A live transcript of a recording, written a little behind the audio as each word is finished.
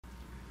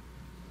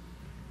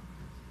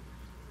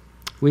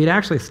we had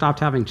actually stopped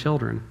having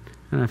children. I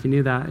don't know if you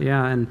knew that.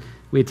 Yeah, and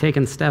we had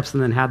taken steps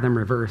and then had them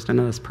reversed. I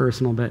know that's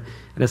personal, but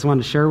I just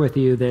wanted to share with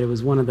you that it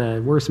was one of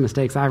the worst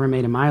mistakes I ever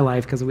made in my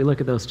life, because we look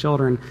at those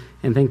children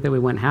and think that we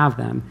wouldn't have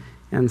them.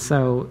 And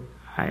so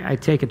I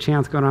take a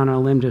chance going on a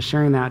limb just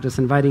sharing that, just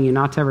inviting you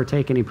not to ever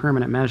take any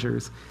permanent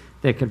measures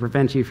that could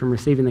prevent you from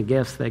receiving the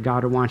gifts that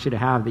God would want you to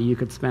have, that you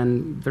could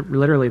spend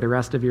literally the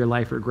rest of your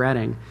life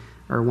regretting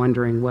or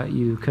wondering what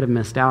you could have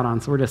missed out on.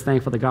 So we're just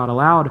thankful that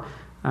God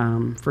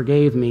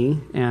forgave me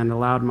and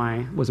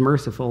was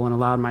merciful and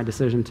allowed my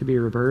decision to be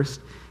reversed,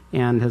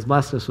 and has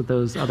blessed us with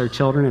those other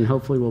children, and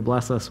hopefully will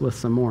bless us with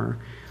some more.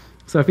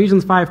 So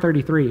Ephesians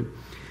 5:33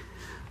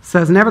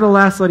 says,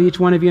 "Nevertheless, let each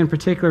one of you in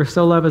particular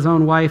so love his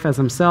own wife as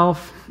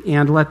himself,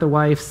 and let the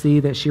wife see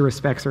that she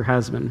respects her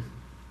husband."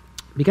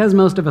 Because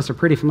most of us are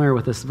pretty familiar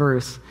with this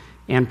verse,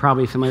 and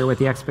probably familiar with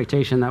the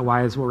expectation that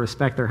wives will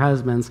respect their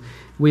husbands,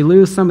 we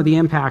lose some of the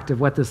impact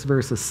of what this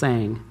verse is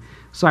saying.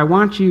 So I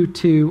want to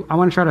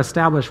try to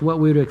establish what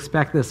we would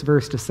expect this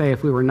verse to say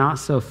if we were not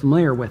so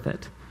familiar with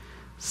it.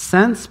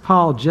 Since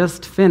Paul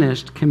just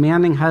finished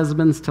commanding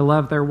husbands to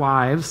love their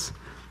wives,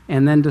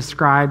 and then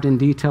described in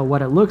detail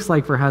what it looks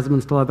like for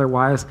husbands to love their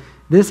wives,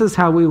 this is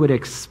how we would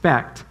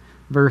expect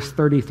verse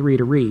 33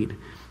 to read.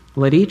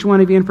 "Let each one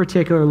of you in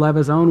particular love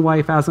his own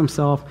wife as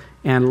himself,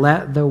 and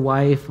let the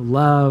wife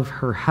love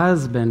her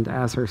husband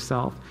as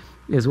herself,"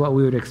 is what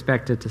we would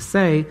expect it to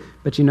say.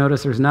 But you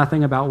notice there's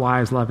nothing about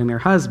wives loving their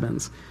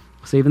husbands.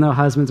 So even though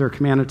husbands are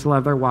commanded to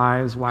love their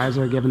wives, wives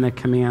are given the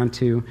command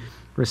to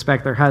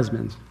respect their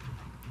husbands.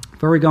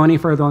 Before we go any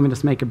further, let me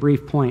just make a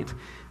brief point.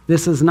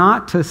 This is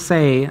not to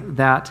say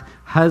that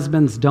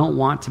husbands don't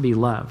want to be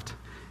loved.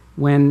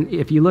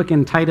 If you look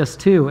in Titus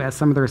 2 at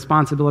some of the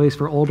responsibilities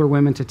for older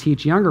women to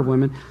teach younger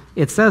women,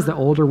 it says that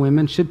older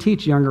women should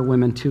teach younger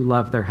women to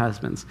love their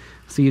husbands.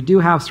 So you do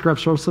have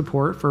scriptural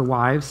support for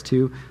wives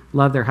to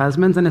love their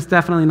husbands, and it's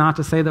definitely not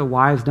to say that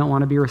wives don't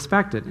want to be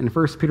respected. In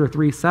 1 Peter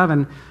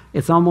 3:7,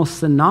 it's almost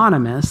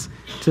synonymous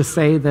to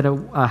say that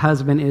a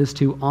husband is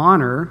to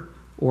honor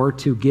or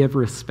to give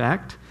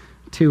respect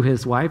to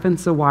his wife, and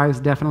so wives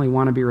definitely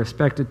want to be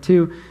respected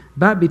too.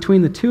 But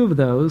between the two of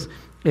those,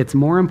 it's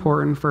more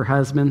important for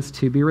husbands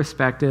to be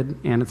respected,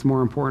 and it's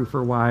more important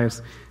for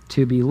wives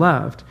to be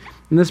loved.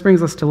 And this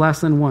brings us to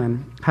lesson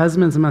 1.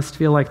 Husbands must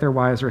feel like their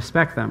wives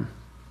respect them.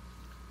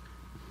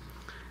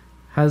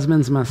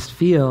 Husbands must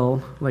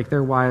feel like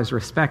their wives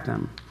respect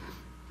them.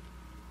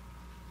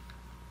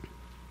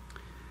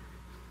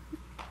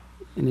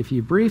 And if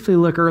you briefly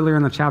look earlier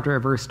in the chapter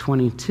at verse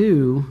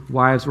 22,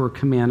 wives were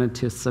commanded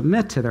to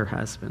submit to their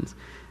husbands.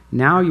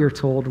 Now you're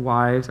told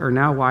wives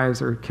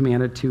are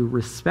commanded to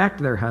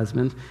respect their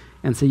husbands.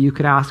 And so you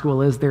could ask,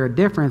 well, is there a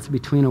difference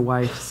between a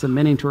wife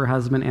submitting to her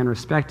husband and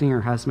respecting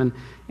her husband?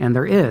 And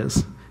there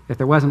is. If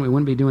there wasn't, we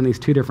wouldn't be doing these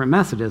two different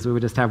messages. We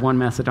would just have one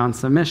message on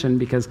submission,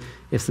 because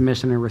if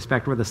submission and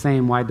respect were the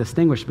same, why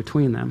distinguish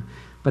between them?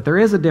 But there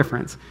is a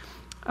difference.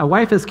 A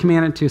wife is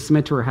commanded to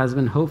submit to her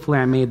husband. Hopefully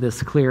I made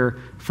this clear,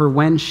 for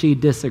when she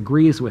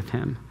disagrees with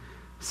him.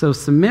 So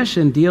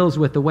submission deals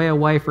with the way a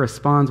wife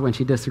responds when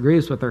she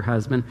disagrees with her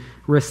husband.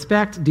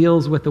 Respect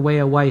deals with the way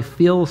a wife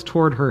feels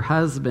toward her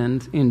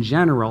husband in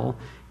general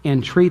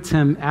and treats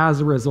him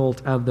as a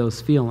result of those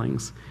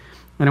feelings.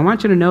 And I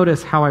want you to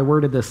notice how I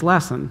worded this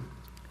lesson.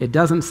 It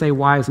doesn't say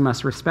wives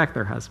must respect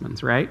their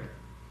husbands, right?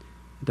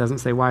 It doesn't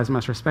say wives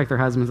must respect their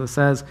husbands. It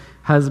says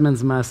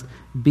husbands must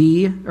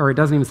be, or it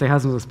doesn't even say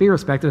husbands must be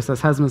respected. It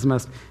says husbands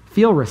must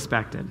feel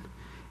respected.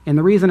 And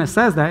the reason it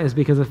says that is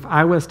because if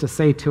I was to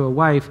say to a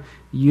wife,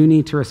 you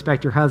need to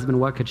respect your husband,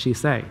 what could she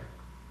say?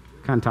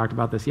 Kind of talked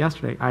about this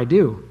yesterday. I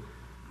do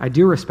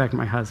respect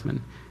my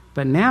husband.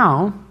 But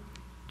now,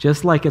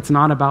 just like it's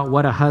not about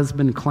what a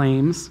husband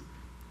claims,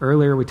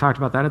 earlier we talked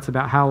about that, it's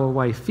about how a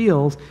wife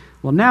feels.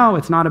 Well, now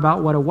it's not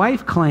about what a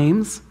wife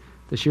claims,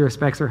 that she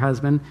respects her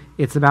husband.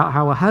 It's about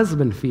how a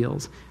husband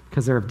feels.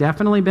 Because there have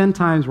definitely been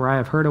times where I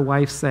have heard a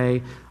wife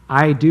say,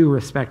 I do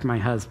respect my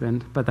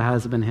husband, but the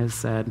husband has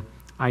said,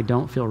 I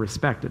don't feel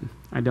respected.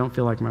 I don't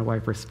feel like my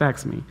wife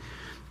respects me.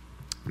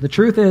 The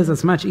truth is,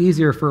 it's much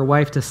easier for a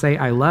wife to say,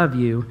 I love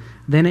you,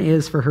 than it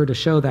is for her to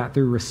show that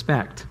through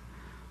respect.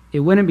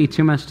 It wouldn't be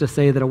too much to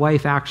say that a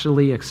wife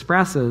actually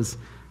expresses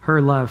her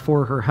love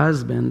for her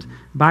husband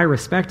by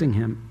respecting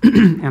him.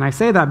 And I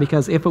say that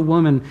because if a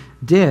woman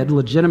did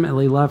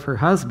legitimately love her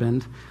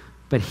husband,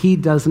 but he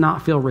does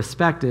not feel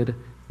respected,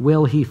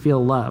 will he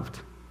feel loved?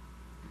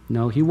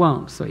 No, he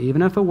won't. So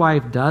even if a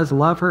wife does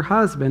love her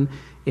husband,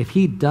 if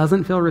he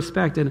doesn't feel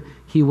respected,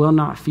 he will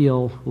not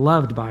feel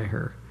loved by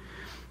her.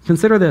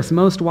 Consider this.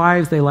 Most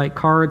wives, they like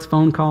cards,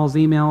 phone calls,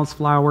 emails,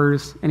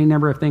 flowers, any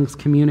number of things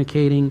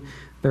communicating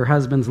their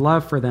husband's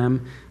love for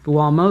them. But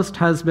while most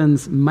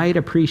husbands might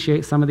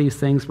appreciate some of these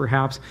things,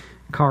 perhaps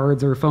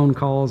cards or phone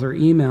calls or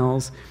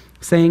emails,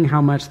 saying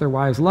how much their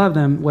wives love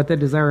them, what they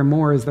desire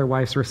more is their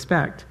wife's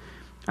respect.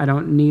 I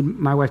don't need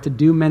my wife to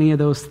do many of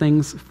those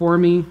things for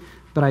me,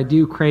 but I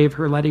do crave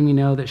her letting me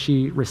know that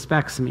she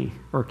respects me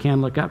or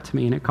can look up to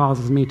me, and it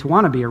causes me to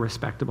want to be a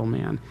respectable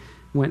man.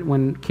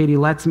 When Katie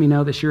lets me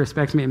know that she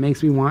respects me, it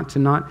makes me want to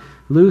not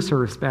lose her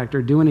respect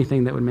or do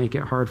anything that would make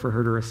it hard for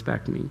her to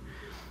respect me.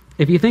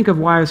 If you think of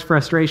wives'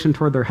 frustration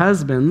toward their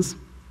husbands,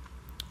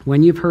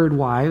 when you've heard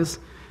wives,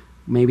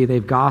 maybe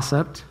they've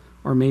gossiped,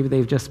 or maybe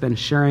they've just been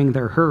sharing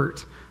their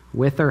hurt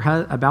with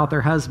about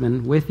their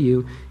husband with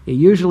you, it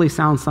usually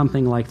sounds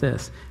something like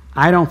this.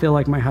 I don't feel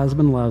like my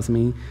husband loves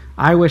me.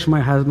 I wish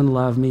my husband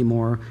loved me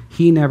more.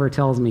 He never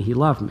tells me he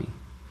loved me.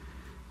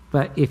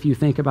 But if you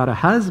think about a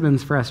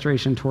husband's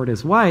frustration toward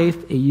his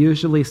wife, it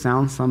usually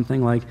sounds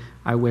something like,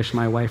 I wish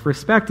my wife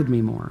respected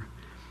me more.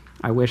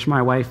 I wish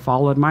my wife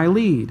followed my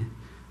lead.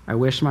 I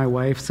wish my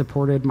wife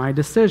supported my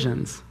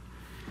decisions.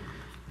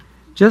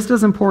 Just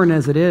as important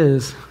as it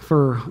is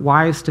for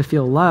wives to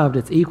feel loved,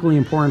 it's equally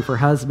important for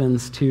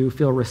husbands to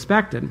feel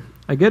respected.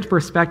 A good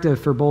perspective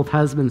for both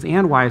husbands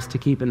and wives to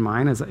keep in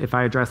mind, as if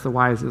I address the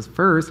wives as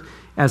first,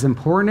 as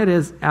important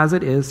as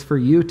it is for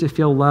you to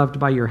feel loved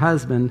by your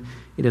husband,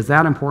 it is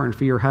that important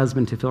for your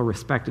husband to feel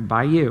respected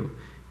by you.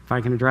 If I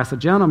can address a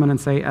gentleman and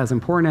say, as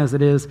important as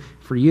it is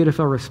for you to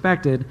feel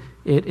respected,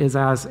 it is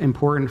as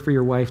important for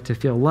your wife to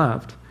feel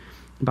loved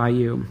by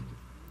you.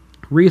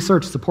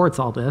 Research supports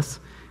all this.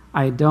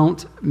 I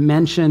don't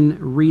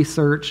mention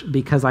research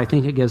because I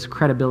think it gives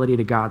credibility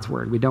to God's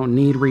word. We don't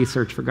need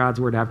research for God's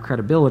word to have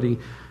credibility.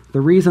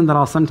 The reason that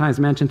I'll sometimes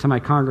mention to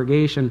my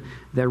congregation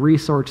that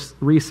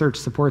research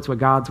supports what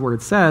God's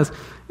word says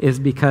is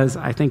because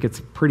I think it's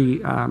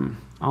pretty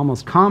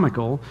almost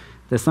comical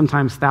that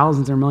sometimes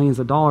thousands or millions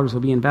of dollars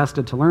will be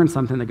invested to learn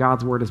something that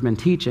God's word has been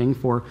teaching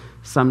for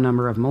some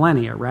number of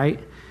millennia, right?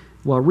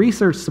 Well,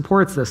 research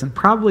supports this, and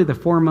probably the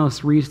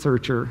foremost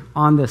researcher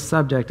on this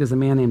subject is a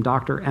man named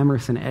Dr.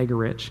 Emerson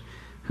Eggerichs,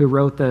 who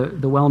wrote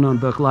the well-known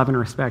book, Love and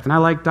Respect. And I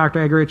like Dr.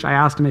 Eggerichs. I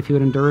asked him if he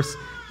would endorse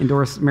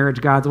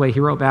Marriage God's Way. He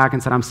wrote back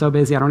and said, I'm so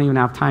busy, I don't even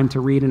have time to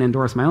read and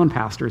endorse my own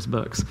pastor's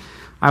books.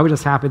 I was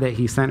just happy that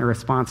he sent a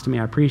response to me.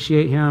 I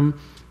appreciate him.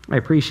 I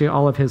appreciate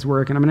all of his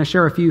work, and I'm going to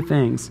share a few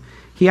things.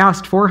 He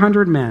asked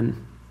 400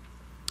 men,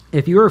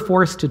 if you were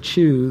forced to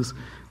choose,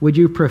 would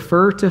you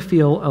prefer to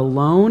feel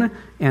alone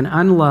and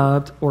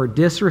unloved or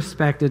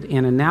disrespected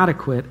and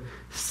inadequate?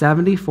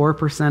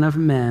 74% of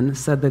men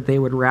said that they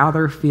would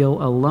rather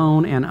feel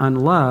alone and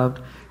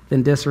unloved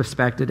than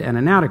disrespected and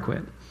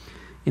inadequate.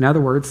 In other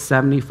words,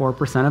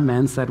 74% of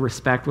men said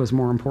respect was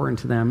more important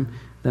to them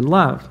than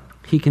love.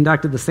 He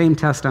conducted the same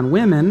test on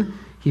women.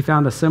 He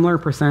found a similar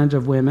percentage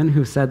of women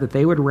who said that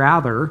they would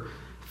rather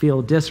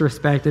feel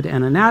disrespected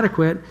and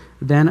inadequate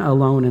than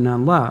alone and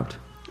unloved.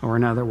 Or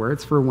in other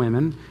words, for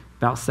women,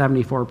 about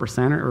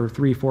 74% or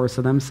 3/4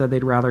 of them said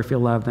they'd rather feel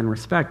loved than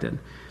respected.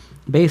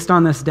 Based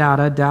on this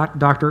data,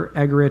 Dr.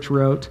 Eggerichs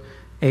wrote,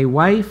 a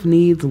wife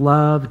needs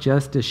love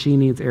just as she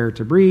needs air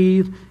to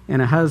breathe,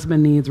 and a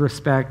husband needs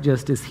respect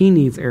just as he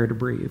needs air to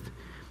breathe.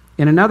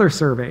 In another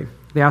survey,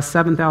 they asked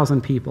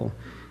 7,000 people,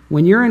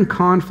 when you're in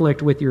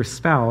conflict with your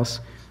spouse,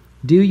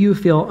 do you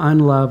feel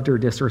unloved or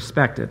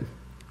disrespected?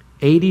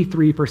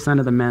 83%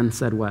 of the men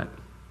said what?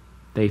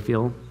 They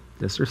feel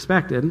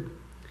disrespected.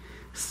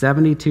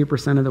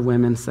 72% of the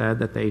women said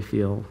that they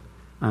feel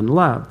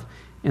unloved.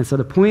 And so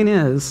the point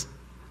is,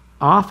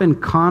 often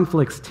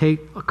conflict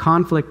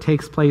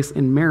takes place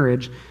in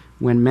marriage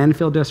when men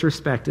feel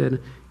disrespected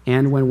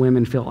and when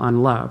women feel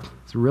unloved.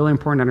 It's really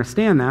important to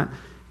understand that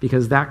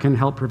because that can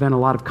help prevent a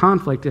lot of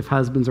conflict if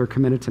husbands are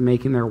committed to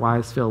making their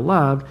wives feel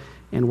loved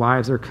and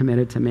wives are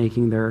committed to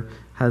making their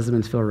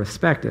husbands feel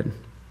respected.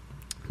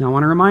 Now, I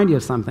want to remind you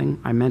of something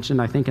I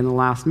mentioned, I think, in the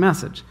last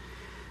message.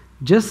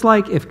 Just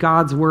like if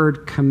God's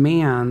word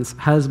commands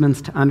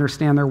husbands to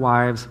understand their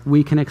wives,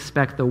 we can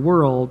expect the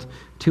world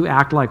to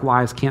act like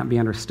wives can't be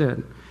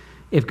understood.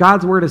 If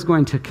God's word is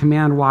going to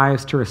command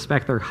wives to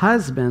respect their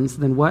husbands,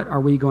 then what are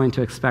we going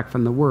to expect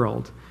from the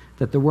world?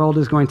 That the world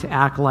is going to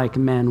act like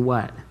men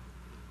what?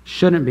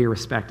 Shouldn't be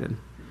respected.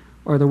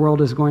 Or the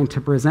world is going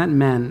to present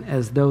men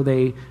as though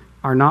they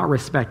are not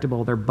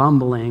respectable, they're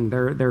bumbling,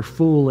 they're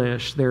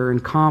foolish, they're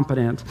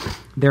incompetent,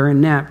 they're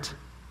inept.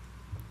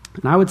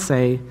 And I would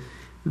say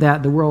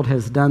that the world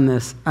has done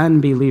this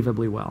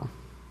unbelievably well.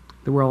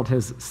 The world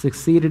has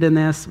succeeded in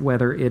this,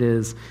 whether it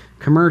is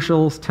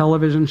commercials,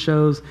 television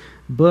shows,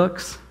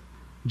 books,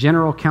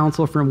 general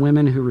counsel from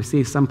women who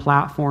receive some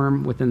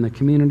platform within the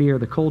community or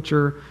the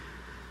culture.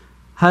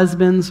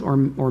 Husbands or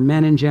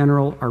men in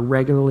general are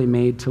regularly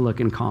made to look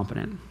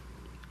incompetent.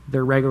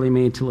 They're regularly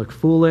made to look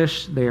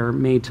foolish. They are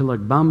made to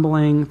look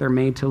bumbling. They're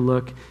made to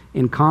look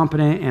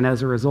incompetent. And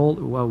as a result,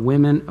 well,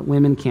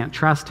 women can't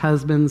trust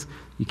husbands.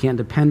 You can't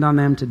depend on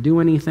them to do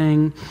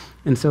anything.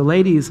 And so,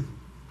 ladies,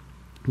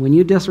 when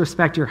you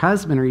disrespect your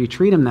husband or you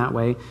treat him that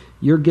way,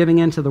 you're giving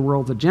into the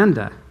world's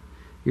agenda.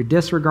 You're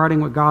disregarding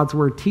what God's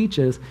word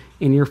teaches,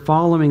 and you're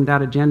following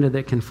that agenda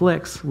that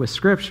conflicts with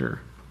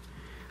Scripture.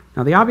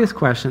 Now, the obvious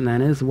question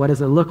then is, what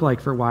does it look like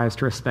for wives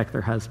to respect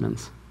their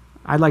husbands?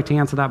 I'd like to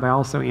answer that by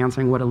also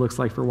answering what it looks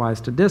like for wives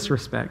to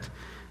disrespect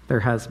their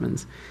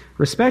husbands.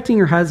 Respecting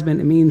your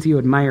husband, it means you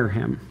admire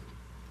him.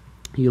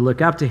 You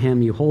look up to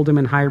him. You hold him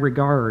in high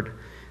regard.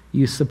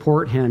 You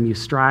support him. You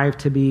strive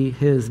to be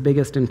his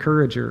biggest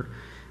encourager.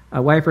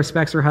 A wife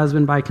respects her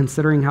husband by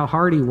considering how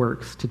hard he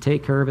works to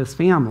take care of his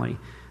family,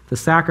 the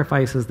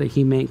sacrifices that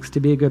he makes to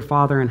be a good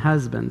father and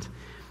husband.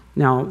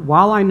 Now,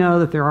 while I know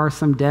that there are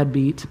some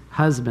deadbeat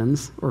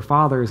husbands or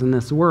fathers in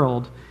this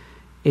world,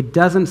 it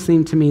doesn't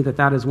seem to me that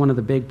that is one of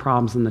the big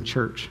problems in the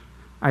church.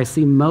 I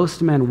see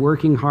most men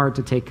working hard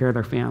to take care of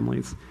their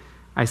families.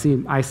 I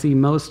see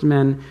most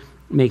men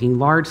making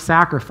large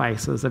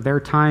sacrifices of their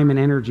time and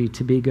energy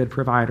to be good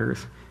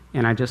providers.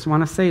 And I just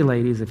want to say,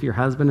 ladies, if your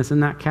husband is in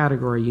that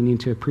category, you need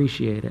to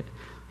appreciate it.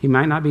 He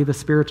might not be the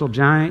spiritual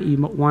giant you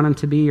want him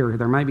to be, or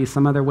there might be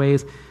some other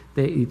ways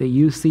that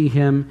you see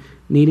him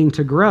needing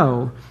to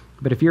grow.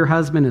 But if your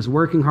husband is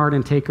working hard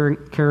and taking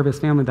care of his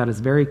family, that is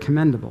very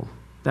commendable.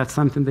 That's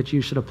something that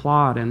you should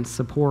applaud and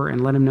support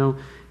and let him know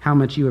how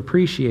much you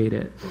appreciate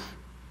it.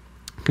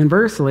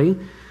 Conversely,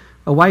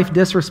 a wife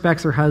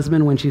disrespects her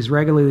husband when she's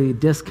regularly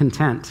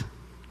discontent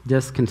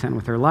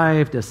with her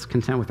life,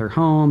 discontent with her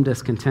home,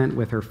 discontent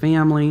with her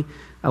family.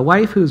 A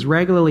wife who's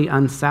regularly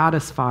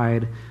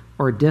unsatisfied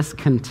or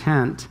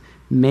discontent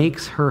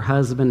makes her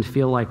husband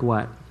feel like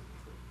what?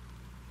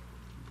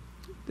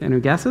 Any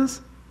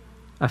guesses?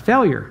 A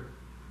failure.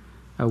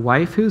 A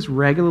wife who's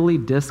regularly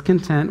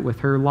discontent with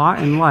her lot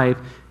in life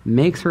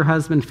makes her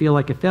husband feel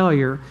like a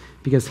failure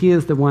because he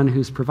is the one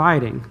who's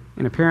providing,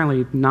 and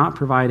apparently not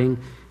providing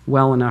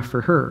well enough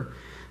for her.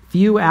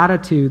 Few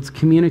attitudes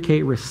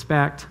communicate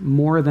respect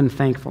more than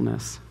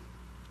thankfulness.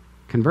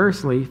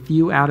 Conversely,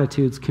 few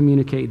attitudes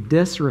communicate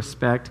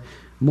disrespect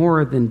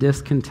more than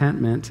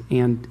discontentment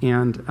and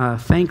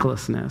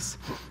thanklessness.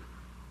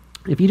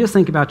 If you just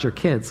think about your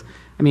kids,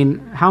 I mean,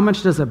 how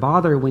much does it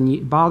bother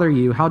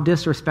you? How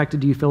disrespected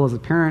do you feel as a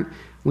parent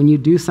when you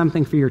do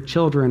something for your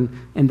children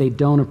and they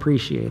don't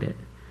appreciate it?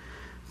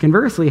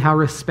 Conversely, how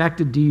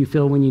respected do you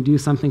feel when you do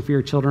something for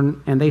your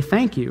children and they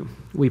thank you?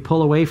 We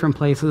pull away from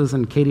places,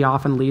 and Katie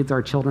often leads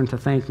our children to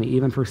thank me,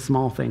 even for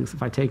small things.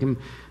 If I take them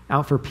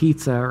out for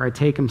pizza or I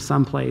take them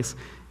someplace,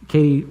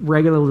 Katie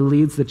regularly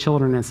leads the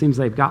children, and it seems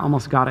they've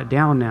almost got it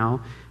down now,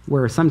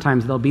 where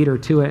sometimes they'll beat her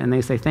to it and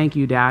they say, "Thank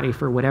you, Daddy,"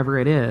 for whatever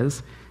it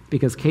is,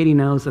 because Katie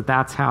knows that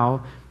that's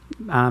how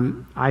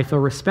I feel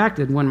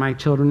respected when my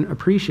children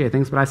appreciate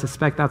things. But I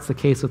suspect that's the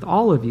case with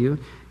all of you.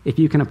 If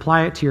you can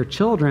apply it to your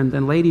children,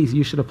 then ladies,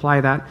 you should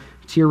apply that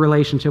to your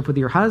relationship with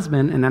your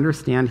husband and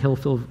understand he'll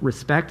feel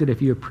respected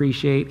if you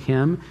appreciate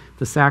him,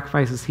 the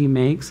sacrifices he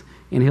makes,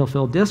 and he'll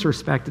feel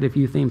disrespected if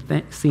you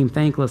seem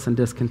thankless and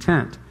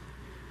discontent.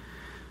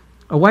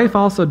 A wife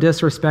also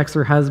disrespects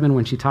her husband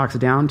when she talks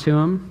down to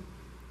him,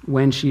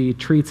 when she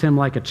treats him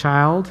like a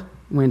child,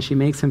 when she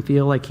makes him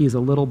feel like he's a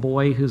little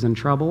boy who's in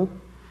trouble,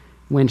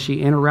 when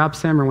she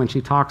interrupts him or when she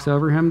talks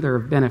over him. There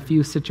have been a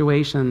few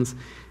situations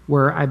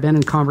where I've been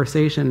in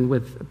conversation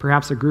with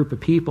perhaps a group of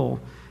people,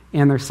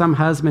 and there's some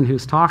husband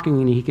who's talking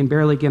and he can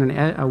barely get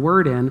a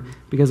word in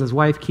because his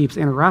wife keeps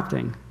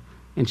interrupting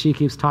and she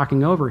keeps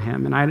talking over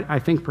him. And I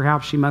think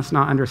perhaps she must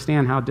not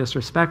understand how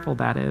disrespectful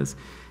that is,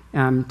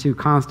 to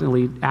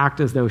constantly act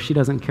as though she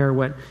doesn't care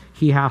what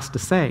he has to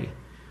say.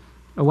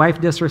 A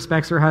wife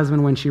disrespects her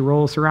husband when she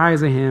rolls her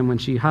eyes at him, when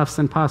she huffs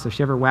and puffs, if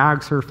she ever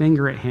wags her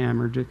finger at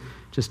him or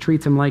just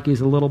treats him like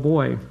he's a little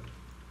boy.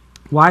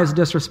 Wives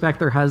disrespect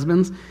their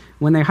husbands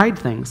when they hide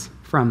things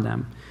from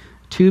them.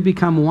 Two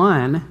become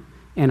one,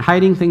 and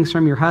hiding things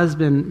from your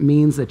husband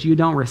means that you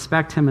don't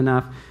respect him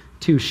enough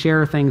to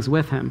share things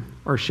with him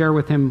or share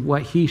with him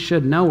what he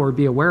should know or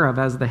be aware of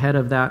as the head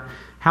of that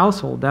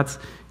household.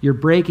 You're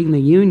breaking the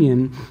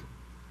union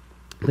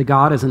that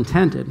God has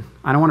intended.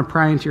 I don't want to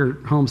pry into your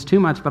homes too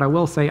much, but I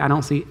will say I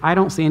don't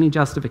see any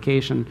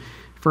justification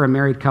for a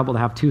married couple to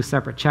have two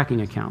separate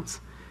checking accounts.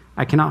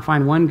 I cannot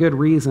find one good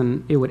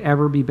reason it would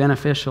ever be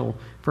beneficial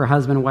for a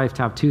husband and wife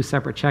to have two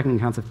separate checking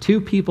accounts. If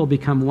two people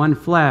become one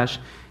flesh,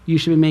 you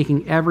should be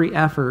making every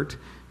effort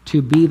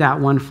to be that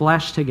one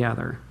flesh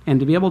together. And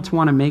to be able to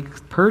want to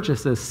make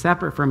purchases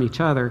separate from each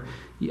other,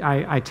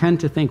 I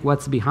tend to think,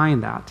 what's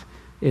behind that?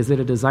 Is it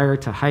a desire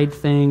to hide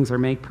things or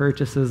make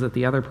purchases that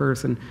the other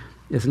person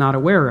is not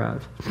aware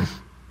of?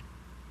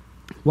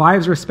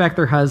 Wives respect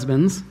their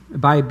husbands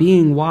by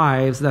being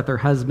wives that their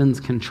husbands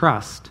can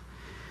trust.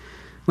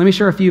 Let me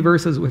share a few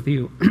verses with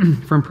you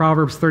from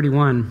Proverbs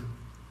 31.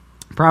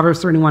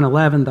 Proverbs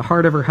 31:11, the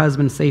heart of her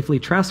husband safely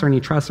trusts her, and he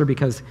trusts her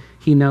because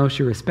he knows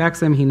she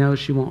respects him. He knows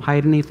she won't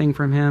hide anything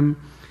from him.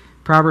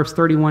 Proverbs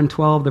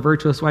 31:12, the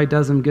virtuous wife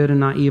does him good and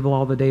not evil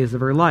all the days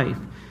of her life.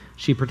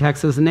 She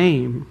protects his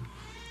name.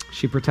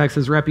 She protects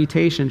his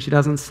reputation. She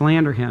doesn't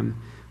slander him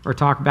or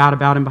talk bad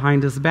about him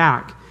behind his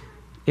back.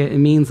 It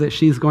means that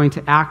she's going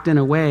to act in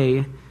a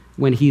way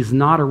when he's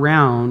not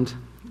around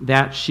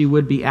that she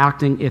would be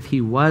acting if he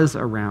was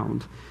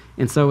around.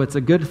 And so it's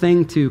a good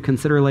thing to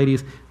consider,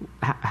 ladies,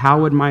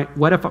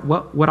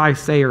 what would I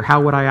say or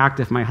how would I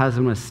act if my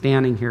husband was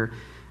standing here?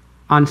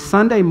 On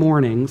Sunday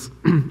mornings,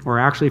 or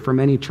actually for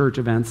many church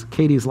events,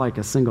 Katie's like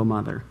a single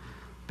mother.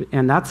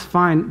 And that's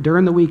fine.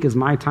 During the week is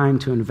my time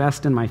to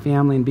invest in my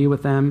family and be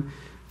with them.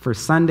 For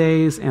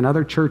Sundays and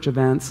other church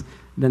events,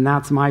 then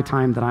that's my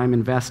time that I'm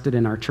invested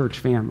in our church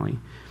family.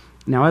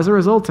 Now, as a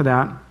result of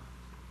that,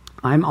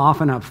 I'm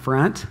often up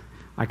front.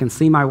 I can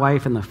see my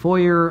wife in the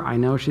foyer. I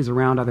know she's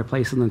around other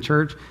places in the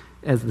church.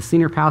 As the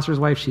senior pastor's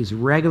wife, she's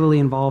regularly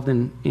involved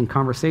in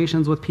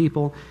conversations with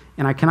people,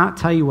 and I cannot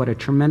tell you what a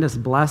tremendous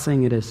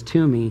blessing it is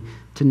to me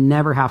to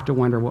never have to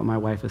wonder what my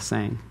wife is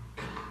saying.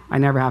 I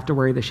never have to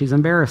worry that she's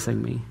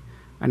embarrassing me.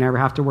 I never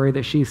have to worry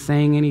that she's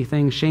saying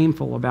anything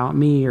shameful about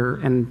me,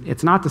 and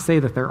it's not to say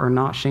that there are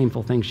not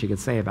shameful things she could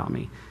say about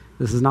me.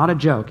 This is not a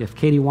joke. If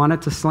Katie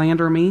wanted to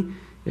slander me,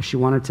 if she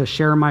wanted to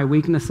share my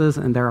weaknesses,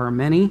 and there are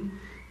many,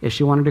 if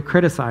she wanted to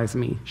criticize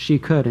me, she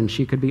could, and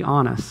she could be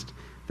honest.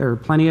 There are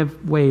plenty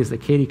of ways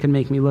that Katie can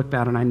make me look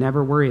bad, and I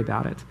never worry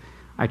about it.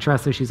 I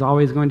trust that she's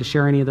always going to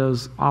share any of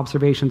those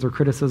observations or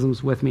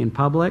criticisms with me in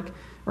public,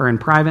 or in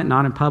private,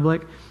 not in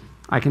public.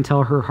 I can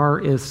tell her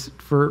heart is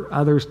for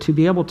others to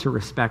be able to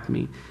respect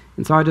me.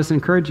 And so I just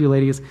encourage you,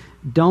 ladies,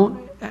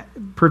 don't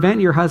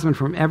prevent your husband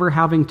from ever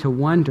having to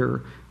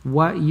wonder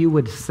what you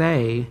would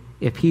say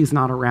if he's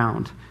not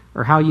around,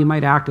 or how you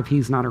might act if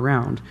he's not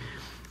around.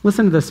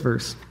 Listen to this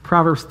verse,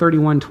 Proverbs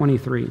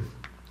 31:23,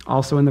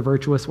 also in the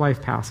virtuous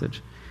wife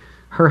passage.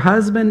 Her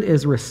husband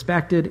is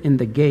respected in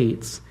the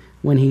gates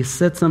when he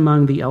sits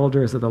among the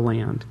elders of the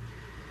land.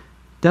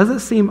 Does it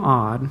seem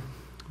odd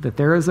that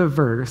there is a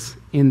verse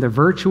in the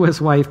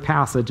virtuous wife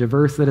passage, a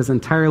verse that is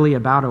entirely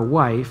about a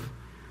wife,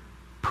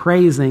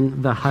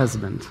 praising the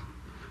husband?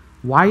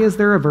 Why is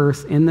there a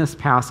verse in this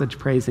passage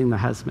praising the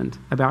husband,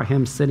 about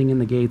him sitting in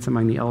the gates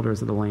among the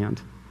elders of the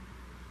land?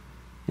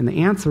 And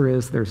the answer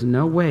is there's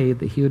no way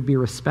that he would be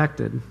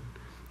respected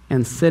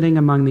and sitting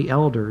among the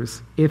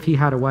elders if he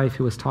had a wife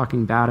who was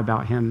talking bad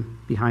about him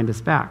behind his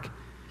back.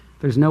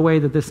 There's no way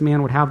that this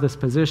man would have this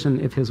position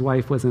if his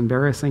wife was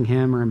embarrassing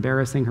him or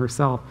embarrassing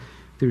herself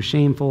through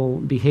shameful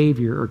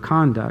behavior or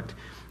conduct.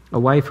 A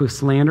wife who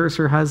slanders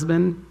her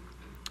husband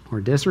or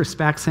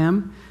disrespects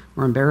him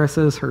or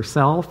embarrasses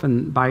herself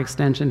and by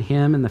extension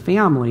him and the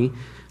family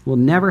will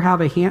never have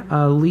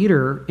a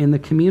leader in the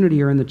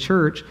community or in the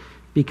church,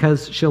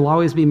 because she'll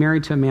always be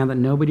married to a man that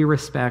nobody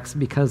respects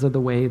because of the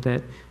way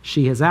that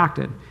she has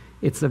acted.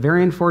 It's a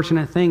very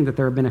unfortunate thing that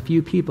there have been a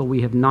few people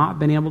we have not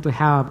been able to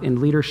have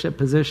in leadership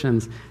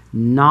positions,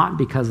 not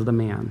because of the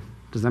man.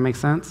 Does that make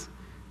sense?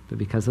 But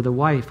because of the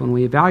wife. When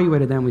we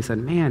evaluated them, we said,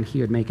 man,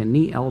 he would make a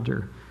neat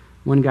elder.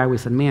 One guy, we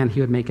said, man, he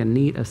would make a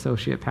neat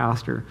associate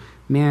pastor.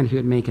 Man, he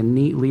would make a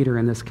neat leader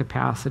in this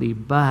capacity,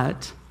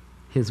 but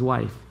his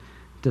wife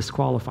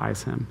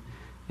disqualifies him.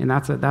 And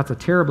that's a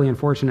terribly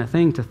unfortunate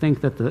thing, to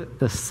think that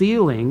the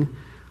ceiling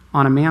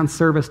on a man's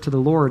service to the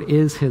Lord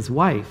is his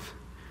wife.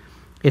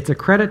 It's a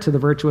credit to the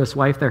virtuous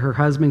wife that her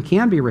husband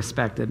can be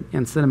respected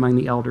and sit among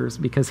the elders,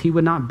 because he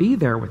would not be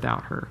there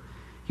without her.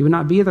 He would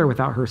not be there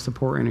without her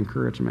support and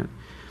encouragement.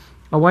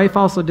 A wife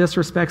also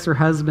disrespects her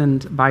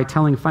husband by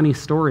telling funny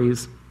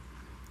stories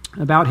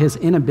about his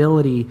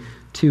inability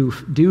to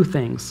do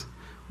things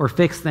or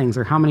fix things,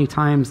 or how many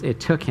times it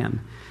took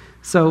him.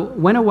 So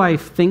when a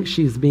wife thinks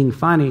she's being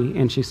funny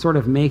and she's sort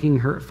of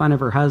making fun of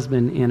her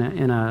husband in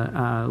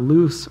a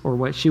loose, or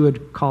what she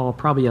would call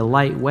probably a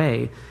light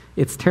way,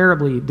 it's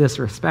terribly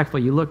disrespectful.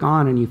 You look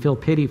on and you feel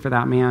pity for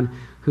that man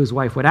whose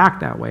wife would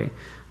act that way.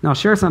 Now, I'll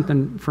share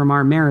something from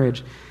our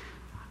marriage.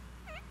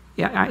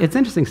 Yeah, it's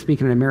interesting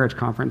speaking at a marriage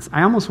conference.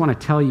 I almost want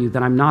to tell you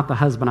that I'm not the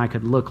husband I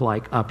could look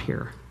like up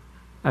here.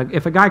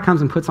 If a guy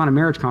comes and puts on a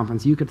marriage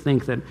conference, you could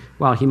think that,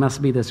 well, he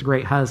must be this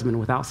great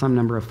husband without some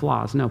number of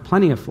flaws. No,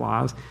 plenty of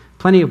flaws,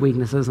 plenty of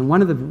weaknesses, and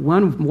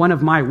one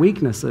of my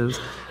weaknesses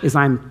is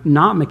I'm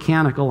not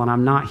mechanical and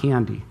I'm not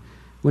handy.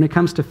 When it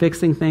comes to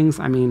fixing things,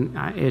 I mean,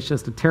 it's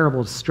just a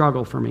terrible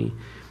struggle for me.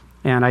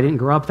 And I didn't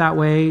grow up that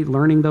way,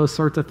 learning those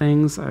sorts of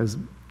things. I was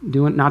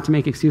doing, not to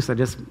make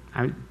excuses,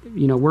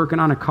 working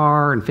on a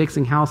car and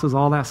fixing houses,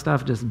 all that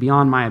stuff, just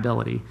beyond my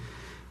ability.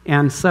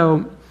 And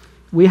so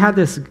we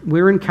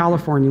were in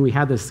California, we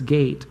had this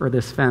gate or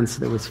this fence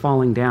that was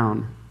falling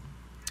down.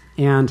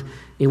 And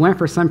it went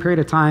for some period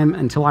of time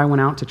until I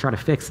went out to try to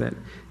fix it.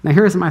 Now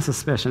here's my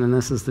suspicion, and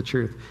this is the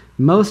truth.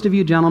 Most of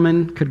you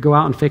gentlemen could go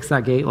out and fix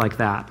that gate like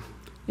that.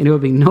 And it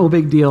would be no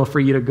big deal for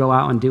you to go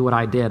out and do what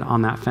I did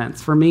on that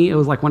fence. For me, it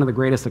was like one of the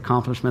greatest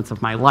accomplishments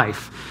of my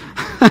life.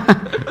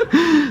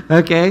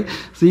 Okay?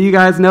 So you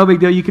guys, no big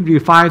deal. You could do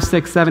 5,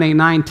 6, 7, 8,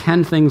 9,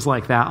 10 things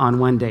like that on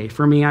one day.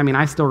 For me, I mean,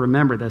 I still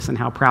remember this and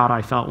how proud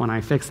I felt when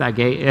I fixed that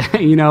gate,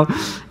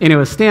 and it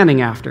was standing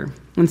after.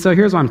 And so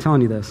here's why I'm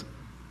telling you this.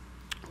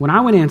 When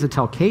I went in to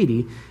tell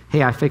Katie,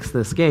 hey, I fixed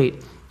this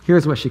gate,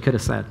 here's what she could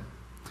have said.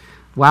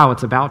 Wow,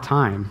 it's about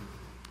time.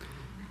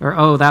 Or,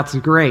 oh, that's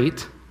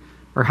great.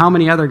 Or how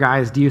many other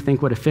guys do you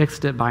think would have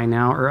fixed it by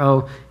now? Or,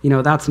 oh,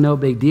 that's no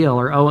big deal.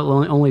 Or,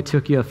 oh, it only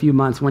took you a few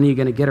months. When are you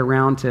going to get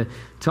around to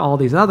all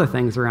these other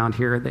things around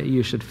here that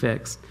you should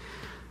fix?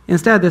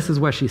 Instead, this is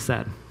what she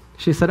said.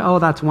 She said, oh,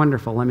 that's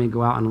wonderful. Let me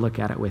go out and look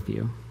at it with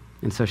you.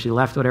 And so she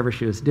left whatever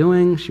she was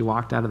doing. She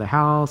walked out of the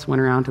house,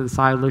 went around to the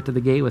side, looked at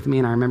the gate with me,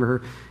 and I remember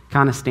her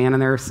kind of standing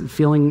there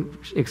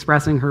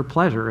expressing her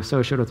pleasure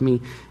associated with me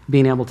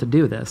being able to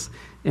do this.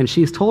 And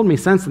she's told me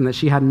since then that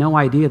she had no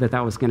idea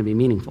that was going to be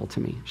meaningful to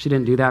me. She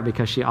didn't do that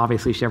because she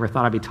ever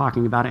thought I'd be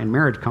talking about it in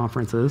marriage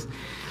conferences.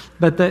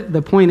 But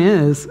the point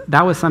is,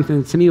 that was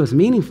something that to me was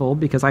meaningful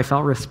because I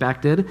felt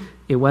respected.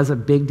 It was a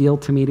big deal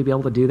to me to be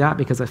able to do that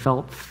because I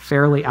felt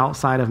fairly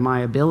outside of my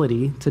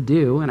ability to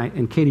do.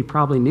 And Katie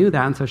probably knew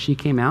that, and so she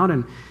came out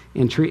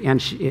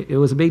it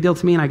was a big deal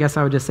to me, and I guess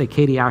I would just say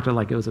Katie acted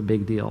like it was a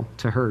big deal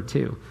to her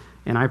too.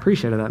 And I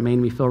appreciated that. It made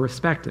me feel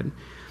respected.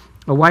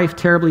 A wife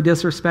terribly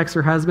disrespects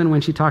her husband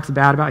when she talks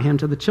bad about him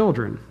to the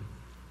children.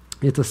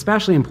 It's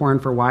especially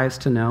important for wives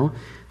to know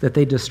that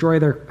they destroy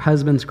their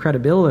husband's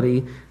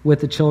credibility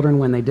with the children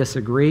when they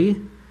disagree.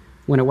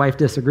 When a wife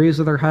disagrees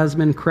with her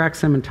husband,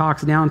 corrects him and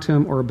talks down to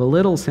him or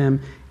belittles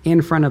him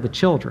in front of the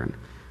children.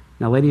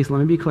 Now, ladies, let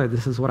me be clear.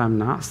 This is what I'm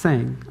not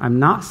saying. I'm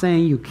not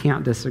saying you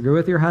can't disagree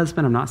with your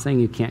husband. I'm not saying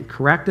you can't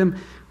correct him.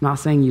 I'm not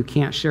saying you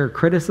can't share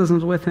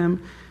criticisms with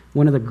him.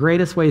 One of the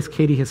greatest ways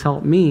Katie has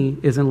helped me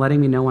is in letting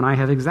me know when I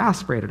have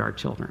exasperated our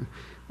children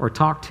or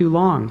talked too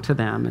long to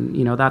them.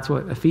 And, that's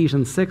what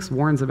Ephesians 6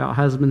 warns about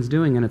husbands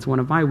doing, and it's one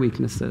of my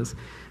weaknesses.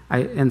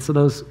 And so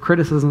those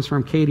criticisms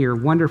from Katie are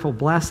wonderful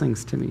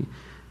blessings to me.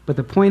 But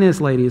the point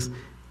is, ladies,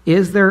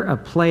 is there a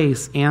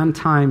place and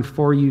time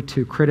for you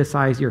to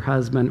criticize your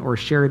husband or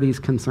share these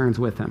concerns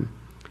with him?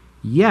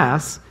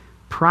 Yes,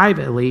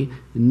 privately,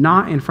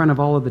 not in front of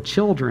all of the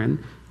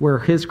children where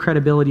his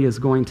credibility is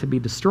going to be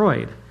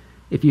destroyed.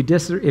 If you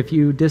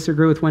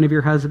disagree with one of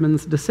your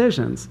husband's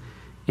decisions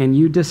and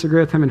you disagree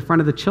with him in front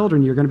of the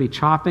children, you're going to be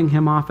chopping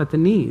him off at the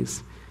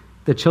knees.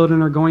 The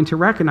children are going to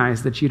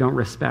recognize that you don't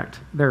respect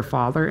their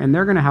father, and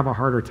they're going to have a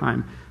harder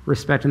time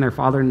respecting their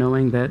father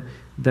knowing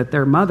that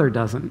their mother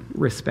doesn't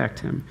respect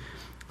him.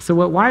 So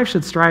what wives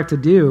should strive to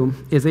do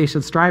is they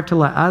should strive to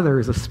let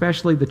others,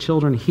 especially the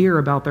children, hear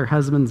about their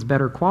husband's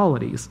better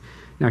qualities.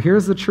 Now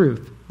here's the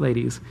truth,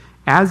 ladies.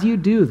 As you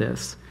do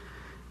this,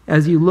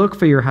 as you look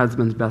for your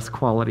husband's best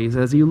qualities,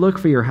 as you look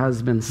for your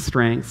husband's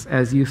strengths,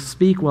 as you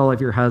speak well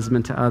of your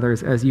husband to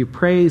others, as you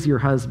praise your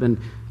husband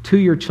to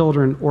your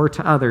children or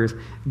to others,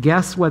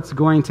 guess what's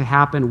going to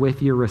happen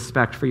with your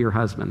respect for your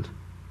husband?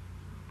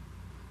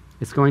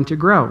 It's going to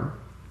grow.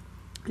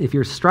 If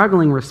you're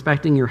struggling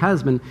respecting your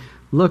husband,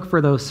 look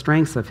for those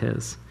strengths of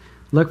his.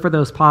 Look for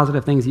those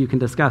positive things you can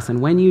discuss.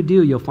 And when you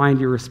do, you'll find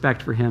your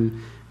respect for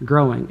him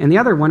growing. And the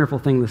other wonderful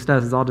thing this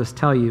does is I'll just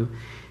tell you,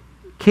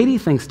 Katie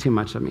thinks too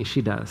much of me.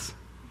 She does.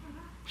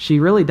 She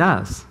really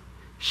does.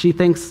 She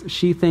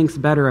thinks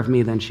better of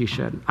me than she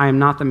should. I am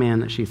not the man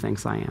that she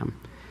thinks I am.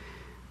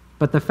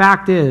 But the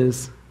fact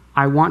is,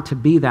 I want to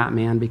be that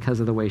man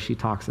because of the way she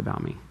talks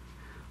about me.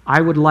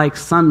 I would like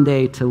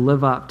someday to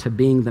live up to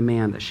being the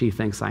man that she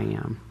thinks I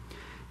am.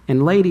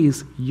 And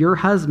ladies, your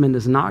husband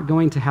is not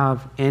going to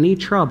have any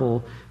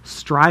trouble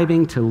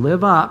striving to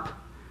live up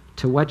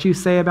to what you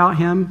say about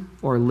him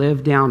or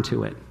live down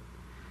to it.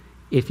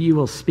 If you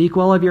will speak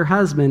well of your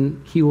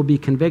husband, he will be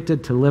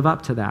convicted to live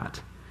up to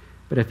that.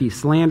 But if you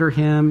slander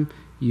him,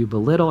 you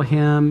belittle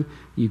him,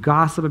 you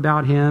gossip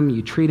about him,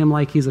 you treat him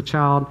like he's a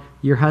child,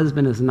 your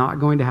husband is not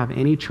going to have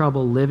any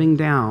trouble living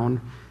down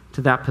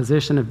to that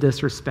position of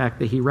disrespect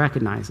that he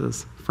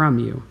recognizes from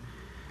you.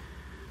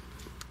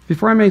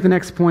 Before I make the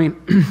next point,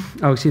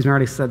 I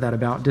already said that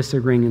about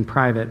disagreeing in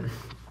private.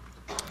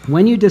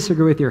 When you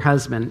disagree with your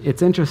husband,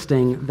 it's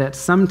interesting that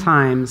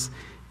sometimes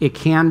it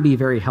can be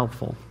very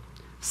helpful.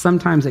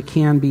 Sometimes it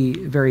can be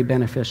very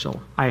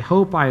beneficial. I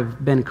hope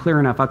I've been clear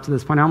enough up to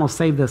this point. I almost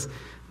saved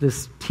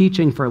this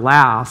teaching for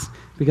last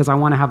because I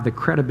want to have the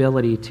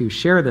credibility to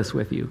share this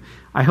with you.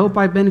 I hope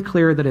I've been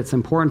clear that it's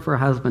important for a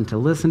husband to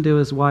listen to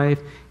his wife,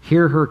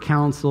 hear her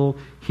counsel,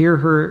 hear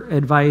her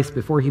advice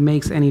before he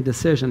makes any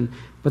decision.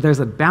 But there's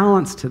a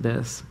balance to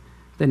this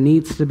that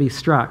needs to be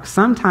struck.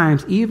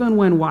 Sometimes, even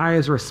when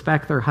wives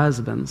respect their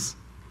husbands,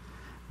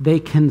 they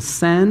can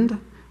send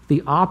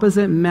the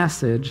opposite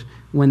message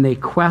when they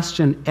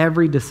question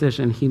every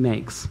decision he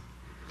makes,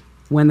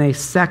 when they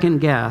second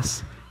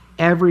guess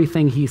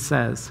everything he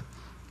says.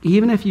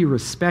 Even if you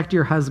respect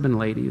your husband,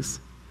 ladies,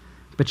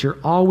 but you're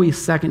always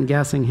second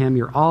guessing him,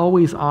 you're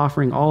always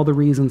offering all the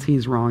reasons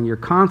he's wrong, you're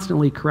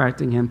constantly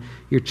correcting him,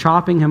 you're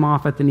chopping him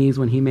off at the knees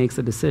when he makes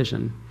a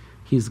decision,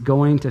 he's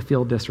going to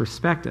feel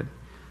disrespected.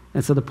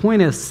 And so the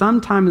point is,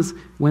 sometimes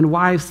when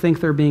wives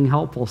think they're being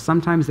helpful,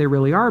 sometimes they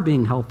really are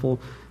being helpful,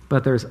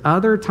 but there's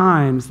other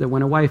times that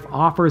when a wife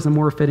offers a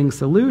more fitting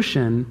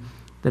solution,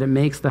 that it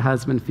makes the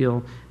husband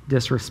feel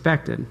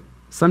disrespected.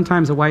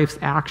 Sometimes a wife's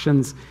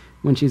actions,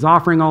 when she's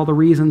offering all the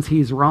reasons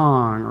he's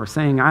wrong or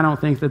saying, I don't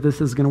think that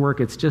this is going to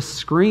work, it's just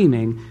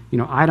screaming,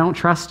 I don't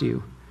trust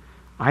you.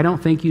 I don't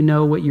think you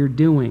know what you're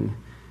doing.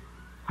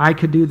 I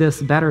could do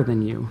this better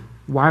than you.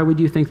 Why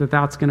would you think that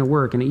that's going to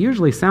work? And it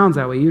usually sounds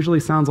that way. It usually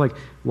sounds like,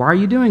 why are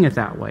you doing it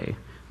that way?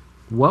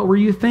 What were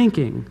you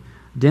thinking?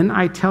 Didn't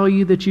I tell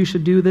you that you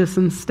should do this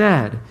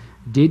instead?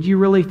 Did you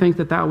really think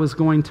that that was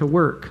going to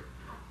work?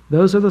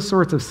 Those are the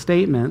sorts of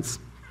statements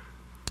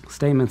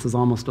is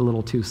almost a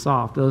little too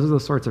soft. Those are the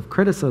sorts of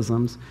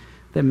criticisms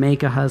that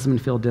make a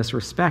husband feel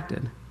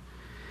disrespected.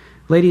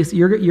 Ladies,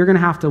 you're going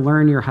to have to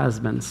learn your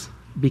husbands,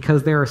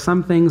 because there are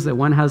some things that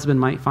one husband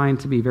might find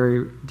to be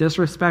very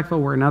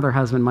disrespectful where another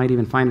husband might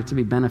even find it to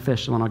be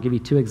beneficial, and I'll give you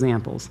two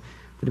examples.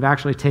 that have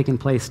actually taken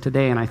place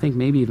today, and I think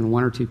maybe even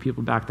one or two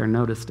people back there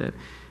noticed it.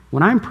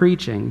 When I'm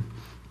preaching,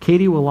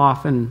 Katie will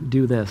often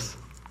do this.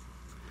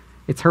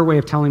 It's her way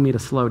of telling me to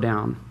slow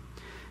down.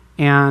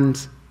 And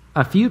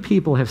a few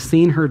people have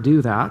seen her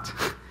do that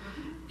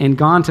and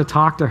gone to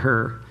talk to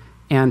her,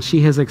 and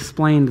she has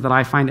explained that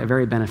I find it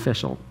very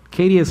beneficial.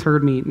 Katie has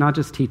heard me not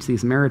just teach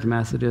these marriage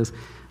messages,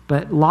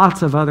 but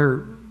lots of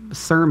other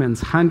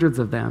sermons, hundreds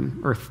of them,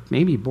 or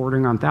maybe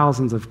bordering on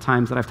thousands of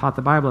times that I've taught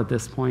the Bible at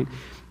this point,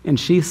 and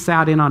she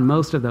sat in on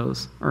most of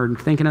those, or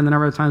thinking of the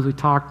number of times we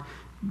talked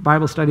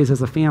Bible studies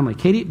as a family.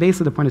 Katie,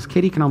 basically the point is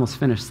Katie can almost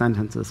finish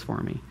sentences for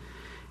me.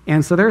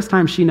 And so there's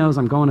times she knows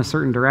I'm going a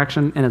certain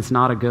direction, and it's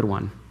not a good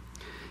one.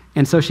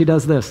 And so she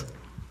does this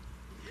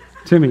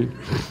to me.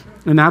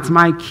 And that's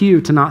my cue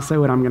to not say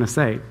what I'm going to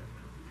say.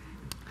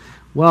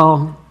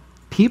 Well,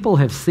 people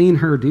have seen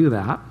her do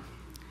that,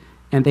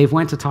 and they've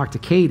went to talk to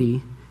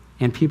Katie,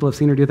 and people have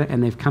seen her do that,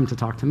 and they've come to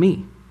talk to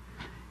me.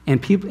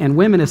 And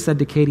women have said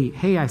to Katie,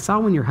 hey, I saw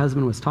when your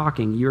husband was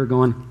talking, you were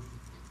going,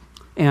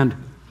 and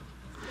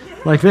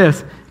like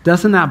this,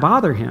 doesn't that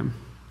bother him?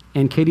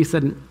 And Katie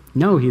said,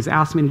 no, he's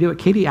asked me to do it.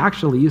 Katie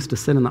actually used to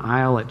sit in the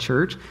aisle at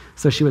church,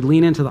 so she would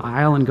lean into the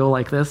aisle and go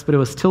like this, but it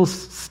was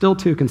still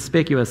too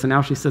conspicuous, and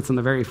now she sits in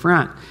the very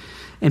front.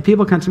 And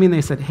people come to me and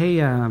they said,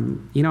 hey,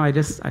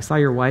 I saw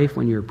your wife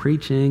when you were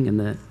preaching,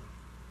 and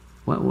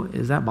what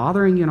is that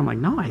bothering you? And I'm like,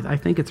 no, I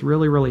think it's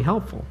really, really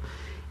helpful.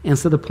 And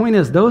so the point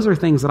is, those are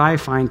things that I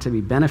find to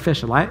be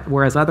beneficial,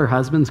 whereas other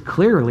husbands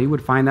clearly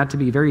would find that to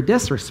be very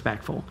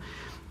disrespectful.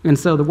 And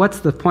so what's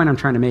the point I'm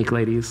trying to make,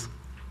 ladies?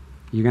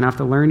 You're going to have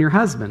to learn your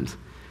husband.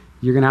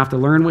 You're going to have to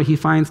learn what he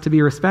finds to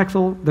be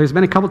respectful. There's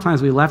been a couple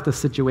times we left a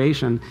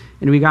situation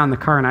and we got in the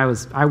car and I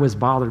was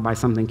bothered by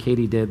something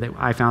Katie did that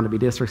I found to be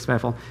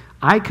disrespectful.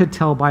 I could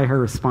tell by her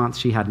response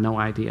she had no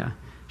idea.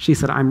 She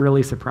said, I'm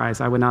really surprised.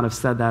 I would not have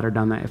said that or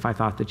done that if I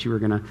thought that you were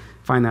going to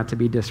find that to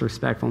be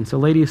disrespectful. And so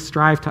ladies,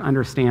 strive to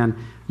understand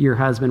your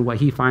husband, what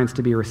he finds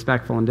to be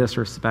respectful and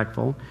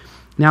disrespectful.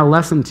 Now,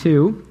 lesson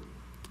 2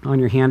 on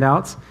your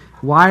handouts.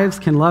 Wives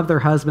can love their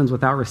husbands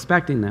without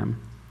respecting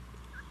them.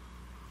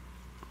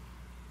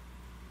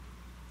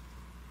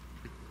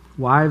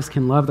 Wives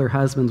can love their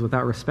husbands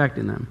without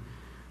respecting them.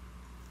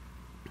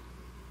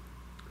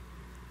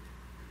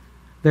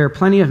 There are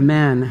plenty of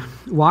men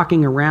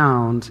walking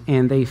around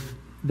and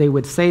they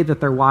would say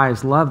that their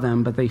wives love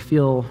them, but they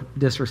feel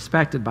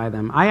disrespected by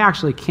them. I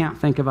actually can't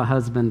think of a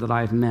husband that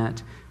I've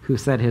met who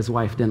said his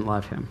wife didn't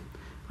love him.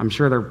 I'm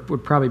sure there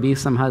would probably be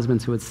some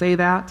husbands who would say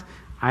that.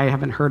 I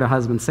haven't heard a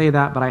husband say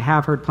that, but I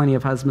have heard plenty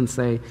of husbands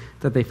say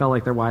that they felt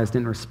like their wives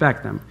didn't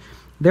respect them.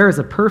 There is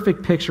a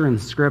perfect picture in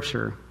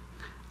Scripture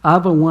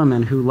of a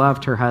woman who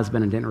loved her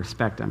husband and didn't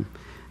respect him.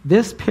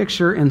 This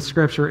picture in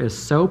Scripture is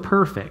so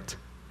perfect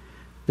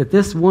that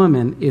this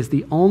woman is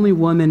the only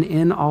woman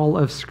in all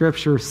of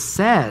Scripture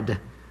said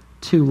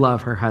to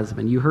love her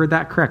husband. You heard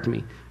that? Correct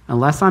me.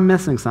 Unless I'm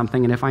missing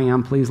something, and if I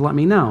am, please let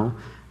me know.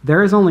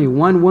 There is only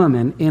one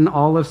woman in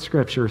all of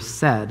Scripture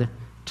said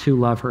to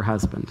love her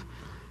husband.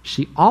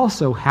 She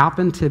also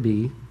happened to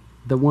be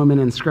the woman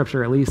in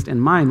Scripture, at least in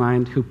my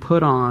mind, who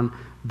put on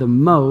the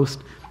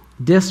most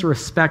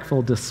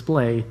disrespectful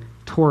display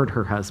toward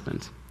her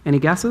husband. Any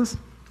guesses?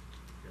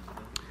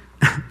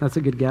 That's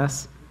a good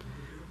guess.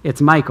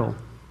 It's Michal.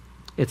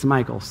 It's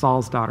Michal,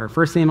 Saul's daughter.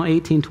 1 Samuel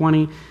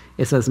 18:20,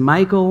 it says,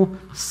 Michal,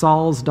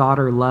 Saul's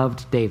daughter,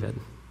 loved David.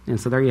 And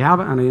so there you have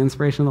it. Under the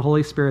inspiration of the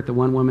Holy Spirit, the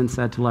one woman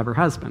said to love her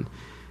husband.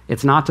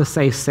 It's not to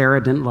say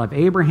Sarah didn't love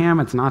Abraham.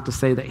 It's not to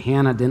say that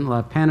Hannah didn't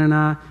love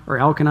Peninnah or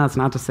Elkanah. It's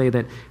not to say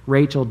that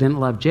Rachel didn't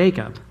love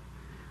Jacob.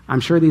 I'm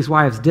sure these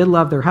wives did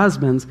love their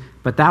husbands,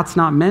 but that's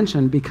not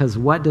mentioned because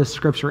what does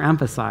Scripture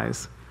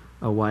emphasize?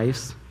 A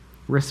wife's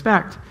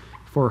respect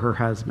for her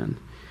husband.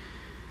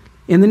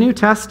 In the New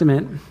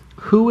Testament,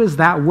 who is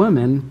that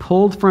woman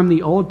pulled from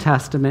the Old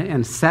Testament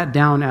and set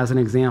down as an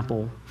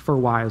example for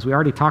wives? We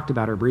already talked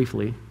about her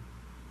briefly.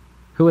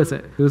 Who is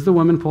it? Who's the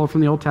woman pulled from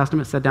the Old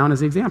Testament set down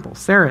as the example?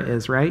 Sarah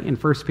is, right? In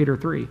 1 Peter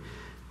 3.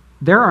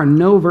 There are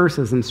no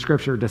verses in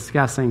Scripture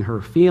discussing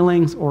her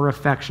feelings or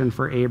affection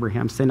for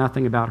Abraham, say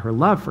nothing about her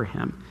love for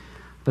him.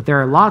 But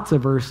there are lots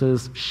of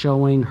verses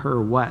showing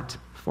her what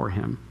for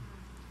him?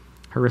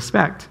 Her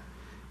respect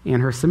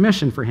and her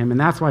submission for him, and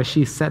that's why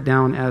she's set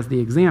down as the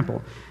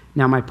example.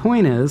 Now, my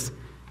point is,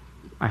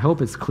 I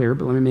hope it's clear,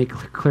 but let me make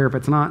it clear if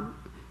it's not.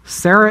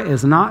 Sarah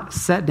is not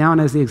set down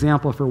as the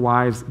example for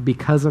wives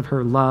because of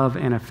her love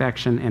and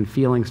affection and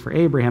feelings for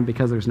Abraham,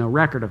 because there's no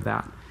record of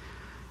that.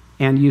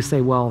 And you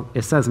say, well,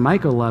 it says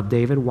Michal loved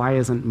David. Why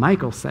isn't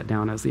Michal set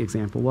down as the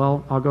example?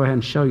 Well, I'll go ahead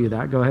and show you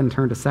that. Go ahead and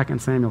turn to 2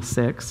 Samuel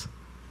 6.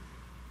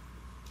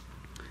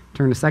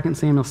 Turn to 2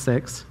 Samuel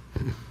 6.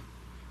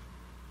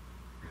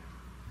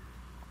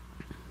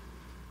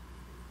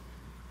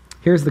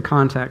 Here's the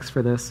context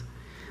for this.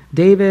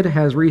 David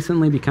has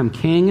recently become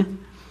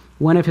king.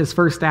 One of his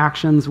first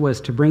actions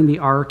was to bring the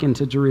ark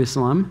into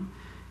Jerusalem.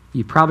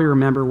 You probably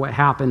remember what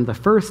happened the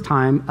first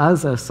time.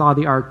 Uzzah saw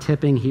the ark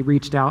tipping. He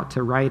reached out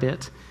to right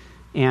it,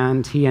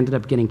 and he ended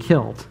up getting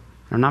killed.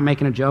 I'm not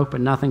making a joke,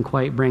 but nothing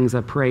quite brings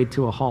a parade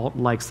to a halt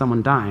like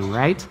someone dying,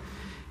 right?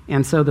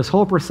 And so this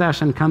whole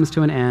procession comes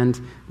to an end.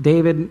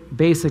 David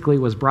basically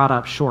was brought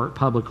up short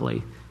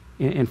publicly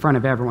in front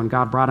of everyone.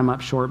 God brought him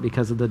up short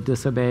because of the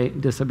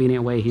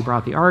disobedient way he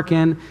brought the ark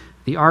in.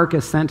 The ark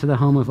is sent to the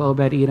home of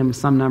Obed-Edom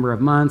some number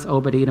of months.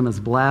 Obed-Edom is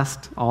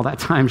blessed all that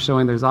time,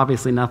 showing there's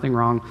obviously nothing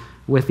wrong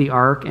with the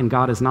ark, and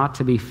God is not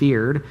to be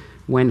feared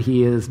when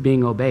he is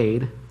being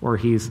obeyed, or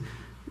he's,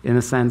 in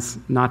a sense,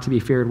 not to be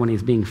feared when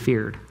he's being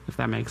feared, if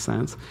that makes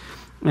sense.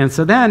 And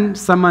so then,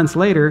 some months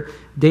later,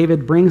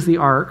 David brings the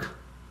ark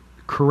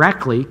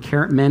correctly,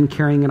 men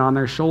carrying it on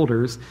their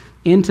shoulders,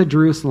 into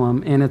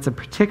Jerusalem, and it's a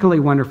particularly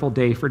wonderful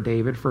day for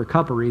David for a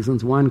couple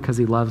reasons. One, because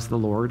he loves the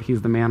Lord.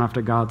 He's the man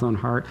after God's own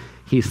heart.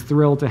 He's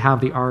thrilled to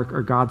have the ark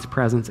or God's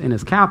presence in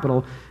his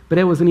capital, but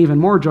it was an even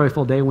more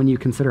joyful day when you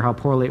consider how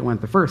poorly it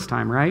went the first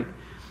time, right?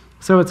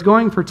 So it's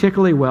going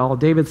particularly well.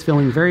 David's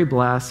feeling very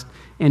blessed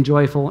and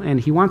joyful, and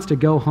he wants to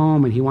go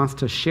home and he wants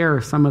to share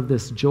some of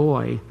this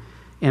joy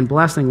and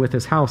blessing with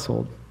his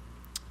household.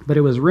 But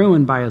it was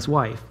ruined by his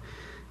wife.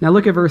 Now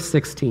look at verse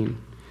 16.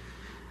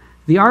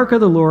 The ark of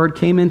the Lord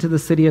came into the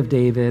city of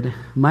David.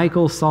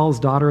 Michal,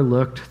 Saul's daughter,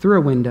 looked through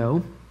a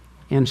window,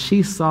 and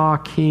she saw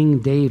King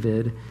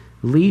David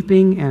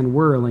leaping and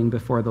whirling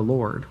before the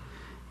Lord.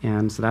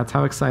 And so that's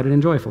how excited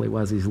and joyful he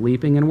was. He's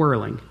leaping and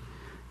whirling.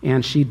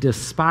 And she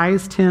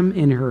despised him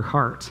in her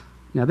heart.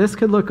 Now, this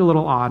could look a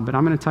little odd, but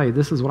I'm going to tell you,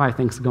 this is what I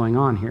think is going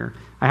on here.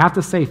 I have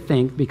to say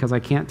think, because I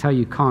can't tell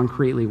you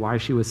concretely why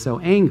she was so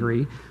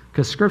angry,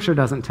 because Scripture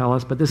doesn't tell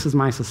us, but this is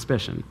my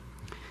suspicion.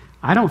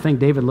 I don't think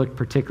David looked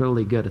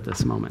particularly good at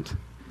this moment.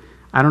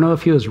 I don't know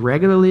if he was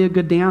regularly a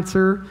good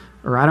dancer,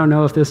 or I don't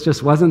know if this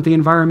just wasn't the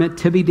environment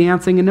to be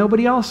dancing and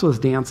nobody else was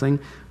dancing,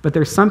 but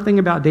there's something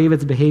about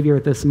David's behavior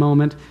at this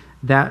moment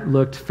that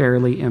looked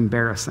fairly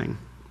embarrassing.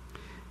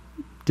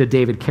 Did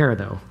David care,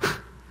 though?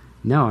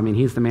 No, I mean,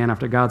 he's the man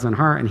after God's own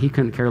heart, and he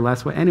couldn't care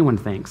less what anyone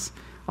thinks.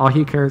 All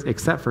he cares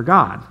except for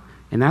God.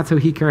 And that's who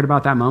he cared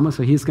about that moment,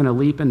 so he's going to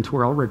leap and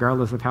twirl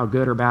regardless of how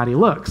good or bad he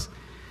looks.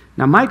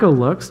 Now,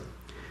 Michal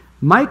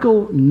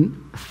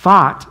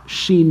thought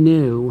she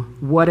knew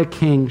what a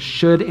king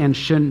should and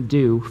shouldn't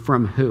do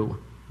from who?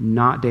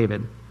 Not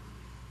David.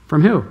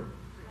 From who?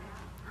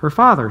 Her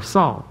father,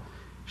 Saul.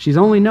 She's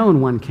only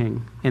known one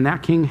king, and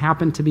that king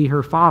happened to be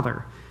her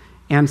father.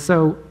 And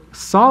so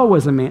Saul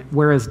was a man,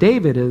 whereas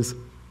David is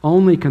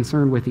only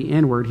concerned with the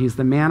inward. He's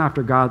the man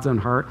after God's own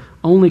heart,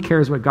 only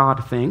cares what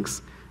God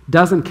thinks,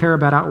 doesn't care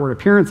about outward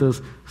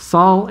appearances.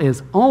 Saul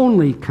is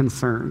only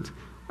concerned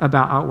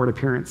about outward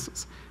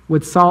appearances.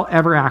 Would Saul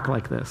ever act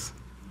like this?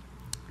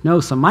 No,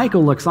 so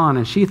Michal looks on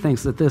and she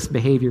thinks that this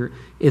behavior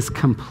is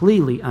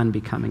completely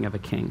unbecoming of a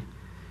king.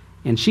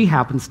 And she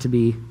happens to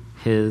be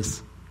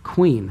his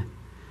queen.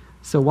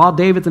 So while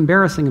David's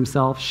embarrassing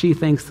himself, she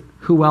thinks,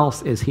 who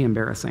else is he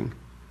embarrassing?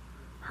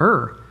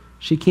 Her.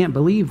 She can't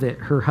believe that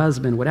her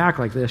husband would act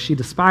like this. She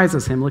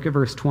despises him. Look at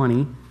verse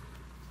 20.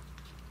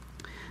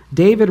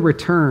 David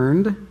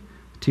returned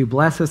to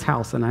bless his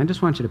house. And I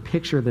just want you to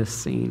picture this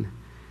scene.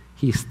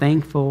 He's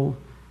thankful.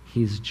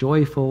 He's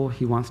joyful.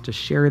 He wants to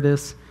share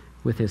this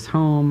with his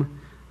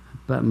home.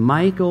 But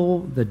Michal,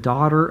 the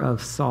daughter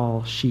of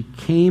Saul, she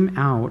came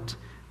out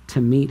to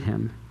meet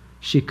him.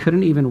 She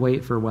couldn't even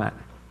wait for what?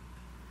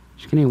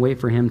 She couldn't even wait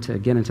for him to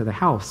get into the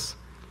house.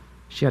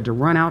 She had to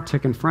run out to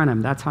confront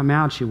him. That's how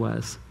mad she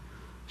was.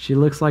 She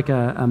looks like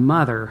a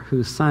mother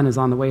whose son is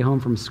on the way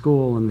home from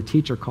school, and the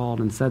teacher called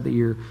and said that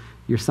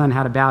your son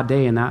had a bad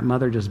day, and that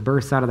mother just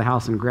bursts out of the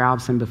house and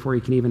grabs him before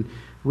he can even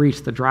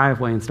reach the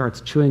driveway and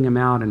starts chewing him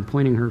out and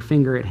pointing her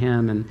finger at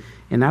him,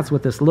 and that's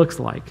what this looks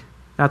like.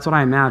 That's what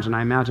I imagine.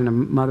 I imagine a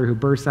mother who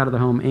bursts out of the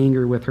home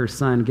angry with her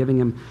son, giving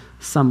him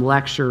some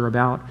lecture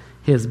about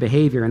his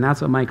behavior, and that's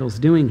what Michal's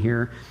doing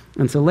here.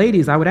 And so,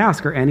 ladies, I would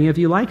ask, are any of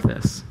you like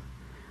this?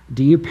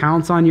 Do you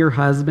pounce on your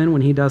husband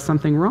when he does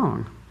something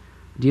wrong?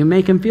 Do you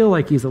make him feel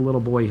like he's a little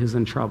boy who's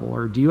in trouble?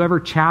 Or do you ever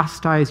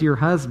chastise your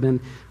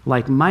husband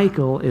like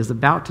Michal is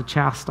about to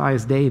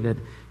chastise David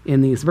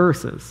in these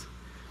verses?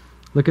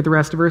 Look at the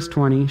rest of verse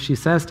 20. She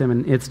says to him,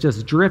 and it's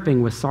just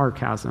dripping with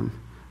sarcasm,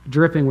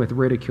 dripping with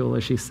ridicule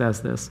as she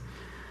says this.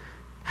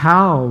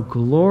 How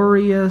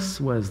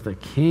glorious was the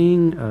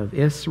king of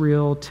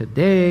Israel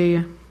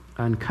today,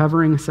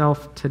 uncovering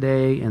himself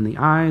today in the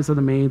eyes of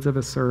the maids of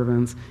his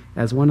servants,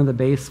 as one of the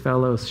base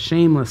fellows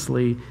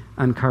shamelessly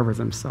uncovers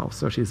himself.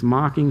 So she's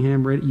mocking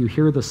him. You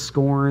hear the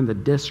scorn, the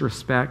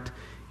disrespect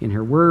in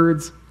her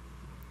words.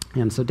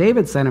 And so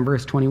David said in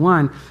verse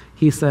 21,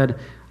 he said,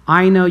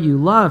 I know you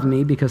love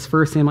me because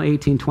 1 Samuel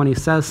 18:20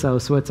 says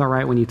so it's all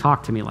right when you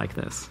talk to me like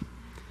this.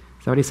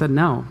 So he said,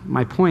 no,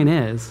 my point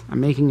is, I'm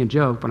making a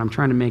joke, but I'm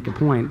trying to make a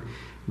point.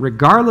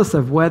 Regardless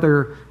of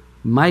whether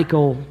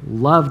Michal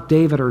loved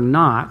David or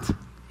not,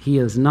 he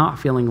is not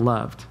feeling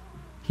loved.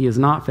 He is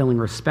not feeling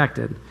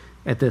respected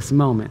at this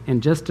moment.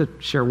 And just to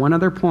share one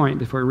other point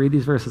before we read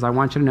these verses, I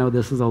want you to know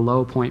this is a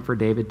low point for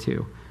David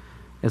too.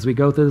 As we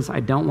go through this,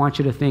 I don't want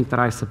you to think that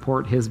I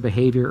support his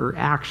behavior or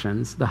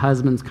actions. The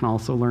husbands can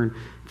also learn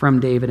from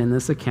David in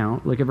this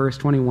account. Look at verse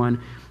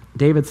 21.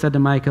 David said to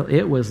Michal,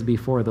 "It was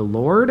before the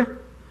Lord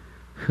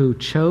who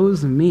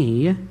chose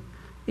me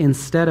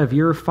instead of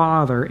your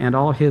father and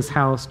all his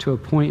house to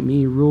appoint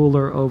me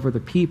ruler over the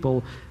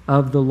people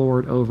of the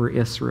Lord over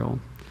Israel."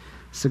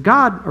 So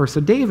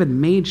David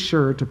made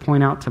sure to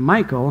point out to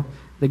Michal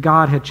that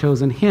God had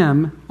chosen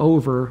him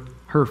over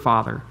her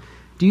father.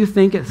 Do you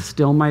think it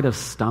still might have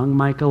stung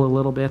Michal a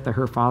little bit that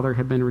her father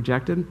had been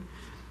rejected?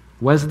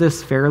 Was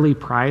this fairly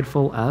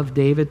prideful of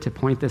David to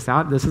point this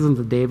out? This isn't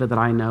the David that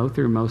I know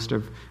through most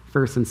of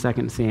 1st and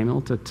 2nd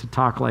Samuel to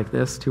talk like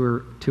this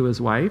to his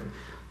wife.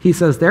 He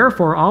says,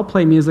 "Therefore, I'll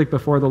play music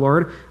before the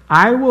Lord.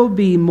 I will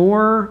be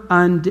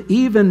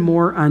even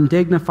more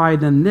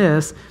undignified than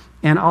this,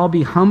 and I'll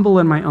be humble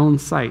in my own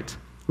sight,"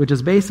 which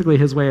is basically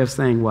his way of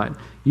saying what?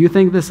 You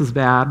think this is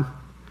bad?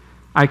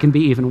 I can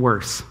be even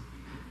worse.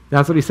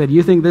 That's what he said.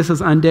 You think this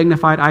is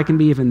undignified? I can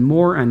be even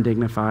more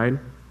undignified.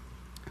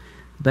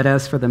 "But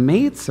as for the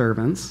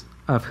maidservants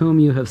of whom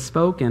you have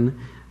spoken,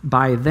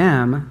 by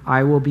them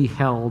I will be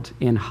held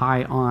in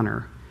high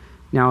honor."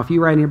 Now, if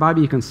you write in your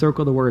Bible, you can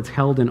circle the words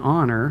 "held in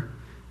honor,"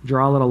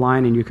 draw a little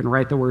line, and you can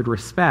write the word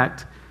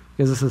 "respect,"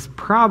 because this is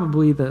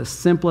probably the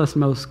simplest,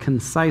 most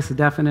concise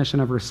definition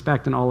of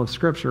respect in all of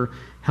Scripture,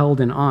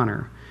 held in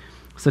honor.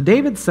 So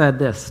David said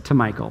this to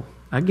Michal,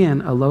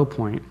 again, a low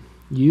point.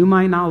 "You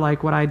might not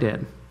like what I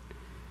did.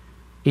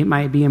 It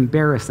might be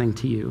embarrassing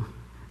to you,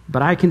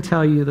 but I can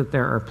tell you that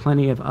there are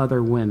plenty of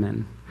other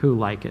women who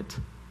like it."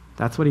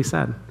 That's what he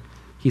said.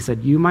 He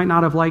said, "You might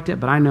not have liked it,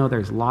 but I know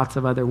there's lots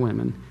of other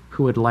women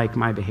who would like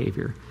my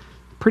behavior."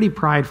 Pretty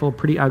prideful,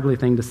 pretty ugly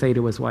thing to say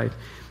to his wife.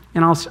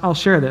 And I'll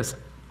share this.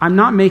 I'm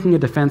not making a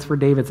defense for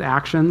David's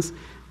actions,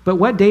 but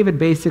what David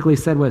basically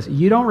said was,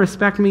 "You don't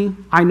respect me?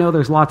 I know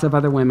there's lots of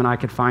other women I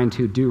could find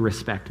who do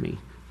respect me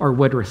or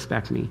would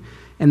respect me."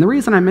 And the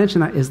reason I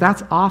mention that is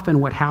that's often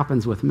what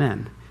happens with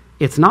men.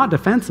 It's not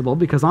defensible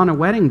because on a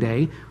wedding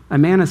day, a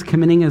man is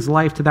committing his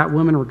life to that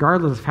woman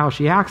regardless of how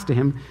she acts to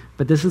him,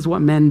 but this is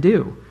what men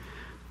do.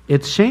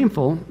 It's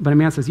shameful, but a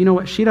man says, "You know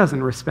what, she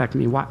doesn't respect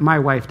me, my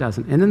wife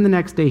doesn't." And then the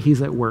next day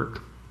he's at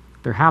work.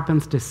 There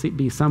happens to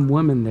be some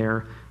woman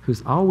there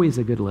who's always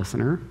a good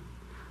listener,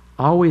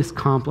 always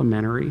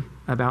complimentary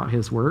about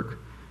his work,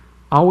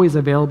 always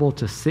available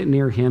to sit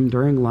near him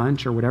during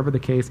lunch or whatever the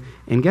case,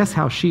 and guess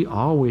how she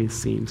always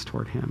seems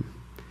toward him?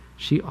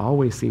 She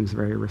always seems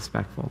very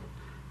respectful.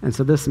 And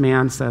so this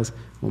man says,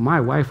 "Well, my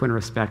wife wouldn't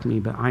respect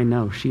me, but I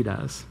know she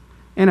does."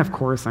 And of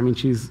course, I mean,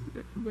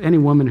 any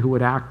woman who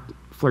would act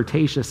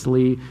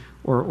flirtatiously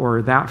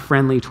or that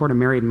friendly toward a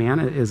married man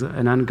is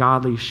an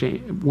ungodly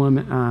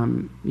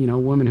woman,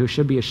 woman who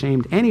should be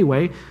ashamed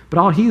anyway. But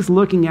all he's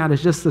looking at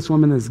is just this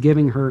woman that's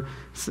giving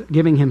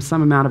him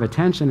some amount of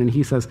attention. And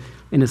he says,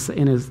 in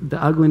the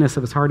ugliness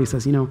of his heart, he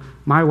says,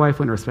 "My wife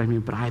wouldn't respect me,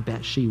 but I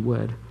bet she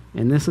would."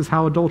 And this is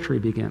how adultery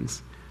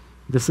begins.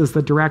 This is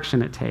the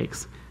direction it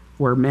takes,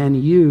 where men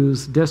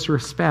use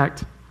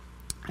disrespect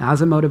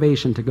as a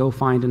motivation to go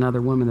find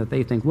another woman that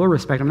they think will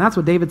respect them. That's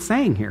what David's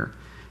saying here.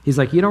 He's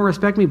like, "You don't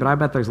respect me, but I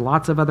bet there's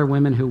lots of other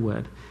women who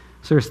would."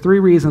 So there's 3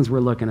 reasons we're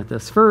looking at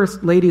this.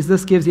 First, ladies,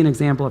 this gives you an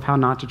example of how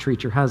not to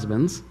treat your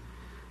husbands.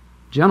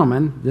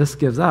 Gentlemen, this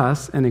gives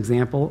us an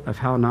example of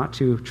how not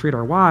to treat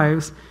our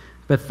wives.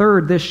 But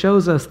third, this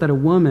shows us that a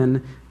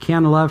woman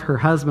can love her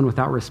husband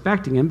without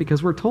respecting him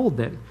because we're told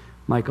that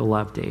Michal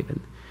loved David.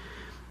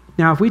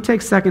 Now, if we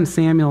take 2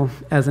 Samuel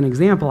as an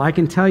example, I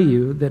can tell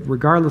you that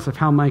regardless of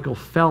how Michal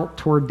felt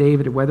toward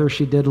David, whether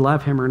she did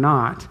love him or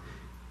not,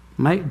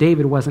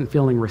 David wasn't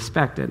feeling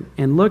respected.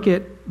 And look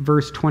at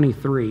verse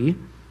 23.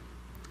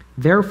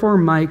 "Therefore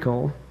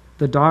Michal,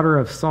 the daughter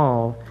of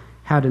Saul,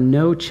 had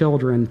no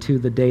children to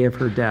the day of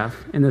her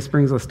death." And this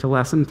brings us to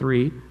lesson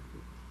 3.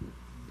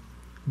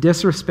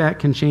 Disrespect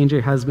can change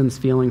a husband's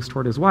feelings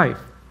toward his wife.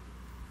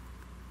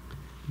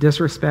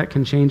 Disrespect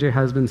can change a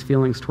husband's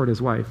feelings toward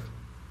his wife.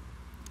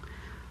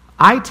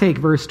 I take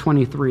verse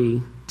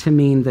 23 to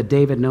mean that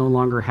David no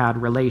longer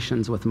had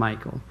relations with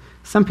Michal.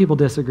 Some people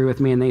disagree with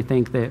me and they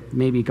think that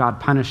maybe God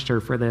punished her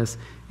for this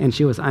and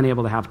she was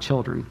unable to have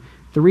children.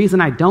 The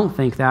reason I don't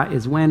think that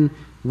is when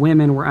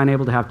women were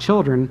unable to have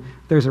children,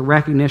 there's a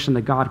recognition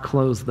that God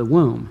closed the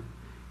womb,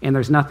 and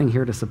there's nothing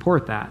here to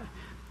support that.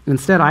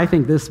 Instead, I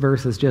think this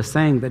verse is just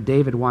saying that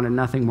David wanted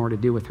nothing more to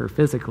do with her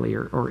physically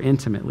or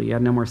intimately. He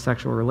had no more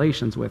sexual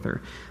relations with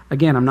her.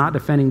 Again, I'm not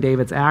defending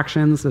David's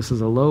actions. This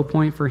is a low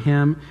point for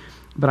him.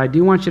 But I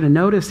do want you to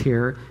notice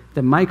here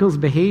that Michal's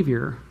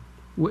behavior,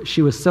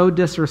 she was so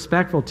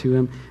disrespectful to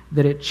him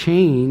that it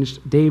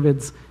changed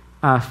David's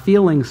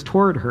feelings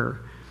toward her.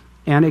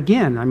 And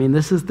again, I mean,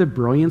 this is the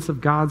brilliance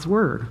of God's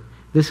word.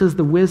 This is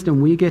the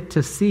wisdom we get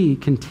to see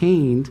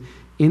contained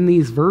in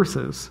these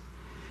verses.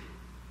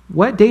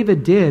 What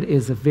David did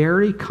is a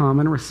very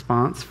common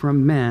response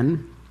from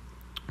men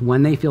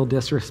when they feel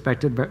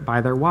disrespected by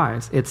their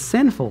wives. It's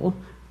sinful,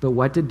 but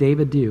what did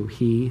David do?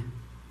 He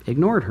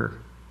ignored her.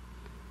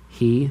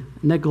 He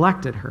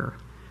neglected her.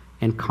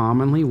 And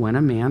commonly when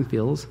a man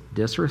feels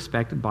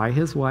disrespected by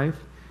his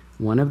wife,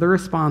 one of the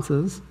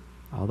responses,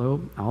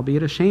 although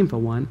albeit a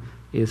shameful one,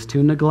 is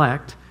to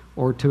neglect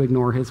or to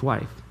ignore his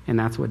wife. And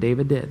that's what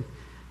David did.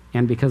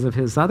 And because of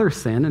his other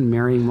sin and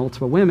marrying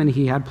multiple women,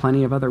 he had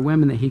plenty of other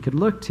women that he could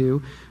look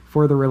to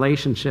for the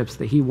relationships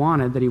that he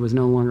wanted that he was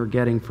no longer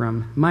getting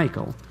from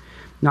Michal.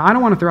 Now, I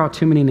don't want to throw out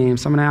too many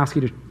names, so I'm going to ask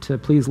you to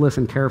please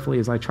listen carefully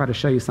as I try to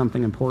show you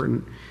something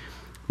important.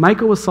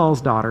 Michal was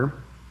Saul's daughter.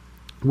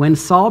 When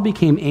Saul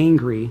became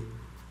angry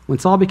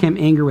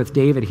with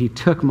David, he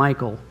took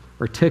Michal,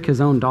 or took his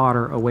own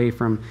daughter away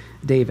from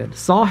David.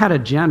 Saul had a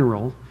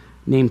general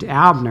named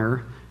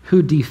Abner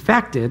who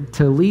defected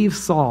to leave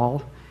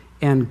Saul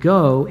and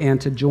go and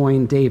to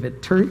join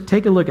David.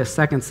 Take a look at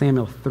 2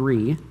 Samuel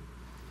 3.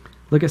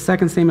 Look at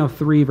 2 Samuel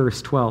 3,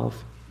 verse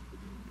 12.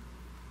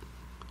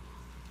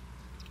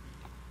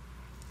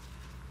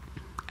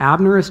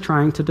 Abner is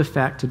trying to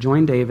defect to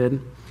join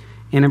David.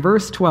 And in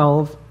verse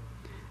 12,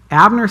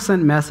 Abner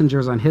sent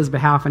messengers on his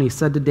behalf, and he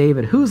said to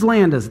David, "Whose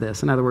land is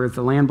this?" In other words,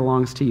 the land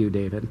belongs to you,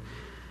 David.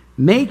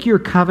 "Make your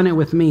covenant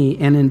with me,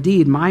 and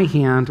indeed my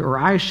hand, or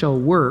I shall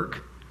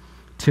work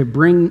to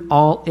bring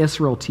all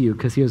Israel to you,"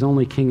 because he was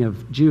only king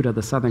of Judah,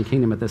 the southern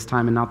kingdom at this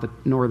time, and not the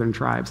northern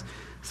tribes.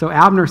 So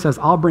Abner says,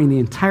 "I'll bring the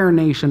entire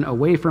nation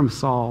away from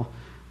Saul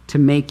to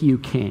make you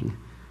king."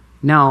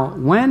 Now,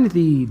 when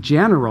the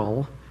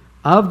general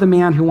of the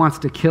man who wants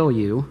to kill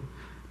you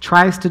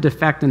tries to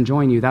defect and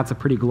join you, that's a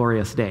pretty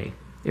glorious day,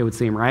 it would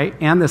seem, right?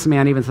 And this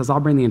man even says, "I'll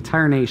bring the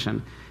entire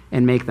nation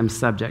and make them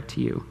subject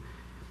to you."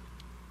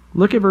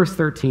 Look at verse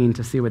 13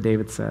 to see what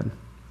David said.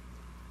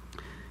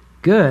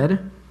 "Good,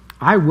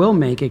 I will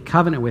make a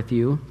covenant with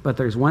you, but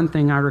there's one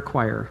thing I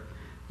require.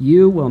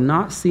 You will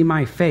not see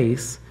my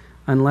face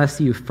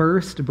unless you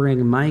first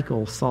bring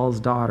Michal, Saul's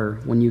daughter,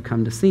 when you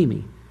come to see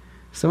me."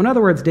 So in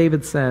other words,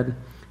 David said,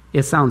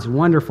 "It sounds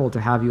wonderful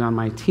to have you on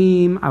my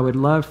team. I would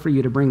love for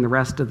you to bring the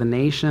rest of the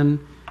nation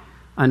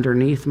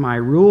underneath my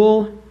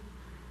rule,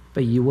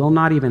 but you will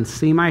not even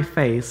see my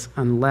face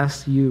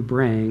unless you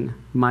bring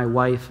my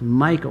wife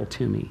Michal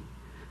to me."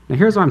 Now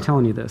here's why I'm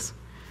telling you this.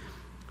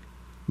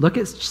 Look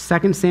at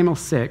 2 Samuel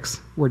 6,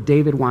 where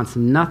David wants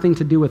nothing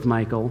to do with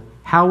Michal.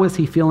 How was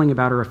he feeling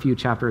about her a few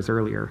chapters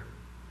earlier?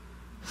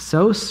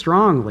 So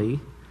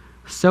strongly,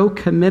 so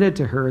committed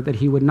to her that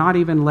he would not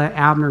even let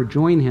Abner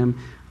join him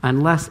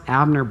unless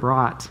Abner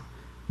brought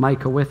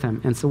Michal with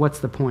him. And so what's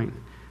the point?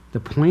 The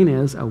point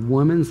is a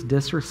woman's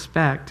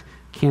disrespect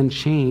can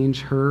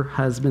change her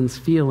husband's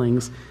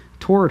feelings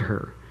toward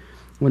her.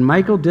 When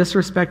Michal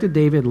disrespected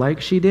David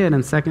like she did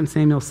in 2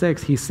 Samuel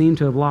 6, he seemed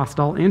to have lost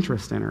all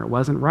interest in her. It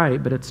wasn't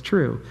right, but it's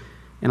true.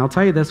 And I'll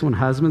tell you this, when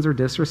husbands are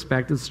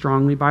disrespected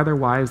strongly by their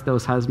wives,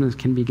 those husbands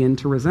can begin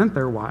to resent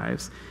their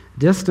wives,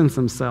 distance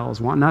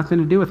themselves, want nothing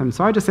to do with them.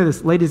 So I just say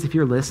this, ladies, if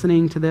you're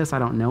listening to this, I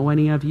don't know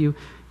any of you,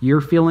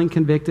 you're feeling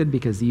convicted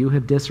because you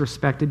have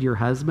disrespected your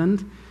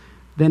husband,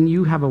 then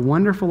you have a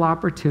wonderful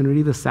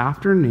opportunity this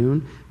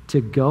afternoon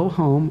to go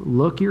home,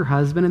 look your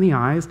husband in the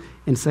eyes,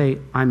 and say,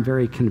 "I'm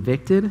very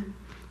convicted.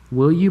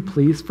 Will you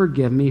please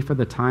forgive me for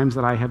the times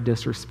that I have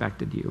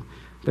disrespected you?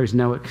 There's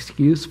no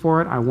excuse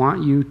for it. I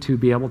want you to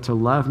be able to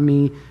love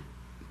me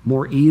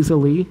more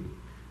easily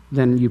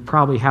than you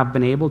probably have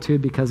been able to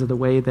because of the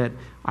way that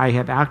I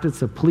have acted.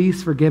 So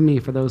please forgive me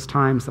for those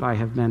times that I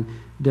have been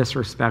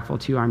disrespectful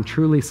to you. I'm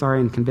truly sorry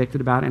and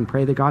convicted about it, and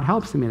pray that God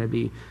helps me to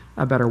be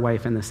a better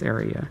wife in this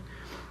area."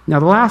 Now,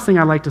 the last thing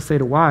I'd like to say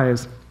to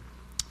wives,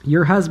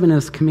 your husband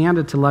is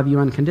commanded to love you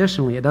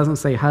unconditionally. It doesn't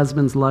say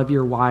husbands love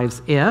your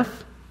wives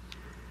if.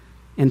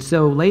 And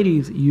so,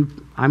 ladies,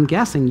 I'm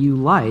guessing you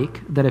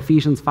like that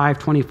Ephesians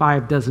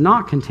 5:25 does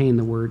not contain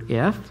the word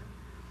if.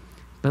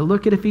 But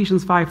look at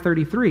Ephesians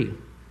 5:33.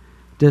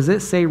 Does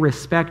it say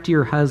respect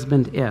your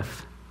husband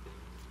if?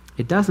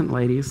 It doesn't,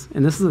 ladies.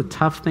 And this is a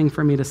tough thing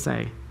for me to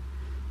say.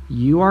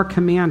 You are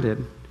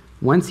commanded,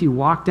 once you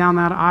walk down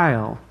that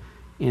aisle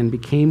and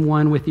became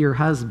one with your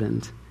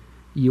husband,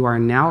 you are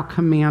now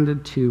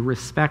commanded to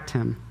respect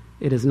him.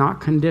 It is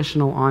not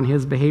conditional on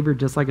his behavior,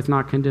 just like it's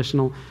not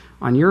conditional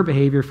on your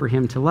behavior for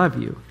him to love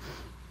you.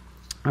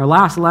 Our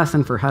last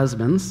lesson for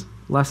husbands,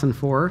 lesson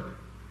 4,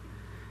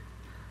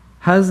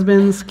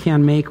 husbands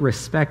can make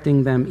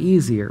respecting them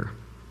easier.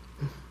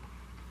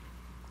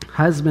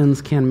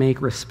 Husbands can make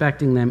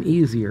respecting them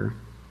easier.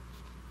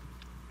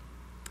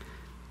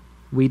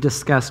 We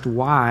discussed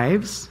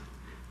wives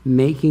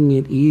making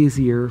it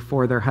easier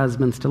for their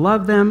husbands to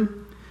love them.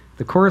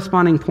 The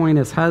corresponding point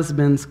is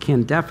husbands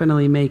can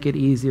definitely make it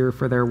easier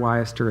for their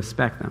wives to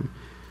respect them.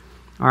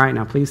 All right,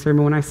 now please hear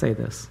me when I say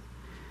this.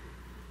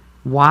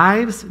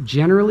 Wives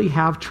generally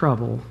have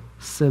trouble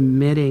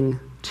submitting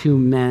to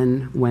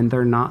men when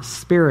they're not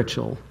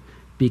spiritual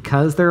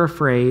because they're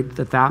afraid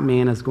that that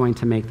man is going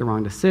to make the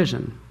wrong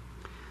decision.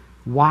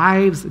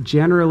 Wives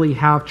generally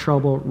have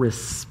trouble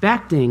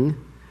respecting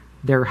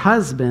their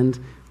husband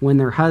when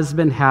their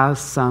husband has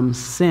some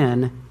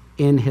sin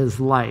in his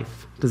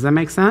life. Does that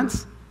make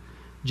sense?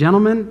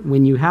 Gentlemen,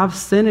 when you have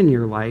sin in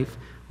your life,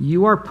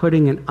 you are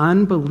putting an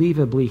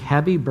unbelievably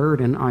heavy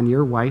burden on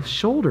your wife's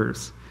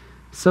shoulders.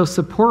 So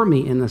support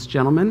me in this,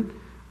 gentlemen.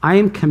 I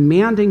am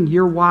commanding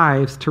your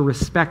wives to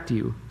respect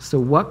you. So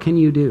what can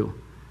you do?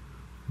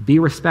 Be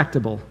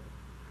respectable.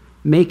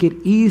 Make it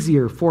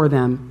easier for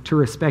them to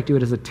respect you.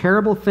 It is a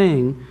terrible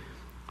thing.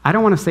 I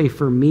don't want to say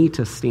for me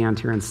to stand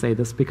here and say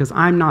this because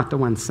I'm not the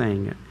one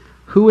saying it.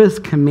 Who is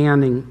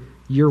commanding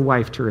your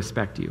wife to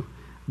respect you?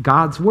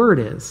 God's word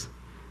is.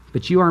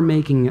 But you are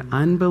making it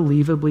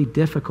unbelievably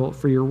difficult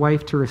for your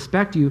wife to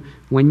respect you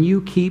when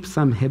you keep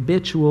some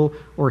habitual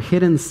or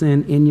hidden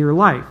sin in your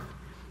life.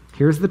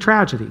 Here's the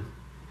tragedy.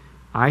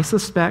 I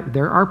suspect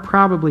there are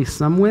probably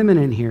some women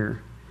in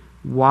here,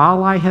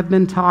 while I have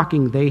been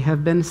talking, they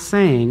have been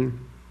saying,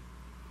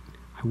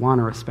 I want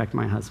to respect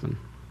my husband.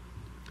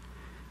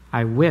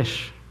 I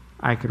wish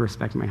I could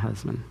respect my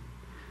husband.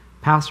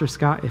 Pastor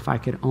Scott, if I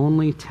could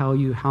only tell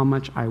you how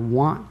much I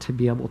want to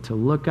be able to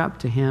look up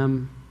to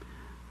him,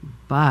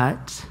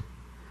 but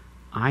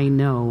I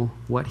know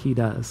what he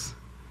does.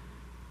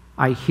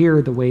 I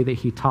hear the way that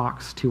he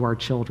talks to our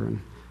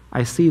children.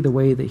 I see the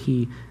way that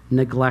he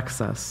neglects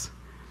us.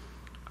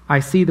 I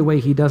see the way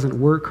he doesn't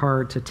work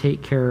hard to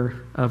take care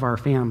of our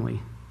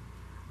family.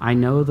 I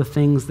know the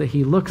things that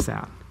he looks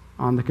at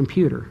on the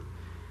computer.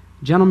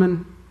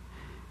 Gentlemen,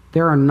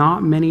 there are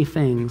not many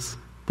things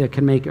that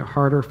can make it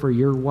harder for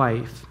your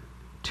wife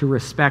to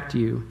respect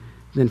you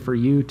than for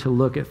you to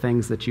look at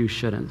things that you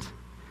shouldn't.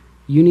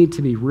 You need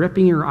to be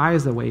ripping your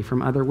eyes away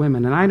from other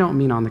women. And I don't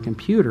mean on the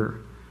computer.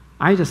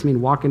 I just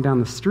mean walking down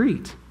the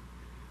street.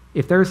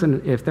 If there's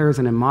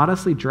an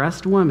immodestly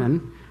dressed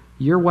woman,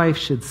 your wife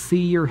should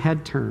see your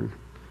head turn.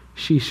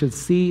 She should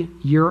see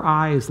your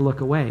eyes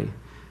look away.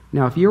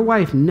 Now, if your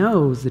wife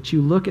knows that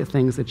you look at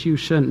things that you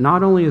shouldn't,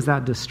 not only is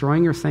that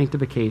destroying your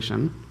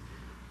sanctification,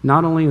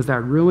 not only is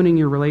that ruining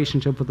your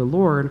relationship with the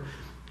Lord,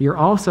 you're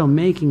also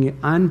making it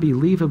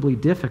unbelievably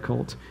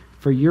difficult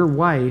for your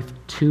wife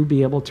to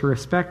be able to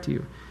respect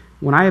you.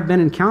 When I have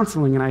been in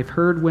counseling and I've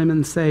heard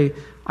women say,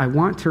 I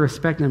want to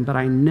respect him, but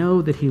I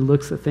know that he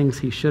looks at things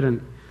he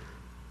shouldn't,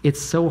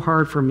 it's so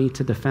hard for me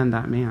to defend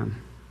that man.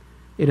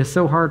 It is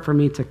so hard for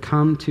me to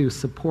come to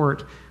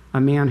support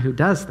a man who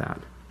does that.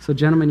 So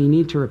gentlemen, you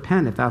need to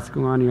repent if that's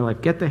going on in your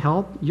life. Get the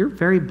help. You're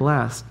very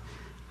blessed.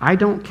 I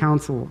don't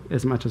counsel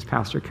as much as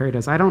Pastor Kerry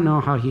does. I don't know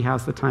how he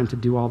has the time to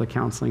do all the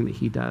counseling that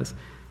he does.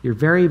 You're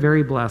very,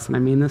 very blessed, and I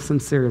mean this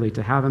sincerely,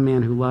 to have a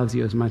man who loves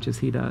you as much as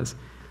he does.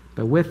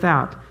 But with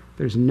that,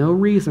 there's no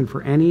reason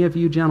for any of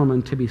you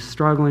gentlemen to be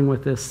struggling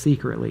with this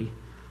secretly.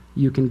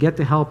 You can get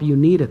the help you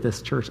need at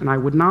this church. And I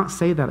would not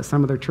say that at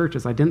some other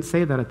churches. I didn't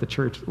say that at the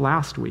church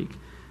last week.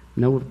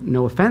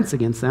 No offense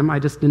against them. I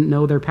just didn't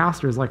know their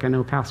pastors like I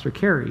know Pastor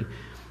Kerry.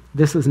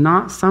 This is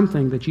not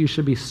something that you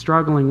should be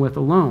struggling with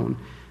alone.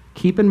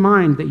 Keep in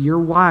mind that your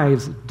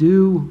wives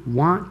do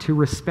want to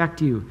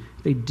respect you.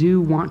 They do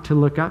want to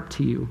look up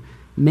to you.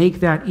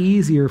 Make that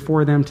easier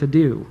for them to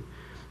do.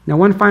 Now,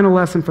 one final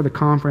lesson for the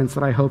conference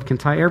that I hope can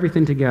tie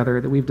everything together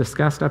that we've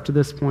discussed up to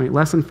this point.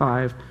 Lesson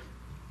 5.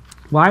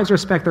 Wives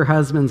respect their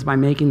husbands by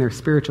making their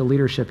spiritual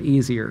leadership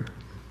easier.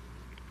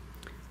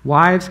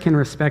 Wives can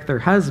respect their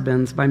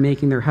husbands by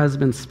making their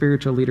husbands'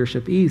 spiritual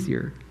leadership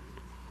easier.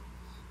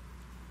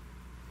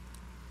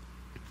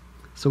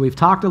 So we've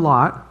talked a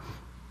lot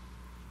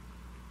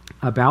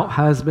about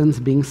husbands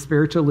being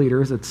spiritual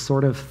leaders. It's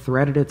sort of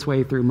threaded its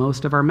way through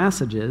most of our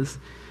messages.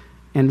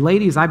 And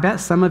ladies, I bet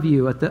some of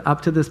you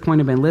up to this point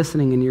have been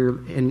listening,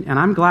 and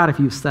I'm glad if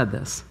you've said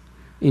this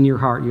in your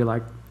heart. You're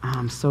like,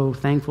 I'm so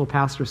thankful,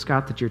 Pastor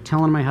Scott, that you're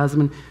telling my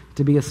husband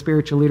to be a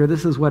spiritual leader.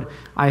 This is what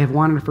I have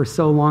wanted for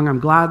so long. I'm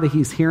glad that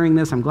he's hearing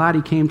this. I'm glad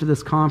he came to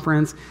this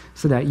conference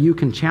so that you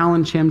can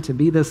challenge him to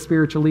be this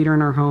spiritual leader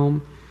in our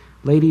home.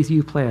 Ladies,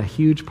 you play a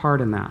huge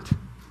part in that.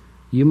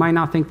 You might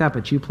not think that,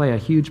 but you play a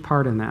huge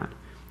part in that.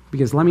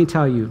 Because let me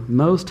tell you,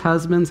 most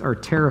husbands are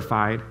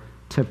terrified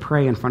to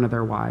pray in front of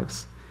their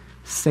wives.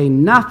 Say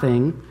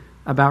nothing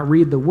about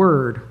read the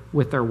word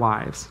with their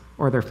wives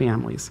or their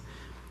families.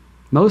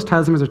 Most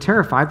husbands are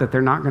terrified that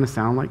they're not going to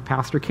sound like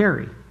Pastor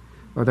Kerry,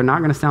 or they're not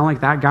going to sound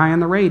like that guy on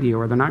the radio,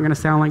 or they're not going to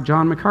sound like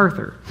John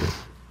MacArthur.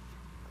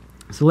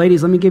 So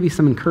ladies, let me give you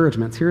some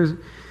encouragements. Here's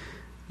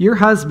your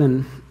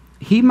husband.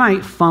 He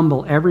might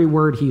fumble every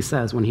word he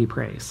says when he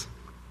prays,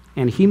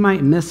 and he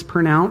might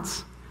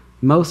mispronounce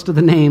most of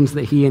the names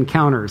that he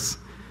encounters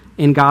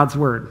in God's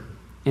word.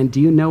 And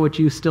do you know what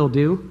you still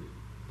do?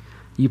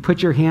 You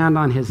put your hand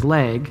on his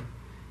leg,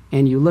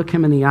 and you look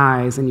him in the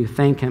eyes, and you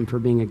thank him for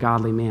being a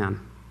godly man.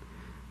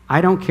 I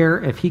don't care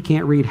if he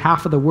can't read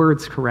half of the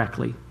words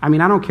correctly. I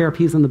mean, I don't care if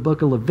he's in the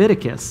book of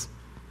Leviticus.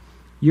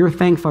 You're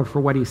thankful for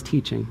what he's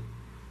teaching.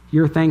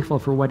 You're thankful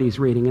for what he's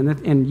reading.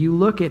 And you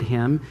look at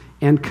him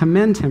and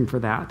commend him for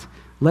that.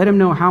 Let him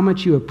know how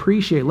much you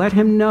appreciate. Let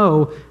him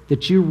know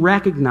that you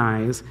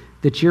recognize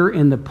that you're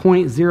in the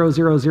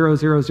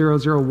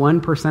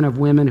 0.0000001% of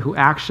women who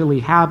actually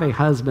have a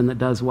husband that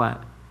does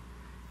what?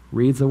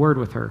 Reads the word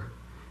with her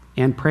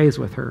and prays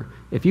with her.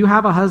 If you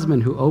have a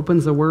husband who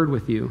opens the word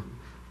with you,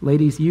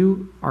 ladies,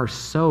 you are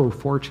so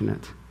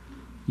fortunate.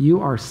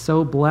 You are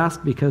so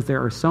blessed, because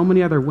there are so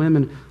many other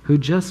women who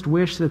just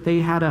wish that they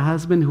had a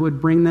husband who would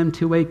bring them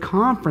to a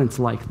conference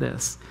like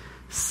this.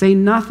 Say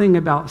nothing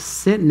about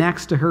sit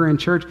next to her in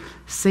church.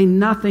 Say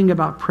nothing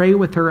about pray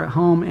with her at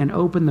home and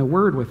open the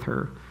word with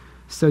her.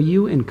 So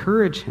you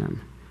encourage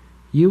him.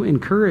 You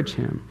encourage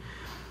him.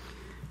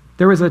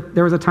 There was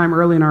a time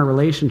early in our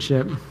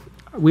relationship,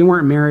 we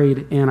weren't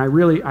married, and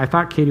I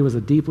thought Katie was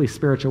a deeply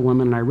spiritual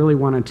woman, and I really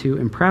wanted to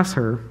impress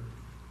her.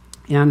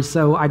 And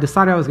so I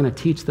decided I was going to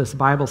teach this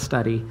Bible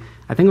study.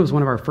 I think it was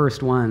one of our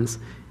first ones.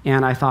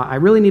 And I thought, I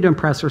really need to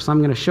impress her, so I'm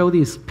going to show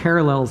these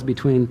parallels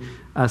between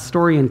a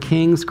story in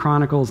Kings,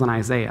 Chronicles, and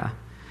Isaiah.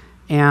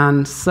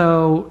 And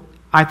so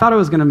I thought it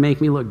was going to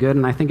make me look good,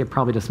 and I think it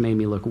probably just made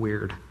me look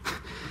weird.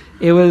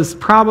 It was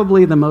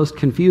probably the most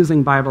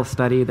confusing Bible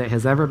study that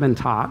has ever been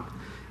taught.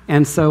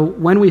 And so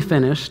when we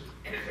finished,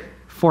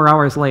 4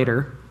 hours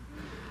later,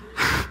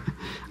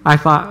 I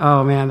thought,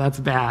 oh man, that's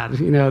bad.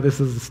 This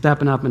is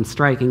stepping up and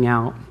striking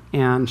out.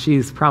 And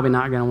she's probably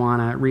not going to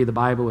want to read the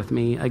Bible with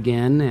me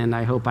again, and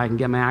I hope I can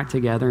get my act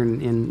together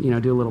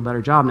and do a little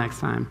better job next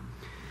time.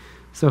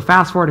 So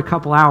fast forward a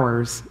couple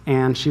hours,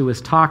 and she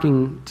was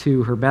talking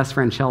to her best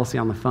friend Chelsea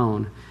on the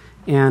phone,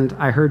 and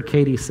I heard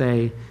Katie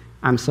say,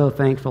 "I'm so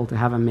thankful to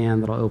have a man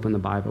that'll open the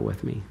Bible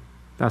with me."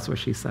 That's what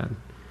she said.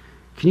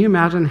 Can you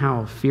imagine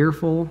how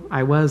fearful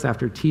I was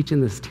after teaching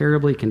this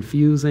terribly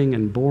confusing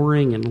and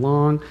boring and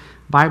long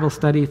Bible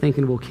study,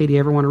 thinking, will Katie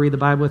ever want to read the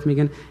Bible with me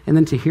again? And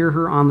then to hear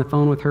her on the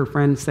phone with her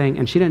friend saying,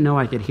 and she didn't know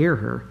I could hear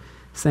her,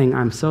 saying,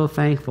 "I'm so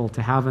thankful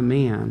to have a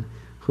man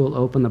who will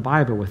open the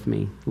Bible with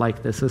me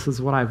like this. This is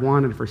what I've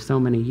wanted for so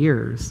many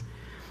years."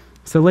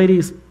 So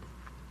ladies,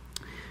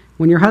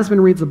 when your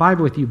husband reads the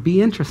Bible with you, be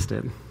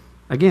interested.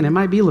 Again, it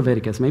might be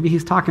Leviticus. Maybe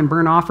he's talking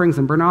burnt offerings,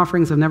 and burnt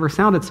offerings have never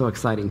sounded so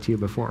exciting to you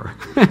before.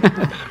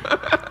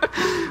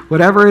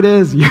 Whatever it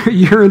is,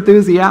 you're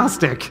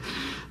enthusiastic.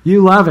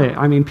 You love it.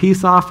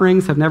 Peace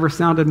offerings have never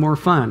sounded more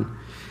fun.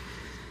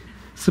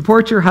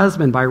 Support your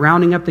husband by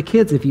rounding up the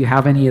kids if you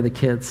have any of the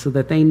kids so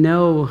that they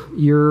know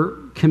you're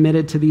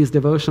committed to these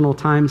devotional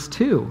times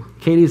too.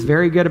 Katie's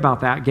very good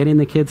about that, getting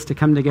the kids to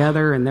come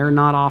together, and they're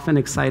not often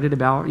excited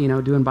about,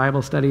 doing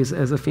Bible studies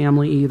as a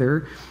family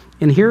either.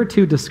 And here are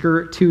two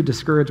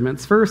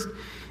discouragements. First,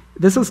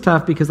 this is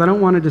tough because I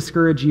don't want to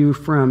discourage you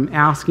from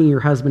asking your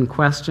husband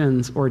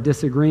questions or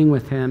disagreeing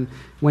with him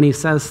when he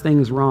says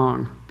things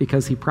wrong,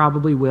 because he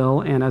probably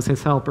will, and as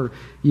his helper,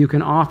 you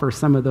can offer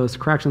some of those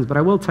corrections. But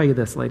I will tell you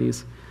this,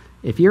 ladies.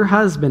 If your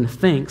husband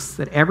thinks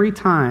that every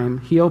time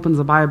he opens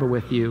the Bible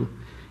with you,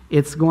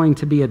 it's going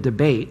to be a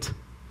debate,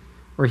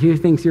 or he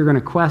thinks you're going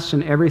to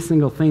question every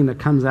single thing that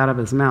comes out of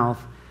his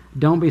mouth,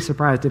 don't be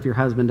surprised if your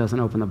husband doesn't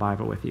open the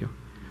Bible with you.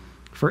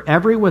 For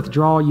every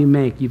withdrawal you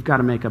make, you've got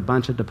to make a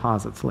bunch of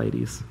deposits,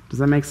 ladies. Does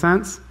that make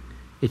sense?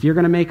 If you're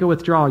going to make a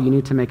withdrawal, you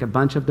need to make a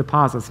bunch of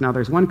deposits. Now,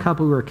 there's one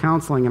couple we were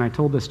counseling, and I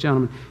told this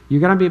gentleman, you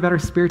got to be a better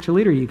spiritual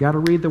leader. You got to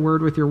read the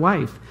Word with your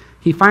wife.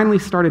 He finally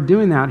started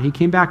doing that. He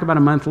came back about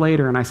a month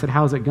later, and I said,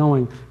 how's it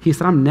going? He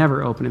said, I'm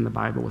never opening the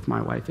Bible with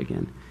my wife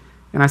again.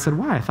 And I said,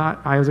 why?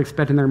 I was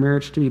expecting their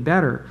marriage to be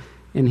better.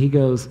 And he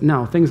goes,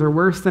 no, things are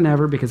worse than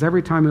ever because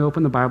every time we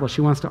open the Bible,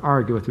 she wants to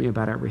argue with me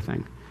about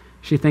everything.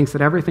 She thinks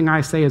that everything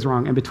I say is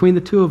wrong. And between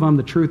the two of them,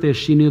 the truth is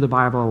she knew the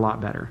Bible a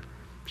lot better.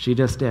 She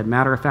just did.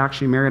 Matter of fact,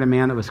 she married a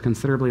man that was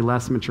considerably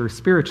less mature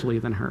spiritually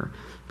than her.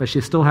 But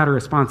she still had a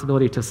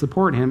responsibility to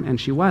support him,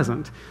 and she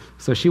wasn't.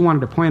 So she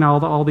wanted to point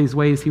out all these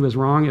ways he was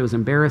wrong. It was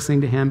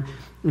embarrassing to him,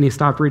 and he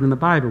stopped reading the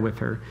Bible with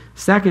her.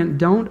 Second,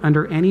 don't,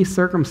 under any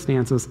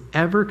circumstances,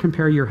 ever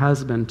compare your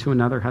husband to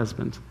another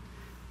husband.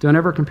 Don't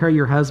ever compare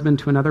your husband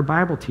to another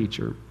Bible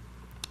teacher.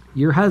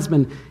 Your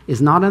husband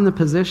is not in the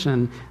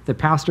position that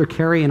Pastor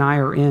Carrie and I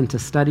are in to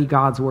study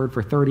God's Word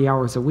for 30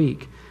 hours a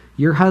week.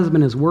 Your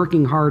husband is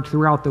working hard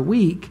throughout the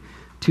week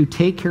to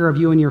take care of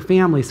you and your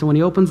family. So when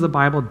he opens the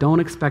Bible, don't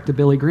expect a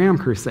Billy Graham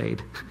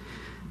crusade.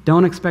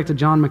 Don't expect a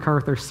John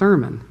MacArthur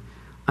sermon.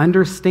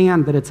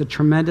 Understand that it's a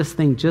tremendous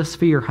thing just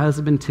for your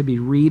husband to be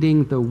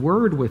reading the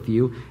Word with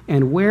you.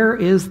 And where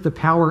is the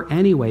power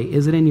anyway?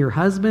 Is it in your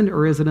husband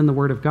or is it in the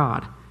Word of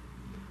God?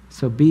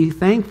 So be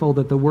thankful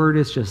that the Word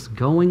is just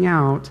going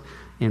out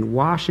and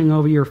washing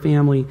over your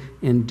family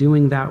and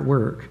doing that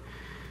work.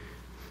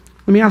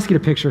 Let me ask you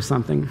to picture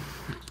something.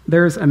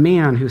 There's a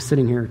man who's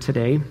sitting here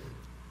today,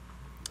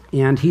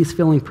 and he's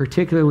feeling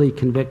particularly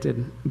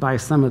convicted by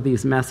some of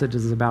these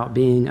messages about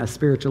being a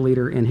spiritual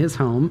leader in his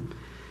home,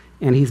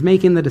 and he's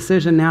making the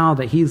decision now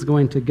that he's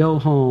going to go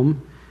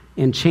home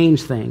and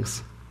change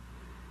things.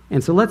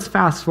 And so let's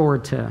fast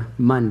forward to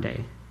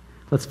Monday.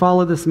 Let's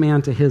follow this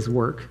man to his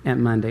work at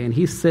Monday, and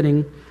he's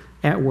sitting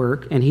at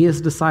work, and he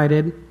has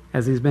decided,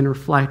 as he's been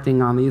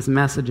reflecting on these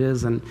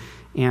messages and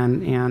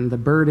the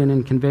burden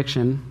and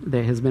conviction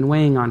that has been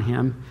weighing on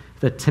him,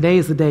 that today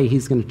is the day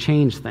he's going to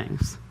change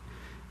things.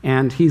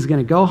 And he's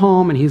going to go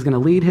home and he's going to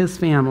lead his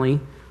family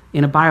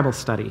in a Bible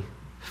study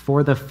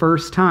for the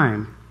first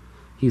time.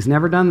 He's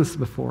never done this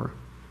before.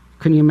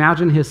 Can you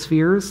imagine his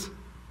fears?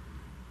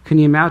 Can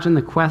you imagine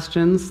the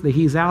questions that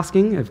he's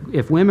asking?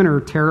 If women are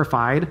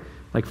terrified,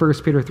 like 1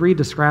 Peter 3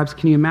 describes,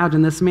 can you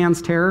imagine this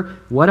man's terror?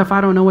 What if I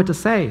don't know what to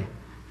say?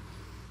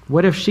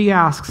 What if she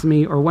asks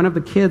me, or one of the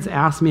kids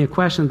asks me a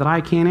question that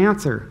I can't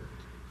answer?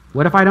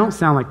 What if I don't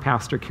sound like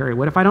Pastor Carey?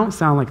 What if I don't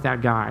sound like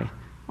that guy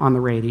on the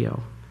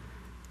radio?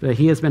 But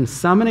he has been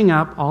summoning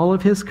up all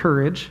of his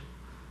courage,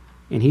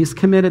 and he's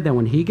committed that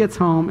when he gets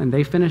home and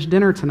they finish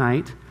dinner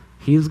tonight,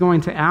 he's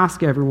going to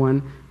ask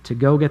everyone to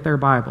go get their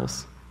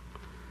Bibles.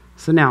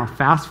 So now,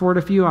 fast forward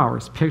a few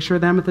hours. Picture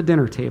them at the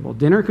dinner table.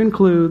 Dinner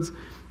concludes,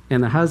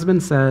 and the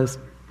husband says,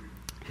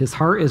 his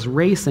heart is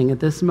racing at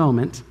this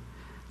moment.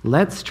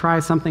 Let's try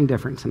something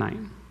different tonight.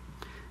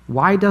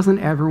 Why doesn't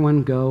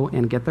everyone go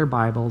and get their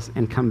Bibles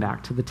and come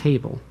back to the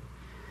table?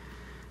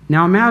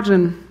 Now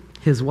imagine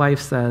his wife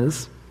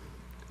says,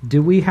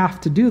 do we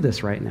have to do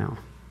this right now?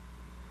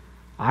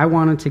 I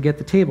wanted to get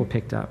the table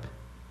picked up.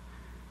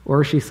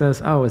 Or she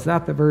says, oh, is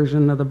that the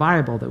version of the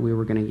Bible that we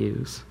were going to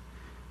use?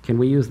 Can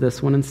we use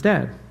this one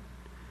instead?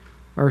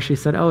 Or she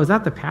said, oh, is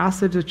that the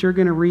passage that you're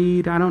going to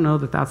read? I don't know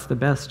that that's the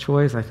best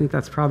choice. I think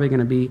that's probably going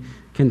to be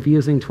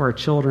confusing to our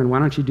children. Why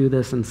don't you do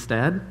this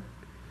instead?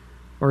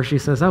 Or she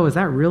says, oh, is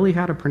that really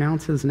how to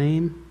pronounce his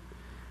name?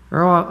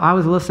 Or, oh, I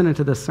was listening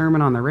to this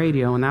sermon on the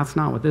radio, and that's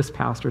not what this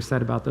pastor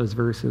said about those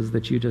verses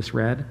that you just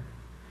read.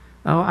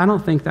 Oh, I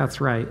don't think that's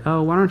right.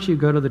 Oh, why don't you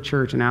go to the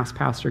church and ask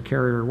Pastor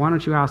Carey, or why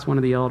don't you ask one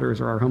of the elders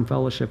or our home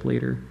fellowship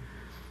leader?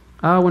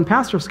 When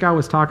Pastor Scott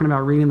was talking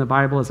about reading the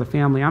Bible as a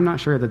family, I'm not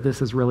sure that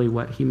this is really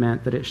what he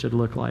meant that it should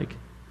look like.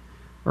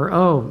 Or,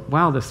 oh,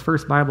 wow, this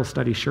first Bible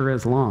study sure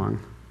is long.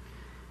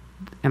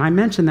 And I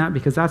mention that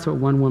because that's what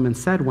one woman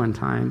said one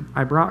time.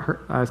 I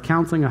was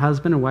counseling a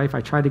husband and wife.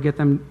 I tried to get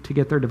them to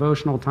get their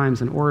devotional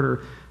times in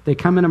order. They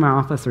come into my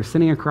office. They're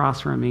sitting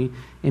across from me,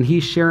 and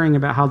he's sharing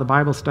about how the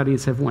Bible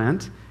studies have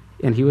went,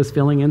 and he was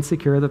feeling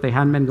insecure that they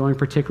hadn't been going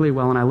particularly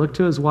well. And I looked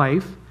to his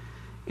wife,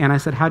 and I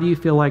said, how do you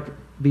feel like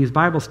these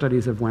Bible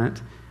studies have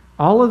went?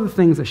 All of the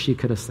things that she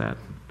could have said.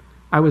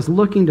 I was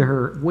looking to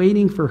her,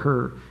 waiting for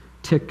her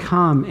to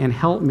come and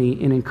help me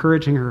in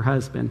encouraging her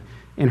husband.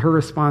 And her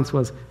response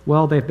was,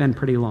 well, they've been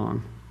pretty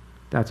long.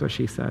 That's what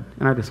she said.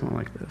 And I just went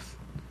like this.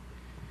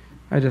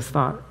 I just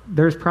thought,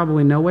 there's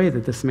probably no way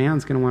that this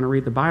man's going to want to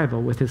read the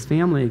Bible with his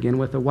family again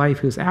with a wife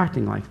who's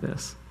acting like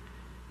this.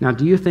 Now,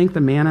 do you think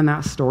the man in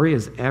that story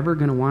is ever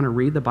going to want to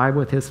read the Bible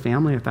with his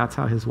family if that's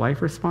how his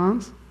wife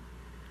responds?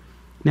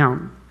 Now,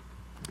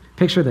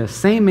 picture this.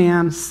 Same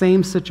man,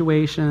 same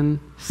situation,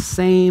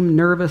 same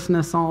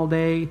nervousness all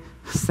day,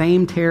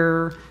 same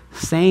terror,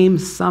 same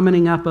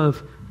summoning up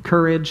of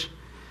courage.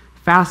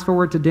 Fast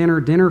forward to dinner.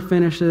 Dinner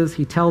finishes.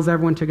 He tells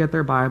everyone to get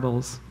their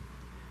Bibles.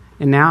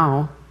 And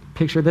now,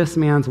 picture this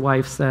man's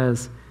wife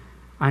says,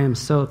 I am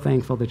so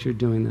thankful that you're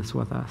doing this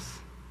with us.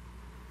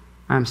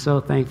 I'm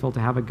so thankful to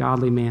have a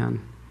godly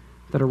man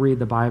that'll read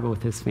the Bible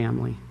with his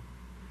family.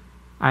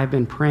 I've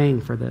been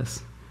praying for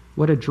this.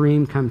 What a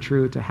dream come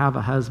true to have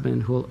a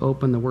husband who will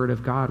open the Word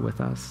of God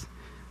with us.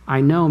 I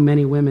know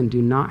many women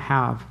do not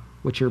have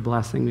what you're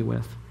blessing me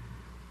with.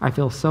 I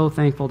feel so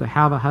thankful to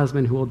have a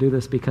husband who will do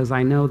this because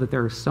I know that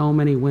there are so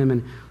many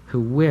women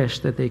who wish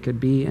that they could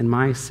be in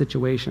my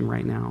situation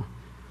right now.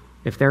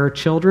 If there are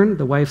children,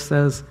 the wife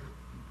says,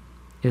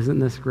 isn't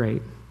this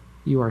great?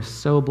 You are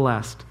so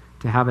blessed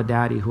to have a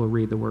daddy who will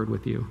read the Word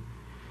with you.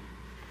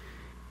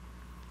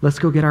 Let's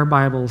go get our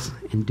Bibles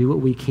and do what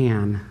we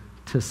can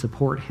to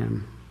support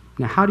him.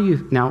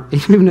 Now,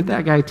 even if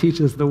that guy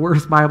teaches the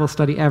worst Bible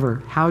study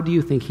ever, how do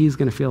you think he's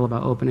going to feel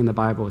about opening the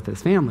Bible with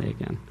his family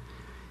again?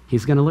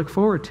 He's going to look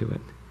forward to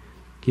it.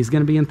 He's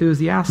going to be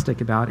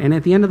enthusiastic about it. And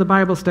at the end of the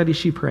Bible study,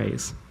 she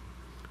prays.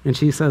 And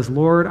she says,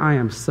 Lord, I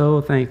am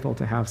so thankful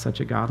to have such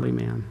a godly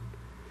man.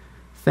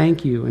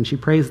 Thank you. And she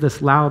prays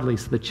this loudly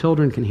so the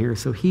children can hear,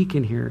 so he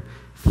can hear.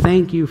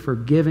 Thank you for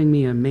giving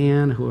me a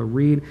man who will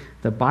read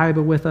the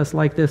Bible with us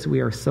like this.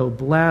 We are so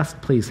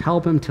blessed. Please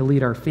help him to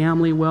lead our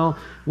family well.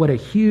 What a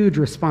huge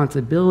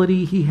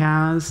responsibility he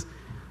has.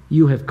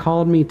 You have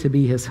called me to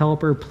be his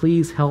helper.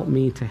 Please help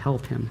me to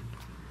help him.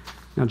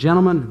 Now,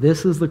 gentlemen,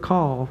 this is the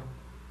call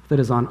that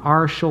is on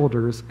our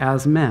shoulders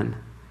as men.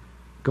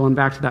 Going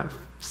back to that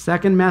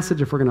second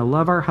message, if we're going to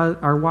love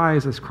our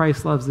wives as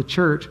Christ loves the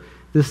church,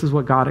 this is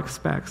what God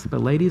expects.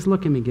 But ladies,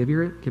 look at me. Give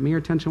me your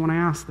attention when I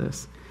ask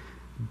this.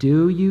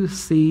 Do you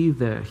see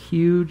the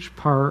huge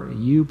part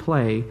you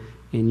play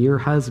in your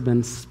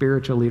husband's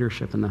spiritual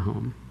leadership in the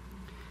home?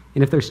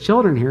 And if there's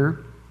children here,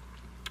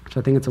 which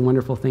I think it's a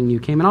wonderful thing you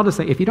came, and I'll just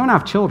say, if you don't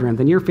have children,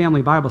 then your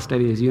family Bible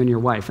study is you and your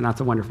wife, and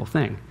that's a wonderful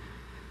thing.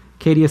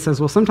 Katia says,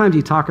 well, sometimes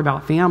you talk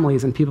about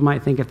families, and people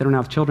might think if they don't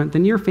have children,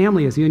 then your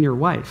family is you and your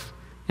wife.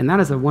 And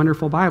that is a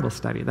wonderful Bible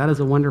study. That is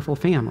a wonderful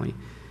family.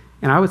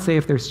 And I would say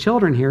if there's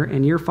children here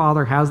and your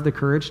father has the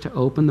courage to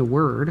open the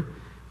Word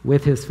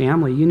with his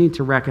family, you need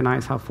to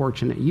recognize how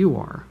fortunate you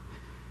are.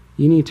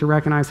 You need to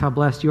recognize how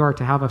blessed you are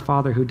to have a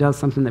father who does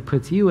something that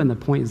puts you in the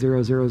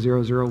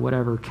 0.0000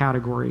 whatever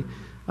category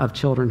of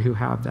children who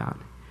have that.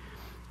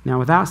 Now,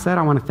 with that said,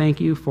 I want to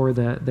thank you for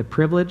the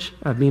privilege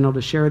of being able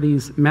to share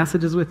these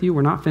messages with you.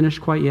 We're not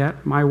finished quite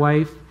yet. My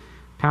wife,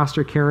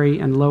 Pastor Carey,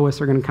 and Lois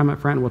are going to come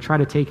up front, and we'll try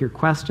to take your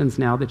questions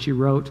now that you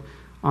wrote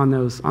on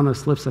those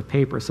slips of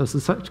paper. So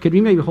could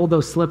you maybe hold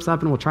those slips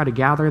up, and we'll try to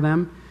gather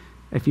them?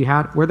 If you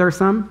had, were there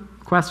some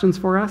questions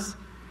for us?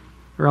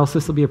 Or else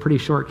this will be a pretty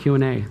short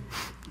Q&A.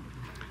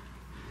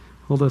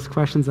 hold those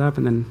questions up,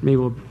 and then maybe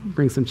we'll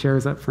bring some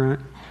chairs up front.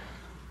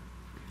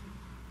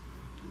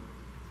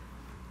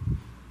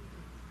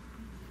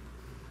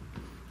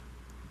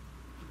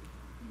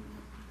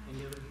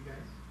 Any other of you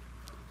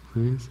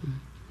guys?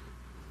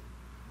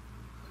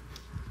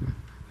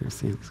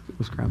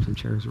 Let's grab some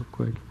chairs real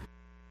quick.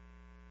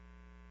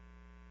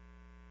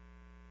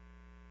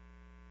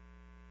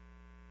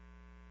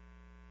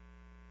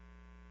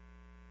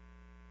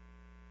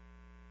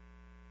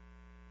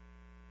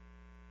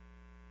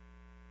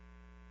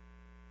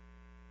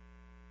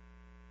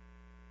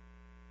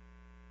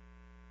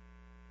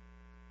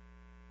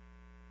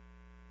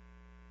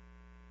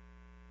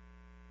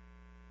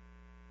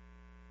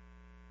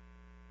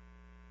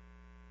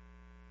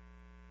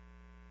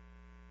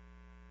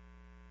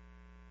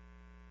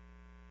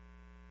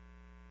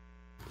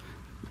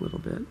 A little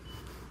bit.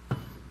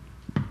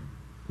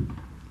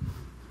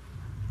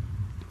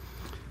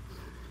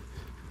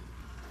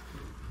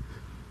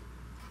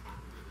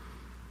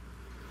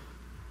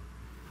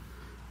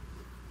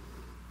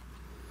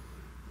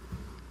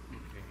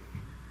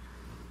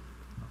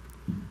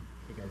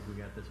 Hey guys, we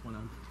got this one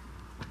on.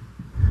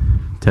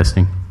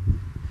 Testing.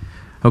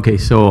 Okay,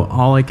 so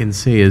all I can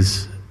say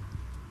is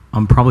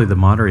I'm probably the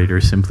moderator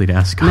simply to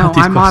ask God No, these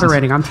I'm questions.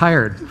 moderating. I'm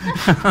tired.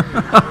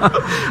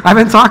 I've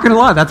been talking a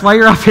lot. That's why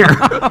you're up here.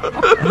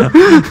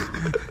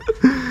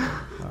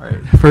 All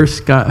right.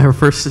 First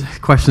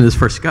question is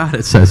for Scott,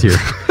 it says here.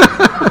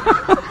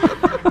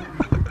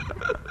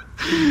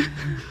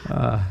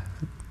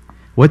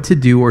 What to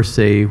do or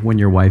say when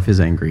your wife is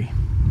angry?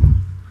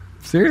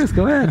 Serious?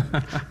 Go ahead.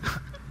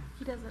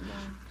 He doesn't know.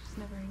 She's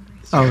never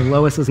angry. Oh,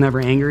 Lois is never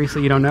angry, so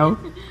you don't know?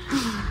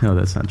 No,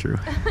 that's not true.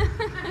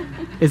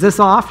 Is this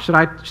off? Should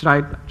I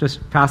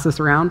just pass this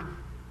around?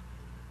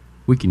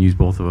 We can use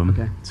both of them.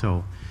 Okay.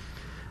 So,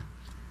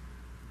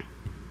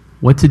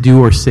 what to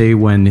do or say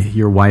when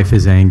your wife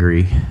is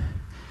angry?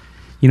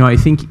 You know, I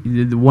think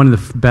one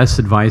of the best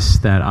advice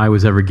that I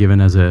was ever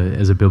given as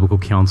a biblical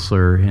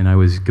counselor, and I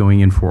was going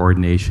in for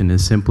ordination,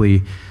 is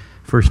simply,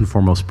 first and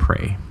foremost,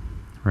 pray.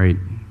 Right?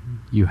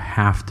 You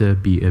have to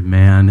be a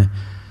man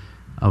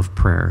of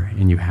prayer,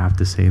 and you have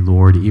to say,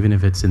 Lord, even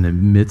if it's in the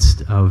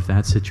midst of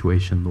that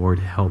situation, Lord,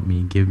 help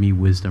me, give me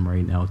wisdom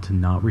right now to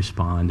not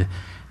respond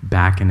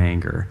back in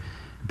anger,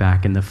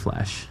 back in the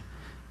flesh.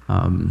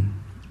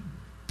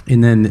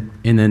 And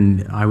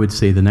then I would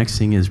say the next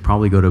thing is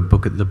probably go to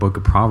the book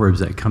of Proverbs.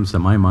 That comes to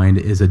my mind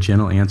is a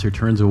gentle answer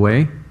turns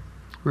away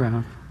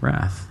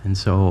wrath. And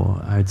so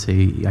I'd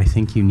say I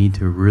think you need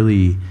to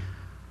really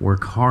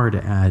work hard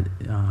at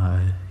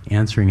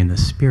answering in the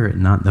spirit,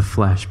 not the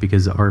flesh,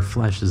 because our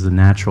flesh is the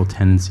natural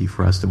tendency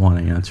for us to want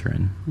to answer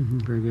in. Mm-hmm,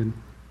 very good.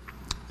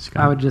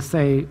 Scott? I would just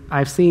say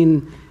I've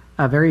seen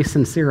a very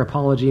sincere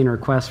apology and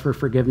request for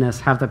forgiveness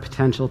have the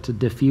potential to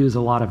diffuse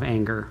a lot of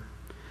anger.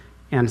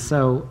 And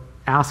so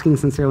asking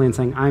sincerely and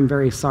saying, I'm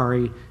very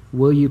sorry,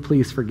 will you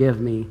please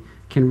forgive me,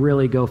 can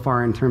really go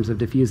far in terms of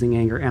diffusing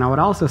anger. And I would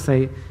also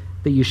say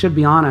that you should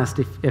be honest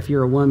if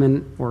you're a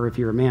woman, or if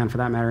you're a man for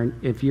that matter,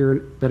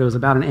 that it was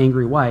about an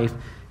angry wife,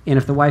 and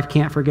if the wife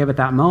can't forgive at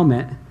that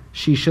moment,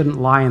 she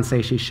shouldn't lie and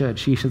say she should.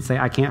 She should say,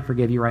 I can't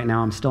forgive you right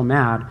now, I'm still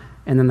mad.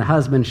 And then the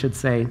husband should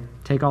say,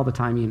 take all the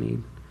time you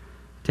need.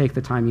 Take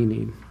the time you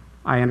need.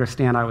 I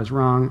understand I was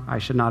wrong. I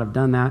should not have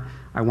done that.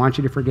 I want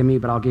you to forgive me,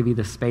 but I'll give you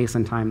the space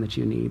and time that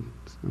you need.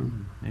 So.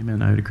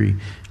 Amen. I would agree.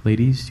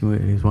 Ladies, do you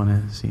guys want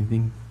to say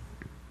anything?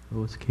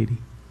 Lois, Katie,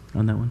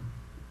 on that one?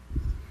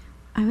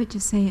 I would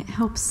just say it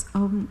helps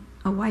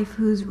a wife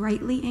who's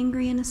rightly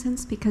angry in a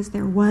sense, because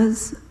there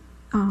was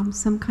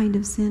some kind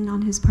of sin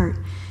on his part.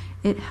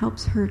 It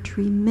helps her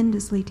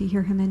tremendously to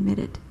hear him admit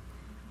it.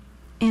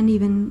 And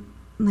even,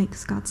 like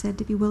Scott said,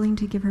 to be willing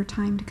to give her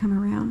time to come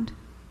around.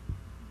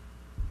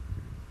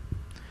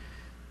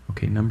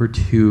 Okay, number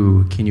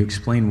 2, can you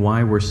explain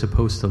why we're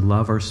supposed to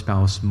love our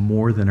spouse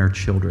more than our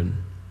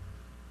children?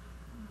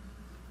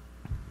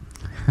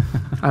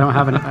 I don't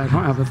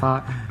have a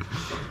thought.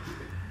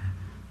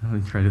 Let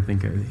me try to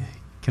think.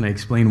 Can I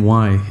explain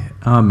why?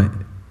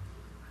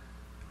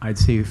 I'd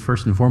say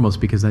first and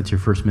foremost because that's your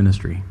first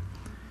ministry.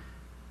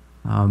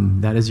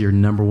 That is your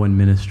number one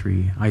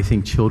ministry. I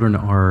think children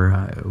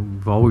are,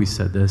 we've always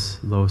said this,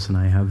 Lois and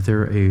I have,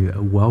 they're a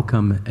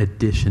welcome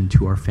addition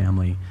to our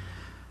family.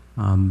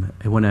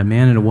 When a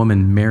man and a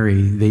woman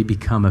marry, they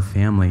become a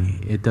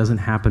family. It doesn't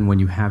happen when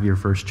you have your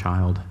first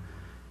child.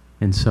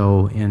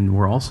 And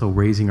we're also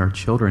raising our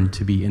children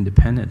to be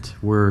independent.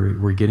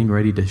 We're getting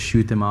ready to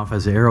shoot them off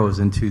as arrows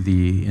into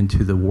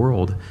the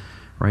world,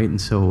 right? And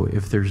so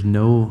if that's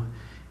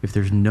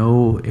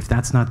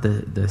not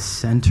the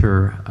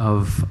center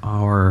of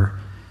our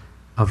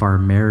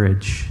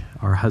marriage,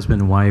 our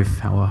husband and wife,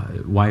 how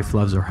a wife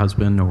loves her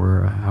husband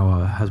or how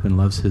a husband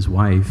loves his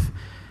wife,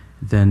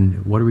 then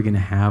what are we going to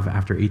have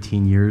after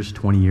 18 years,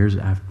 20 years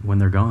when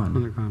they're gone?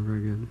 When they're gone, very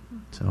good.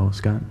 So,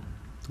 Scott?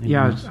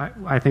 Yeah,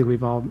 I think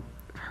we've all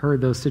heard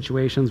those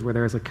situations where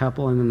there's a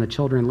couple and then the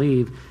children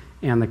leave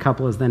and the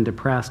couple is then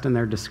depressed and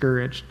they're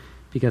discouraged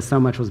because so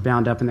much was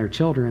bound up in their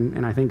children.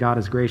 And I think God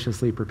is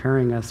graciously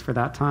preparing us for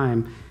that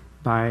time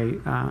by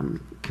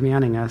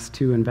commanding us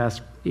to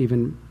invest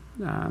even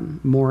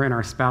more in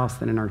our spouse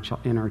than in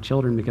our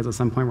children, because at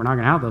some point we're not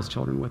going to have those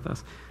children with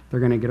us. They're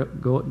going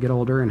to get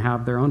older and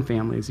have their own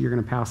families. You're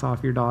going to pass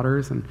off your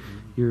daughters, and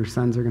your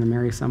sons are going to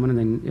marry someone, and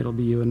then it'll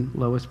be you and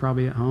Lois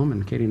probably at home,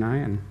 and Katie and I.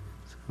 And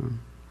so.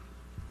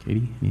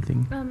 Katie,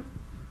 anything? Can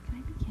I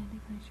be candid?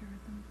 Can I share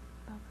with them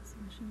about the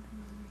submission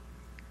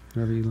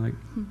thing? Whatever you like.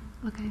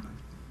 Okay.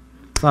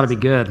 Thought it'd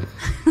be good.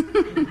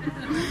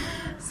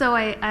 So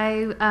I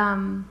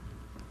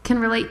can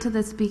relate to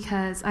this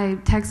because I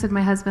texted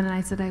my husband and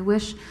I said, I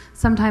wish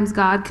sometimes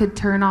God could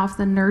turn off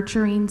the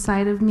nurturing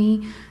side of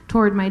me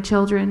toward my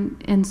children.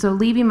 And so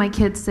leaving my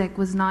kids sick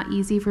was not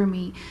easy for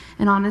me.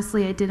 And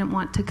honestly, I didn't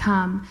want to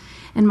come.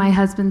 And my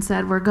husband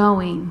said, we're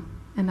going.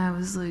 And I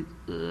was like,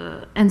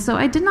 ugh. And so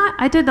I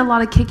did a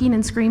lot of kicking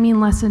and screaming,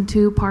 lesson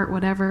 2, part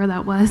whatever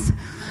that was.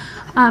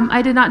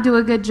 I did not do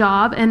a good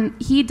job.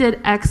 And he did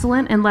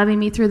excellent in letting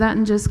me through that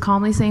and just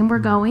calmly saying, we're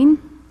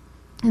going.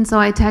 And so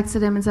I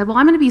texted him and said, well,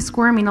 I'm going to be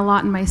squirming a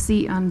lot in my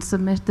seat on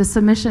the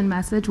submission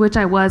message, which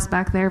I was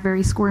back there,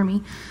 very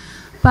squirmy.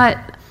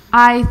 But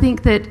I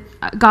think that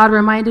God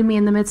reminded me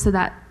in the midst of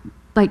that,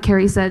 like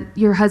Carrie said,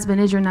 your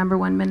husband is your number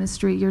one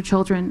ministry. Your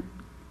children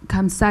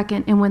come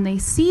second. And when they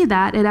see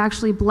that, it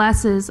actually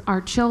blesses our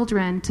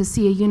children to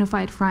see a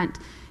unified front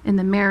in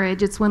the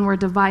marriage. It's when we're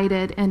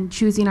divided and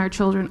choosing our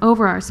children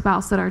over our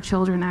spouse that our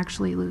children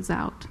actually lose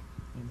out.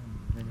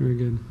 Very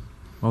good.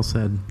 Well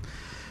said.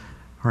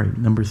 All right,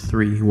 number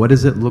 3. What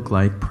does it look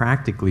like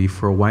practically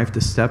for a wife to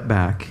step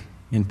back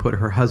and put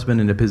her husband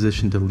in a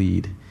position to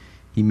lead?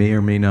 He may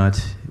or may not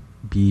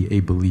be a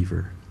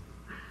believer.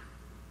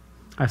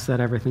 I said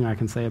everything I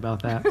can say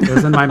about that. It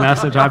was in my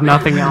message. I have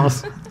nothing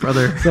else,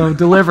 brother. So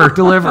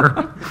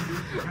deliver.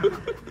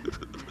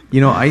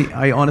 You know,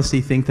 I honestly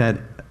think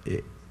that,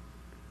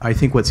 I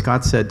think what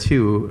Scott said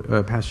too,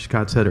 Pastor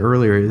Scott said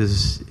earlier,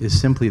 is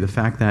simply the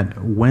fact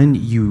that when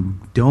you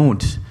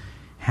don't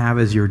have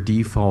as your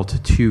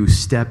default to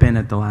step in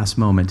at the last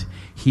moment,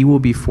 he will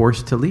be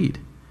forced to lead.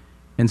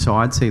 And so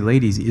I'd say,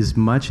 ladies, as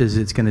much as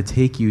it's going to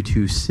take you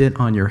to sit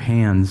on your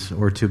hands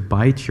or to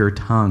bite your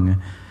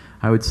tongue,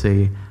 I would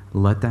say,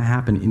 let that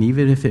happen. And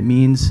even if it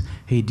means,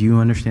 hey, do you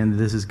understand that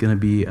this is going to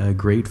be a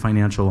great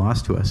financial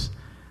loss to us?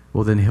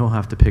 Well, then he'll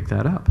have to pick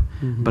that up.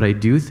 Mm-hmm. But I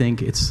do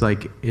think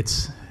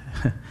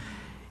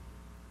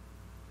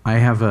I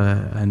have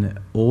an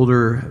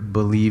older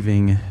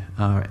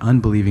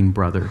unbelieving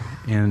brother,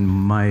 and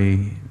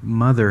my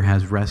mother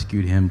has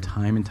rescued him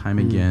time and time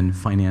again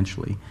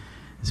financially.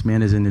 This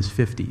man is in his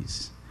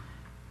 50s,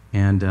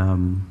 and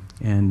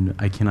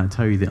I cannot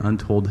tell you the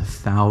untold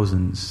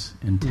thousands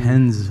and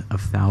tens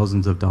of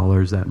thousands of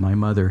dollars that my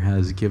mother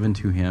has given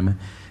to him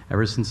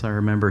ever since I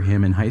remember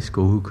him in high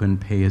school, who couldn't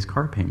pay his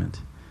car payment.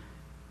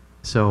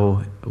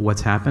 So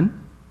what's happened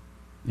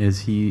is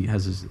he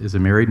is a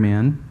married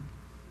man.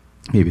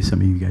 Maybe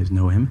some of you guys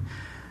know him.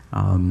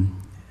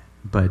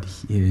 But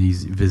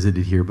he's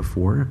visited here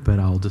before, but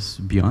I'll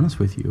just be honest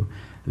with you.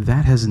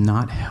 That has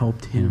not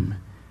helped him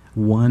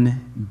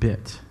one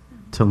bit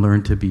to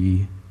learn to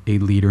be a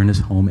leader in his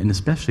home, and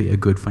especially a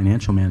good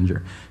financial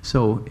manager.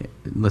 So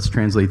let's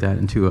translate that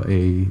into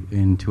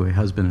a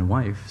husband and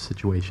wife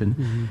situation.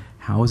 Mm-hmm.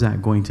 How is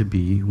that going to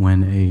be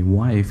when a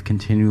wife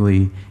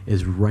continually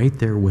is right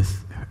there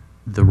with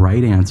the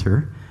right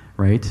answer,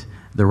 right?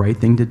 The right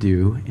thing to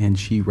do, and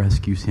she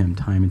rescues him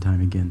time and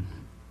time again?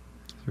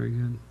 Very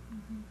good.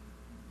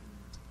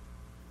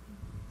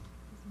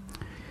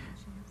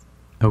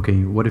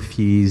 Okay, what if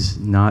he's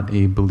not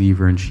a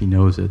believer and she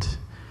knows it?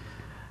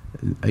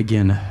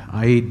 Again,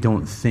 I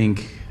don't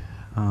think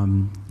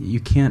you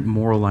can't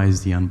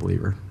moralize the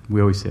unbeliever. We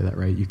always say that,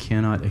 right? You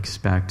cannot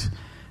expect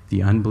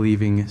the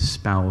unbelieving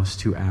spouse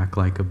to act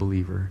like a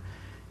believer.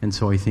 And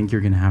so I think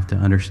you're going to have to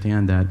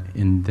understand that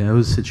in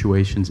those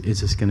situations, it's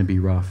just going to be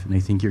rough. And I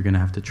think you're going to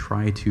have to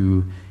try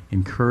to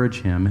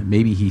encourage him.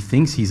 Maybe he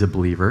thinks he's a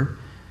believer,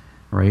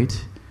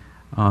 right?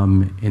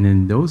 And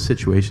in those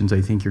situations,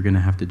 I think you're going to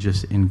have to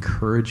just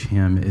encourage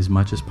him as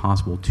much as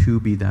possible to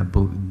be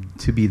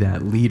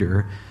that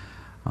leader,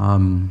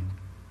 and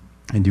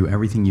do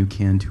everything you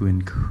can to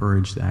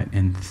encourage that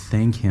and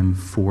thank him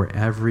for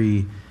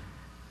every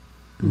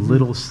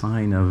little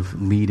sign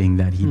of leading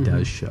that he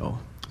does show.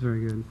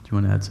 Very good. Do you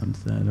want to add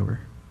something to that, or?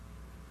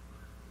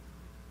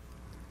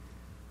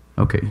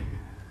 Okay,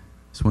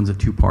 this one's a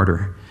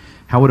two-parter.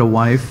 How would a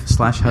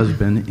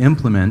wife/husband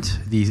implement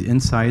these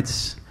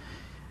insights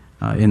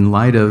in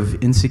light of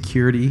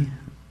insecurity,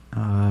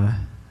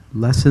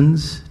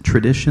 lessons,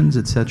 traditions,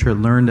 etc.,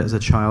 learned as a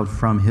child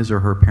from his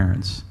or her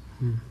parents?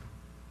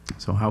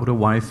 So how would a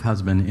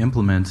wife/husband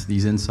implement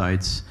these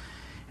insights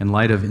in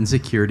light of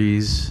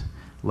insecurities,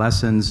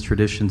 lessons,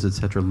 traditions,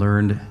 etc.,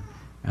 learned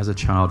as a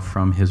child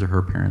from his or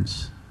her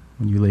parents?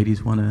 When you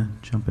ladies want to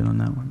jump in on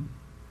that one?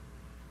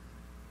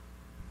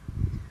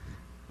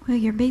 Well,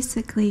 you're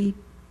basically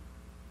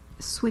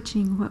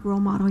switching what role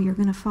model you're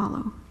going to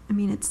follow. I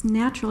mean, it's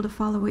natural to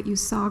follow what you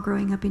saw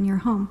growing up in your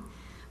home.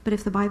 But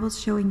if the Bible's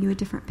showing you a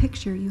different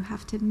picture, you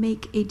have to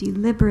make a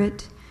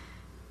deliberate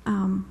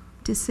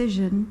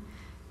decision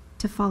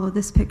to follow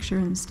this picture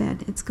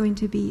instead. It's going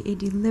to be a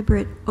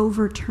deliberate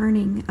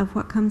overturning of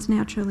what comes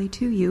naturally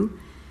to you.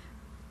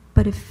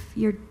 But if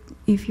you're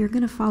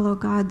going to follow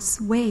God's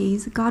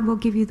ways, God will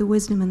give you the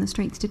wisdom and the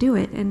strength to do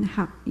it, and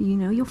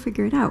you'll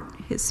figure it out.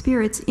 His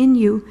Spirit's in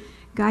you,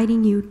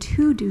 guiding you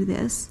to do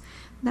this.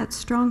 That's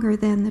stronger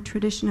than the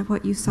tradition of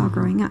what you saw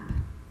growing up.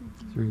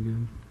 That's very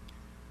good.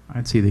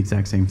 I'd say the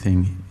exact same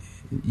thing.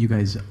 You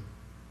guys,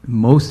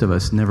 most of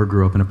us never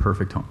grew up in a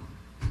perfect home.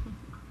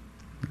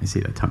 I say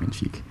that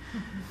tongue-in-cheek.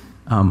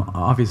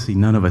 Obviously,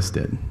 none of us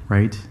did,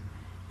 right?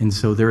 And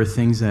so there are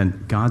things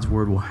that God's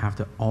Word will have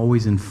to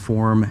always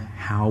inform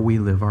how we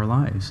live our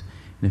lives.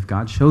 And if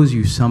God shows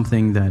you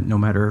something that no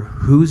matter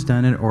who's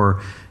done it,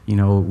 or,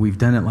 we've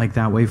done it like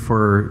that way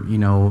for,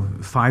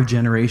 5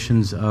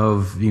 generations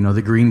of,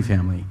 the Green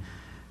family,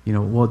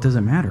 well, it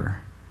doesn't matter.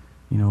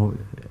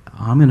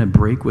 I'm going to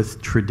break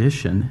with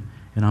tradition,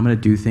 and I'm going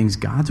to do things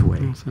God's way.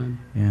 Awesome.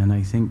 And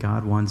I think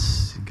God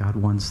wants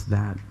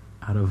that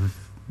out of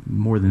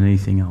more than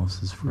anything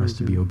else, is for us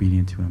to be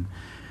obedient to Him.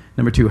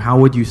 Number 2, how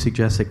would you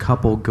suggest a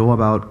couple go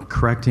about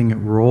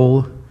correcting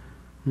role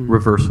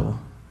reversal,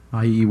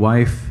 i.e.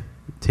 wife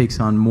takes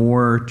on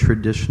more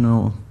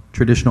traditional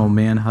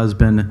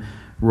man-husband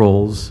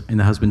roles, and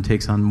the husband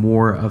takes on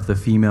more of the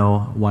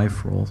female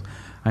wife roles?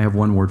 I have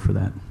one word for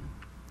that: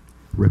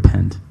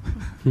 repent.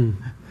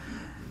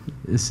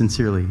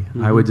 Sincerely,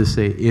 I would just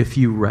say, if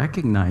you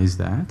recognize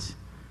that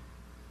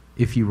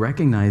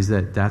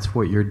that's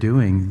what you're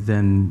doing,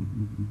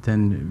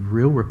 then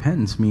real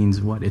repentance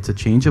means what? It's a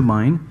change of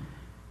mind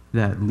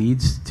that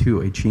leads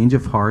to a change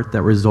of heart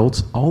that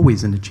results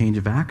always in a change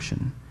of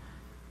action.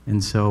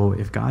 And so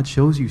if God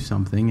shows you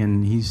something,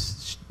 and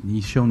He's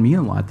shown me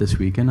a lot this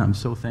weekend, I'm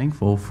so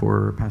thankful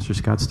for Pastor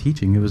Scott's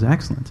teaching. It was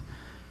excellent.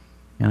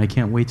 And I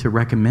can't wait to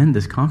recommend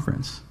this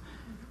conference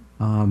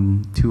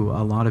to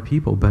a lot of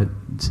people. But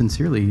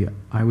sincerely,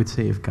 I would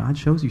say if God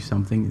shows you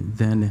something,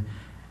 then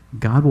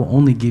God will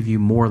only give you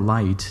more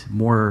light,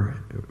 more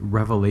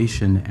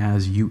revelation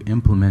as you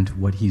implement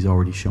what He's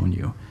already shown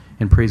you.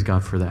 And praise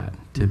God for that,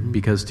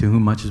 because to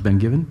whom much has been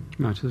given,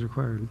 much is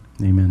required.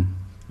 Amen.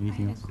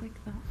 Anything else?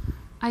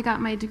 I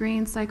got my degree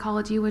in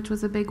psychology, which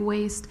was a big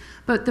waste.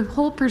 But the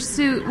whole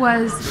pursuit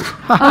was,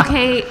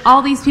 okay,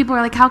 all these people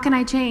are like, how can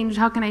I change?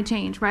 How can I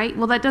change, right?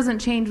 Well, that doesn't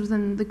change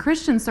within the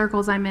Christian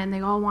circles I'm in.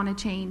 They all want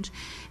to change.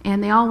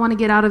 And they all want to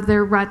get out of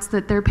their ruts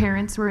that their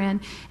parents were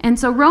in. And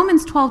so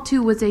Romans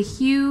 12:2 was a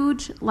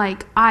huge,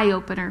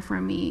 eye-opener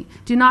for me.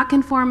 Do not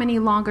conform any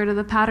longer to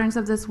the patterns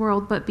of this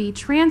world, but be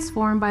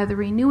transformed by the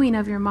renewing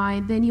of your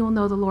mind. Then you will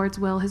know the Lord's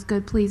will, His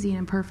good, pleasing,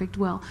 and perfect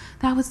will.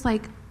 That was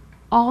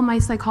all my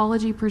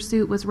psychology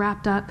pursuit was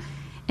wrapped up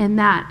in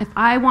that. If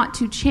I want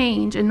to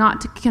change and not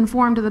to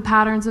conform to the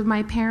patterns of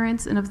my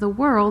parents and of the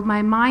world,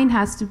 my mind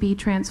has to be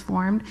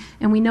transformed,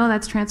 and we know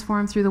that's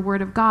transformed through the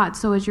Word of God.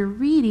 So as you're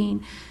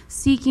reading,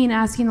 seeking,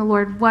 asking the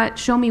Lord,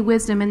 show me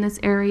wisdom in this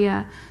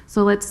area.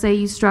 So let's say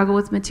you struggle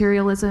with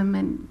materialism,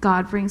 and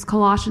God brings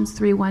Colossians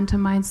 3:1 to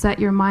mind, set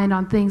your mind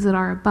on things that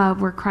are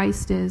above, where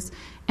Christ is.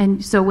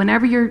 And so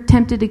whenever you're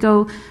tempted to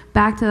go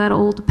back to that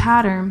old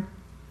pattern,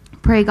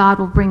 pray God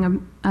will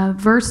bring a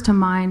verse to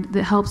mind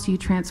that helps you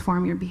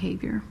transform your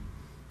behavior.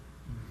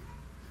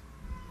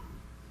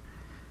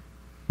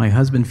 My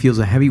husband feels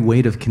a heavy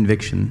weight of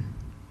conviction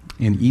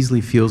and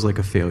easily feels like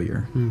a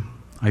failure.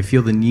 I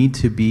feel the need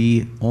to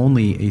be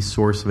only a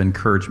source of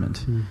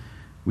encouragement.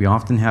 We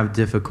often have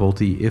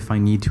difficulty if I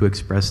need to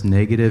express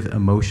negative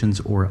emotions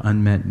or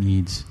unmet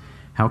needs.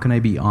 How can I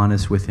be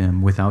honest with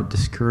him without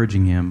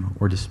discouraging him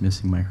or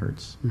dismissing my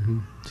hurts?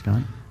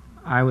 Scott?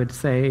 I would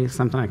say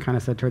something I kind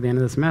of said toward the end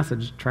of this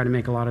message: try to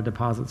make a lot of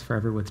deposits for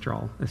every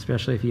withdrawal,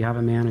 especially if you have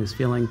a man who's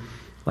feeling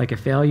like a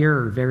failure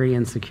or very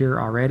insecure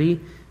already.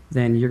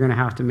 Then you're going to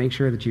have to make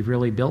sure that you've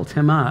really built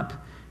him up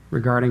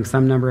regarding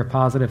some number of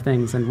positive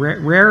things. And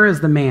rare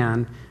is the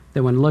man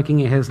that when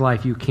looking at his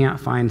life, you can't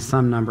find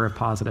some number of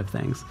positive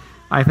things.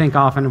 I think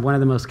often one of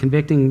the most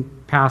convicting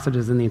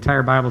passages in the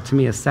entire Bible to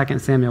me is 2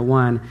 Samuel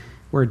 1,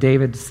 where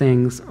David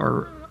sings,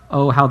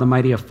 "Oh, how the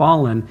mighty have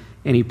fallen,"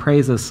 and he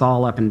praises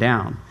Saul up and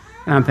down.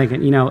 And I'm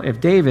thinking, if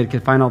David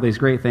could find all these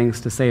great things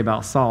to say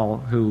about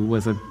Saul, who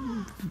was a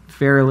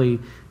fairly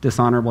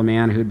dishonorable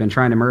man who had been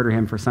trying to murder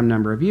him for some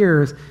number of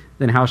years,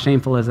 then how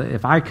shameful is it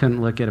if I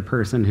couldn't look at a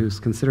person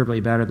who's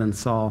considerably better than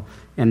Saul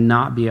and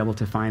not be able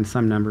to find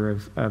some number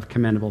of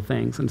commendable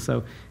things? And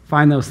so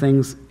find those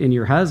things in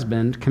your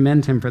husband,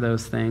 commend him for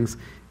those things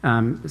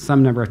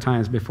some number of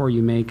times before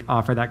you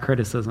offer that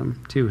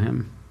criticism to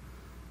him.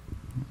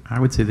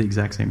 I would say the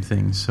exact same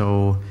thing.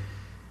 So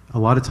a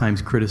lot of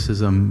times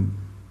criticism,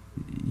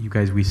 you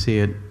guys, we say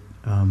it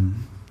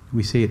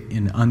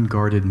in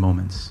unguarded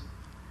moments,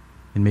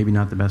 and maybe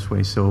not the best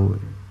way. So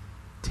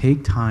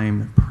take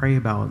time, pray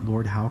about,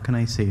 Lord, how can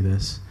I say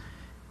this?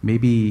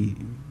 Maybe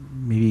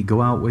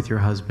go out with your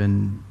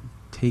husband,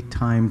 take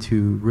time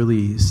to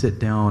really sit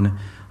down.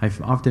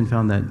 I've often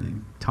found that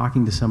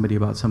talking to somebody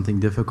about something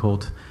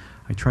difficult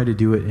I try to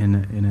do it in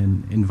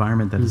an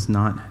environment that is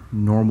not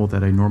normal,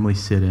 that I normally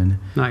sit in.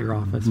 Not your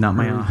office. Not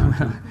my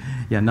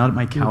not at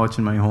my couch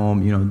in my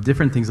home.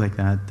 Different things like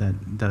that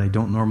I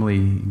don't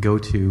normally go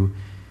to,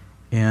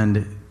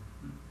 and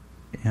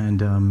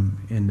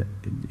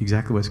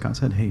exactly what Scott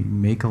said. Hey,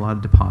 make a lot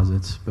of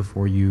deposits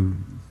before you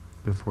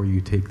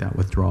take that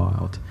withdrawal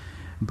out.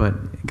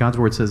 But God's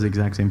word says the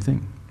exact same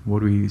thing.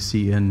 What do we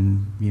see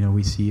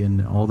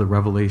in all the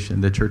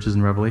Revelation, the churches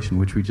in Revelation,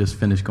 which we just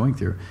finished going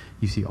through?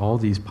 You see all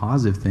these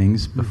positive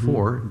things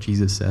before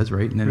Jesus says,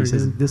 right? And then he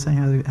says, this I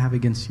have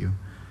against you.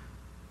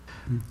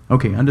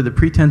 Okay, under the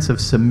pretense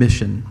of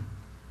submission,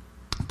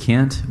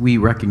 can't we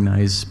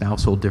recognize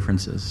spousal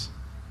differences?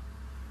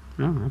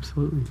 Oh,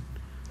 absolutely.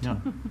 Yeah.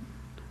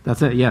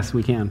 That's it. Yes,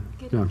 we can.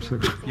 No,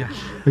 yeah.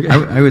 Okay.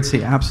 I would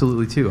say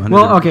absolutely too.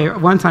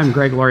 One time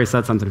Greg Laurie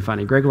said something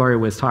funny. Greg Laurie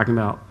was talking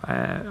about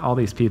all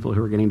these people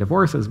who were getting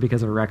divorces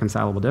because of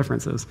irreconcilable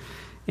differences.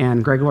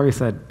 And Greg Laurie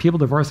said, people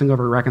divorcing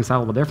over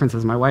irreconcilable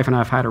differences, my wife and I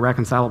have had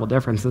irreconcilable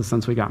differences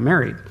since we got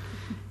married.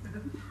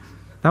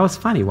 That was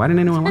funny. Why didn't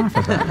anyone laugh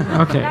at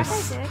that? Okay. I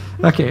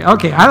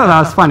thought that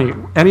was funny.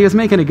 And he was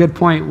making a good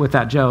point with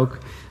that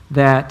joke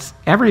that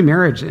every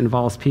marriage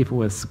involves people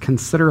with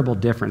considerable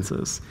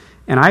differences.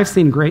 And I've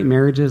seen great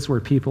marriages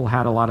where people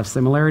had a lot of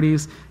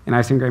similarities, and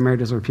I've seen great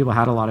marriages where people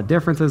had a lot of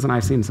differences, and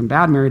I've seen some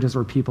bad marriages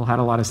where people had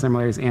a lot of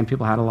similarities and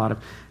people had a lot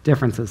of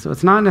differences. So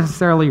it's not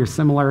necessarily your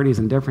similarities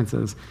and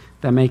differences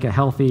that make a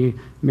healthy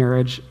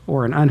marriage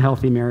or an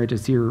unhealthy marriage.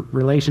 It's your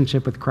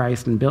relationship with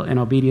Christ and built in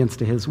obedience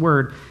to his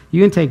word.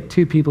 You can take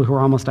two people who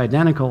are almost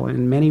identical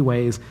in many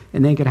ways,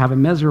 and they could have a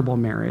miserable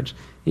marriage.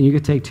 And you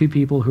could take two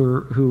people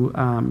who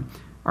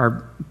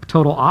are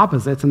total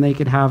opposites, and they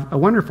could have a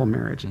wonderful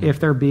marriage if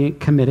they're being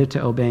committed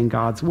to obeying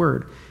God's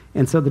word.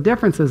 And so the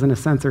differences, in a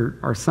sense,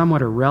 are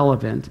somewhat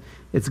irrelevant.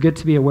 It's good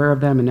to be aware of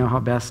them and know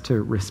how best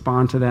to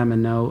respond to them.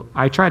 And know,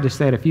 I tried to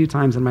say it a few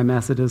times in my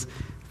messages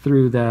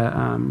through the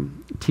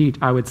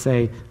I would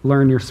say,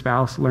 learn your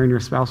spouse.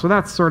 So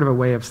that's sort of a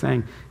way of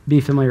saying,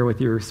 be familiar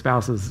with your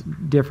spouse's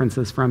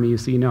differences from you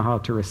so you know how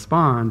to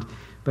respond.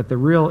 But the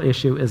real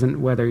issue isn't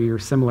whether you're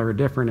similar or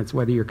different, it's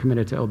whether you're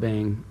committed to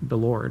obeying the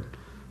Lord,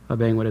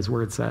 obeying what his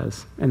word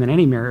says. And then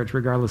any marriage,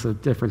 regardless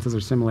of differences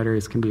or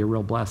similarities, can be a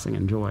real blessing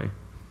and joy.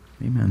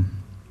 Amen.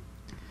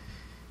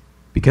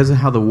 Because of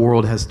how the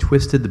world has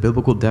twisted the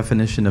biblical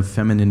definition of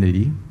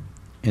femininity,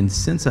 and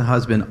since a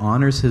husband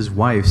honors his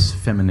wife's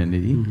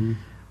femininity,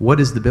 what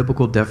is the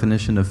biblical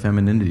definition of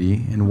femininity,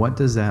 and what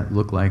does that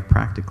look like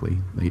practically?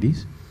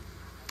 Ladies?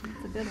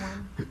 That's a good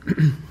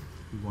one.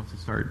 Who wants to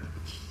start?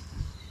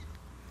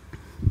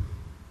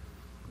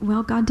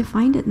 Well, God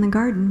defined it in the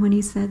garden when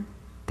he said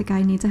the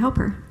guy needs a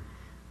helper.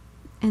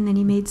 And then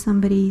he made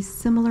somebody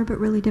similar but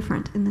really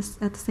different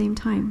at the same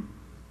time.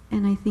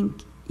 And I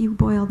think you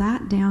boil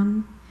that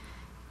down.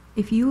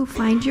 If you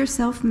find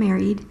yourself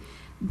married,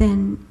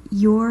 then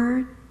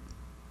your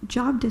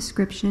job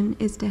description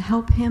is to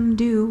help him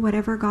do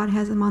whatever God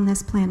has him on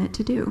this planet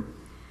to do.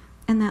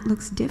 And that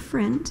looks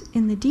different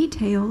in the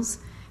details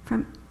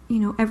from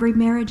every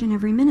marriage and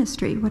every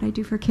ministry. What I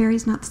do for Carrie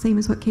is not the same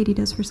as what Katie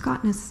does for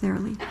Scott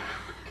necessarily.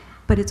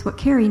 But it's what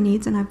Carrie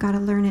needs, and I've got to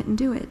learn it and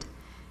do it.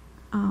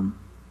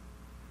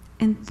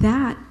 And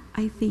that,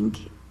 I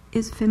think,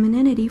 is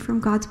femininity from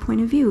God's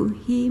point of view.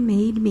 He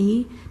made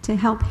me to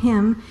help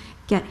him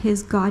get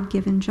his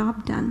God-given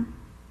job done.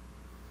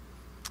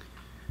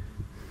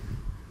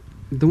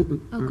 Go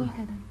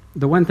ahead.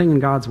 The one thing in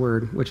God's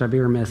word, which I'd be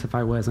remiss if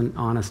I wasn't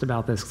honest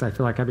about this, because I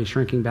feel like I'd be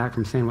shrinking back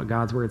from saying what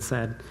God's word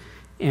said.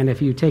 And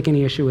if you take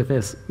any issue with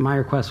this, my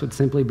request would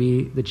simply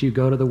be that you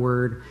go to the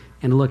word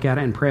and look at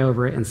it and pray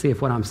over it and see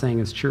if what I'm saying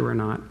is true or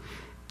not.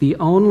 The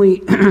only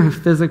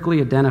physically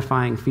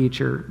identifying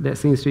feature that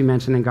seems to be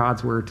mentioned in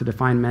God's word to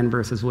define men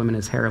versus women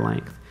is hair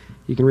length.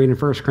 You can read in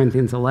 1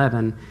 Corinthians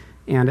 11,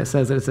 and it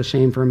says that it's a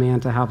shame for a man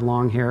to have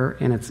long hair,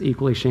 and it's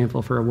equally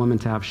shameful for a woman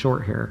to have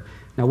short hair.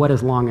 Now, what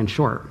is long and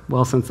short?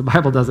 Well, since the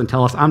Bible doesn't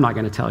tell us, I'm not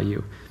going to tell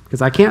you,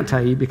 because I can't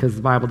tell you because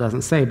the Bible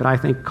doesn't say, but I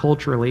think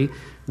culturally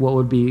what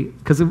would be,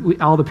 because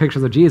all the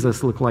pictures of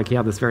Jesus look like he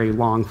had this very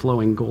long,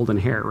 flowing golden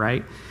hair,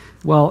 right?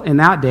 Well, in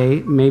that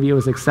day, maybe it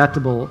was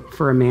acceptable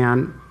for a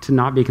man to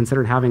not be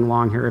considered having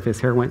long hair if his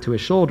hair went to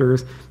his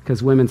shoulders,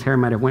 because women's hair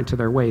might have went to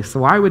their waist.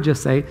 So I would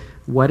just say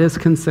what is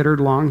considered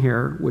long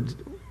hair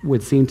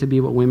would seem to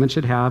be what women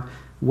should have.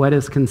 What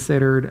is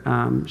considered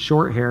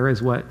short hair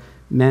is what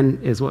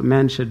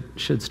men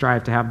should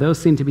strive to have. Those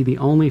seem to be the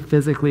only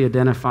physical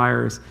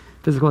identifiers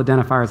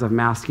of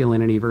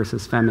masculinity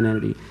versus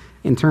femininity.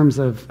 In terms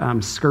of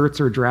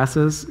skirts or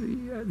dresses,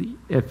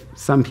 if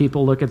some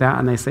people look at that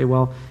and they say,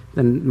 well,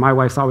 then my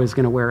wife's always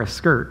going to wear a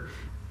skirt.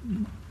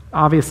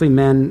 Obviously,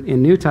 men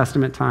in New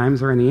Testament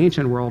times or in the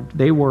ancient world,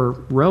 they wore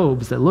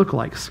robes that look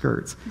like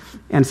skirts.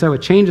 And so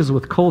it changes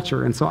with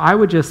culture. And so I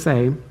would just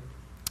say,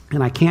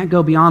 and I can't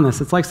go beyond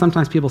this, it's like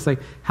sometimes people say,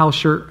 how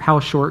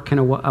short can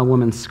a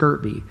woman's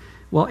skirt be?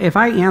 Well, if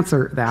I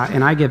answer that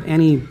and I give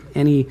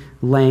any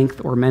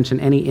length or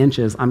mention any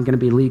inches, I'm going to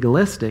be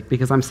legalistic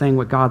because I'm saying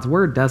what God's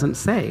word doesn't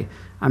say.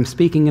 I'm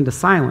speaking into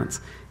silence.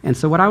 And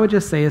so what I would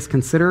just say is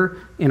consider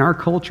in our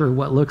culture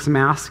what looks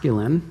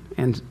masculine,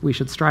 and we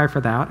should strive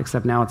for that,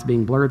 except now it's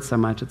being blurred so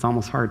much it's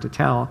almost hard to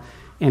tell.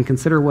 And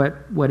consider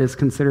what is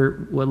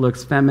considered what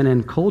looks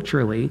feminine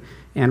culturally,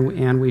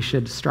 and we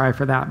should strive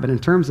for that. But in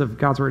terms of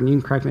God's word, and you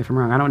can correct me if I'm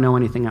wrong, I don't know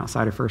anything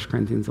outside of 1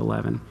 Corinthians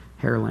 11,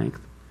 hair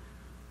length.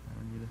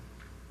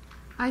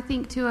 I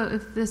think, too,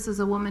 if this is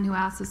a woman who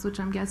asked this, which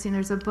I'm guessing,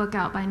 there's a book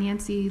out by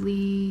Nancy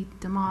Lee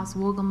DeMoss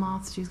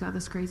Wolgemuth. She's got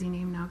this crazy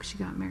name now because she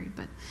got married.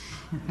 But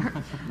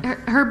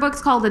her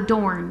book's called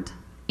Adorned,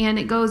 and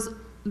it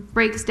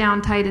breaks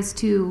down Titus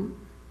 2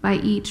 by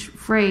each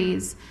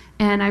phrase.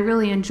 And I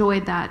really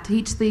enjoyed that.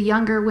 Teach the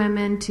younger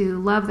women to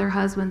love their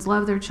husbands,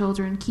 love their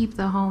children, keep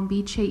the home,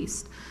 be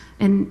chaste.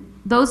 And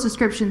those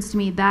descriptions, to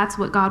me, that's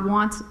what God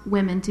wants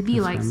women to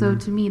be like. Feminine.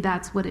 So to me,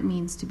 that's what it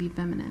means to be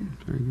feminine.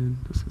 Very good.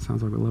 This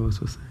sounds like what Lois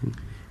was saying.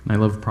 And I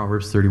love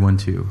Proverbs 31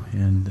 too,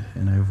 and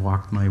I've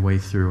walked my way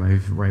through. I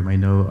write my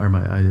note, or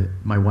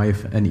my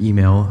wife a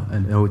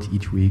note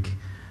each week,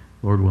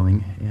 Lord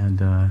willing, and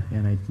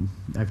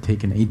I've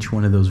taken each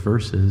one of those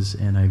verses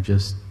and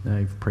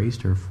I've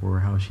praised her for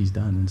how she's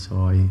done, and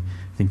so I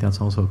think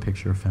that's also a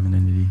picture of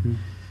femininity. Mm-hmm.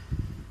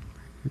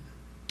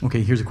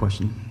 Okay, here's a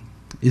question.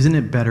 Isn't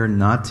it better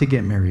not to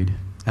get married,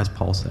 as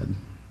Paul said?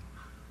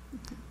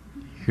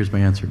 Here's my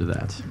answer to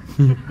that.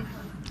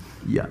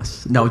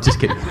 Yes. No, just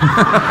kidding.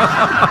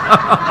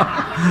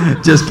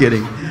 Just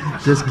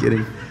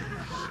kidding.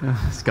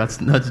 Scott's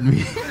nudging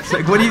me. It's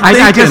like, what do you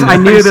think? I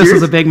knew this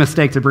was a big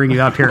mistake to bring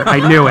you up here.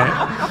 I knew it.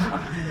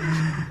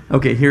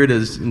 Okay, here it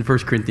is in 1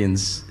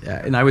 Corinthians.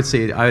 And I would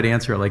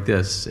answer it like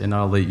this, and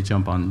I'll let you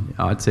jump on.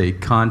 I'd say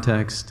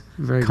context,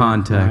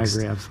 context, I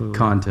agree, absolutely.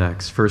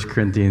 Context. 1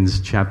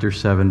 Corinthians chapter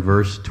 7,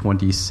 verse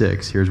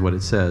 26. Here's what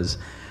it says.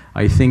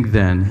 I think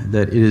then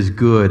that it is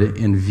good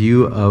in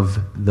view of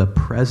the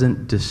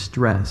present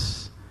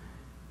distress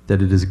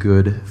that it is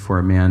good for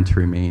a man to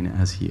remain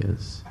as he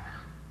is.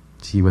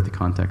 See what the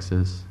context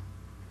is?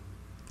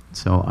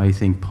 So I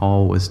think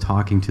Paul was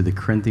talking to the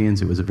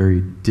Corinthians. It was a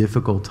very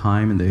difficult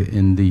time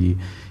in the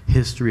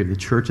history of the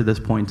church at this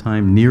point in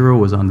time. Nero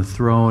was on the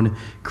throne.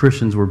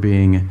 Christians were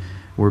being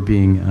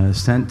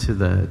sent to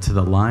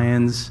the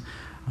lions,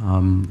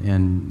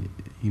 and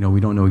we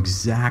don't know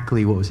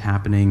exactly what was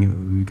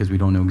happening because we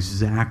don't know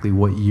exactly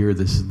what year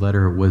this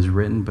letter was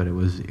written, but it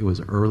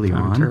was early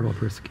on. Terrible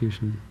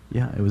persecution.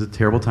 Yeah, it was a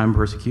terrible time of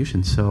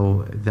persecution.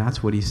 So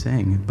that's what he's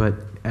saying. But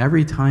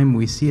every time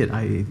we see it,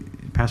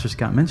 Pastor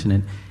Scott mentioned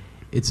it.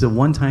 It's the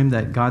one time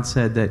that God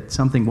said that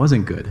something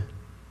wasn't good,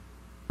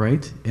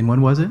 right? And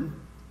when was it?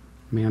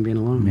 Man being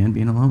alone. Man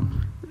being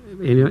alone.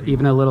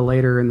 Even a little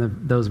later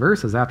in those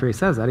verses, after he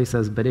says that, he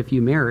says, "But if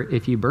you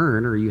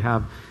burn, or you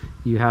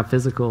have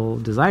physical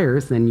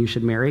desires, then you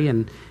should marry."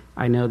 And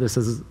I know this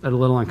is a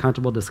little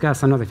uncomfortable to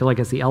discuss. Sometimes I feel like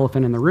it's the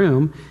elephant in the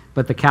room,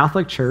 but the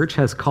Catholic Church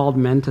has called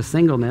men to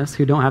singleness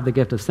who don't have the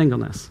gift of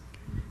singleness.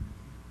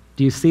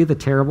 Do you see the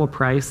terrible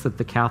price that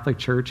the Catholic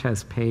Church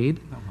has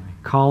paid?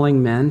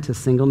 Calling men to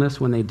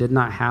singleness when they did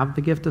not have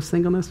the gift of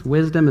singleness?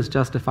 Wisdom is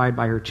justified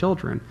by her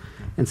children.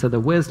 And so the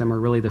wisdom, or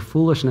really the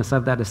foolishness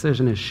of that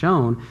decision, is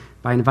shown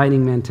by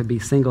inviting men to be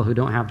single who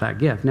don't have that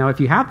gift. Now,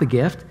 if you have the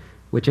gift,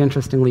 which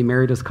interestingly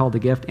marriage is called a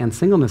gift and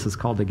singleness is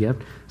called a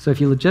gift, so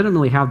if you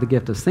legitimately have the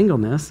gift of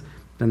singleness,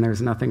 then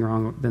there's nothing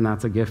wrong, then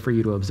that's a gift for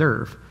you to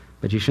observe.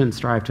 But you shouldn't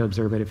strive to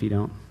observe it if you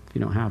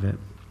don't have it.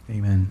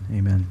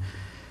 Amen.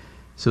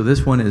 So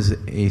this one is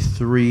a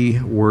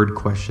 3-word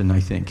question, I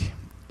think.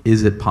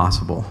 Is it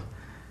possible?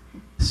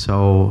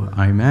 So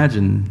I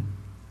imagine,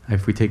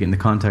 if we take it in the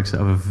context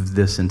of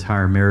this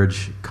entire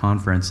marriage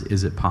conference,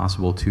 is it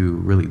possible to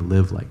really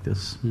live like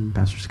this?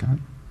 Pastor Scott?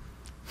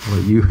 I'll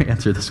let you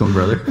answer this one,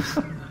 brother.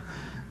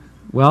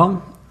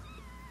 Well,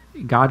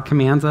 God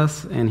commands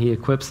us and he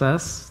equips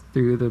us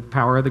through the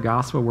power of the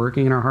gospel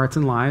working in our hearts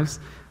and lives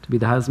to be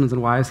the husbands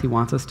and wives he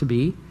wants us to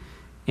be.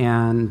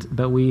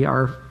 But we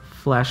are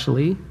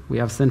fleshly. We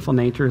have sinful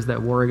natures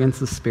that war against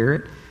the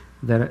spirit,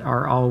 that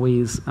are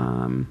always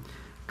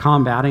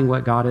combating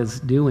what God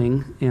is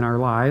doing in our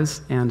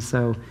lives. And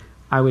so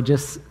I would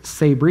just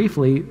say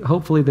briefly,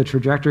 hopefully the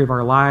trajectory of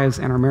our lives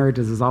and our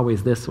marriages is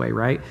always this way,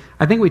 right?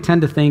 I think we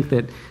tend to think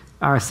that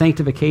our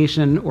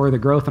sanctification or the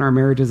growth in our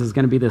marriages is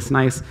going to be this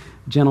nice,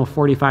 gentle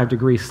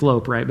 45-degree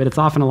slope, right? But it's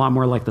often a lot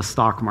more like the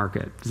stock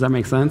market. Does that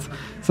make sense?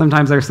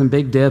 Sometimes there's some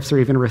big dips or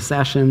even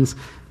recessions.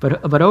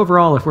 But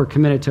overall, if we're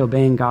committed to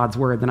obeying God's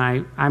word, then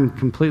I'm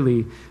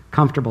completely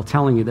comfortable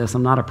telling you this.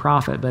 I'm not a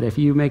prophet, but if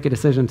you make a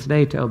decision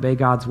today to obey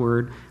God's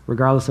word,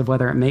 regardless of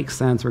whether it makes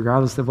sense,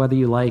 regardless of whether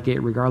you like it,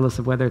 regardless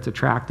of whether it's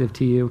attractive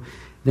to you,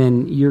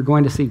 then you're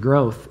going to see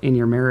growth in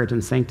your marriage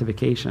and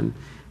sanctification.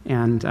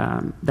 And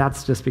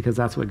that's just because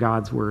that's what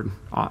God's word,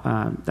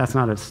 that's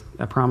not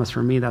a promise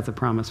from me, that's a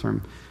promise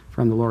from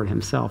the Lord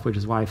himself, which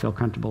is why I feel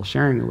comfortable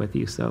sharing it with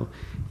you. So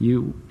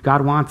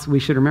we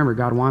should remember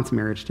God wants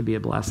marriage to be a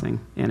blessing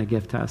and a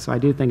gift to us. So I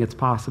do think it's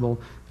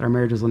possible that our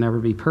marriages will never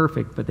be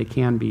perfect, but they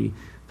can be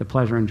the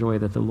pleasure and joy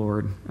that the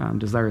Lord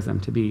desires them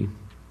to be.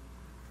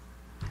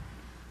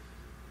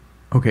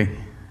 Okay.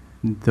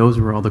 those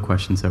were all the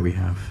questions that we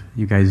have.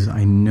 You guys,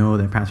 I know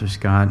that Pastor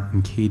Scott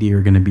and Katie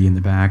are going to be in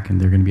the back,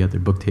 and they're going to be at their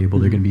book table.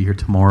 They're going to be here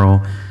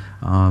tomorrow.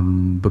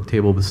 Book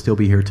table will still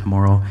be here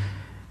tomorrow.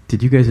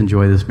 Did you guys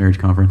enjoy this marriage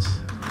conference?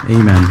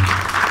 Amen.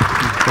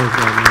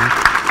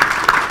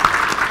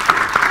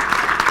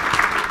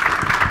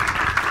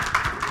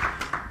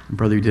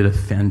 Brother, you did a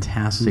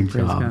fantastic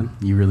job.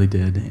 God. You really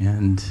did.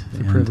 And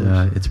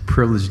it's a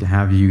privilege to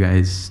have you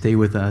guys stay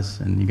with us,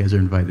 and you guys are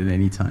invited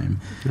anytime.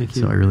 Thank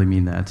you. So I really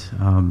mean that.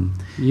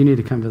 You need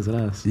to come visit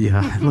us.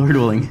 Yeah, Lord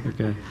willing.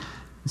 Okay.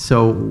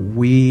 So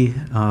we,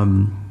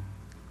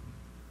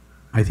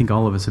 I think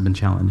all of us have been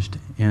challenged.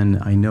 And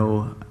I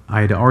know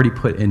I had already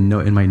put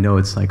in my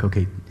notes, like,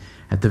 okay,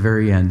 at the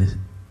very end,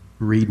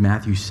 read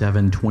Matthew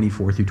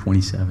 7:24 through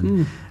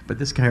 27. But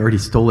this guy already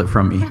stole it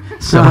from me.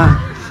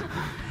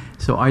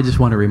 So I just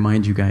want to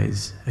remind you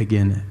guys,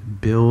 again,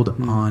 build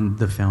on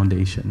the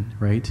foundation,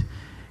 right?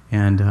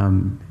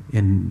 And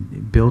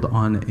build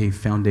on a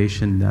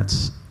foundation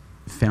that's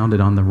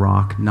founded on the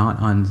rock, not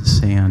on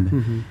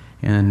sand.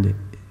 And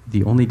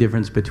the only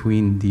difference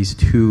between these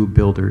two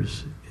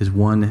builders is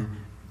one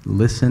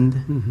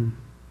listened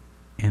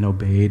and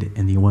obeyed,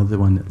 and the other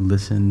one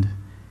listened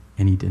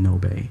and he didn't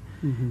obey.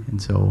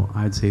 And so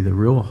I'd say the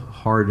real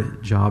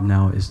hard job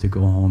now is to go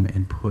home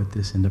and put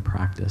this into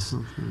practice.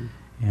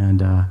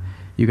 And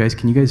you guys,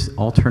 can you guys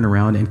all turn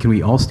around, and can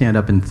we all stand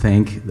up and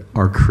thank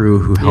our crew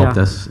who helped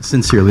us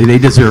sincerely? They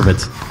deserve it.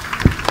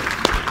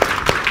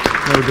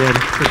 They did.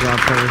 Good job,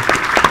 Terry.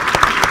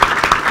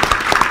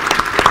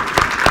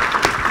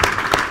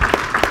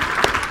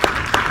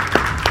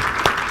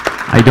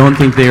 I don't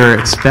think they were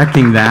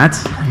expecting that,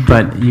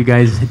 but you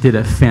guys did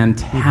a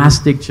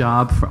fantastic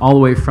job, all the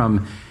way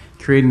from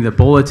creating the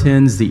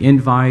bulletins, the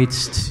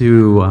invites,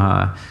 to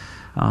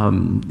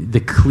the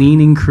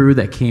cleaning crew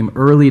that came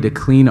early to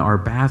clean our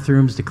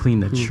bathrooms, to clean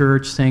the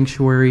church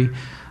sanctuary,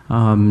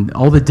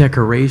 all the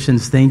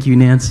decorations. Thank you,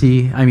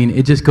 Nancy. I mean,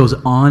 it just goes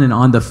on and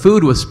on. The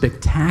food was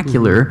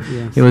spectacular.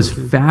 Yes, it was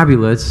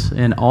fabulous,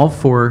 and all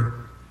for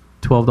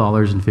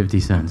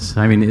 $12.50.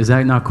 I mean, is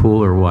that not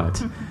cool or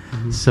what?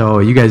 So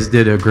you guys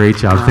did a great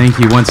job. Thank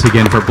you once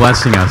again for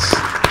blessing us.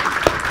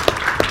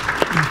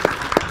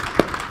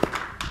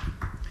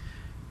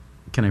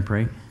 Can I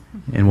pray?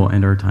 And we'll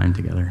end our time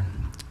together.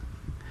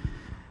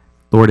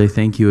 Lord, I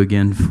thank you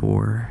again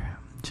for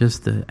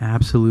just the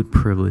absolute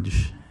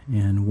privilege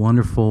and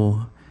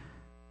wonderful,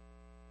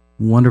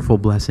 wonderful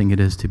blessing it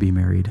is to be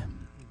married.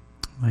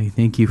 I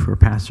thank you for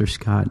Pastor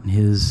Scott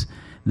and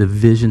the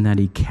vision that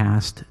he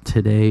cast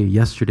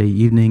yesterday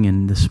evening,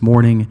 and this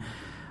morning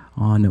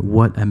on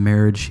what a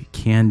marriage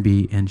can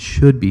be and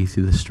should be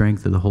through the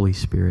strength of the Holy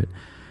Spirit.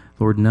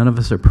 Lord, none of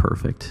us are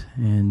perfect,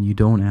 and you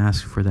don't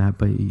ask for that,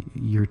 but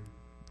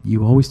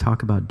you always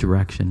talk about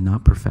direction,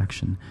 not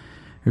perfection.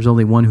 There's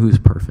only one who's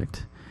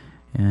perfect.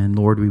 And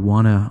Lord, we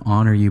want to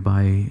honor you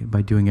by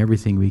doing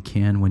everything we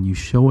can when you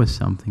show us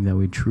something, that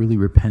we truly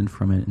repent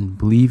from it and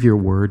believe your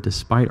word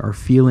despite our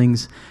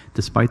feelings,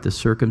 despite the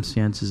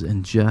circumstances,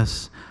 and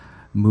just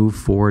move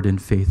forward in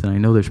faith. And I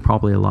know there's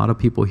probably a lot of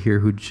people here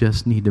who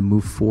just need to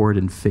move forward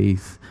in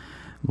faith,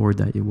 Lord,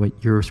 that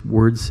what your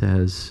word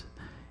says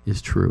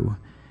is true.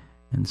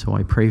 And so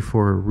I pray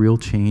for real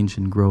change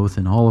and growth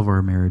in all of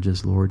our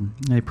marriages, Lord.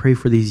 And I pray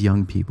for these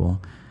young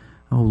people.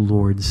 Oh,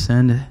 Lord,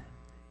 send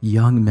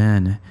young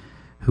men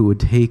who would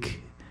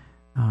take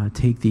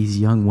these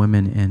young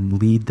women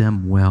and lead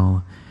them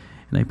well.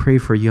 And I pray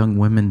for young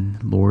women,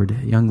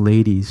 Lord, young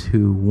ladies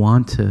who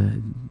want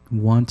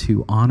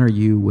to honor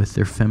you with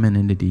their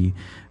femininity,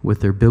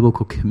 with their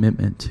biblical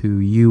commitment to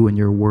you and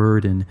your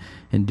word, and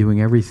doing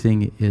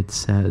everything it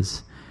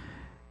says.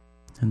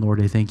 And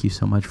Lord, I thank you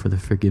so much for the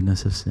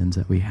forgiveness of sins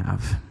that we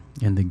have,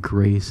 and the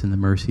grace and the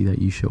mercy that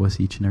you show us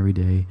each and every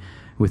day.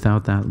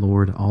 Without that,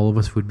 Lord, all of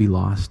us would be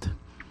lost.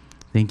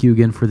 Thank you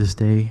again for this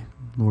day.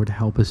 Lord,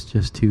 help us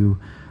just to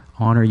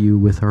honor you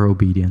with our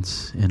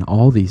obedience in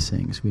all these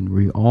things.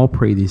 We all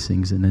pray these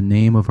things in the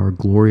name of our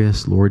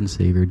glorious Lord and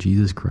Savior,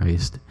 Jesus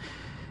Christ.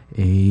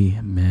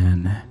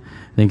 Amen.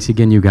 Thanks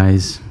again, you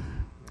guys.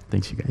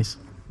 Thanks, you guys.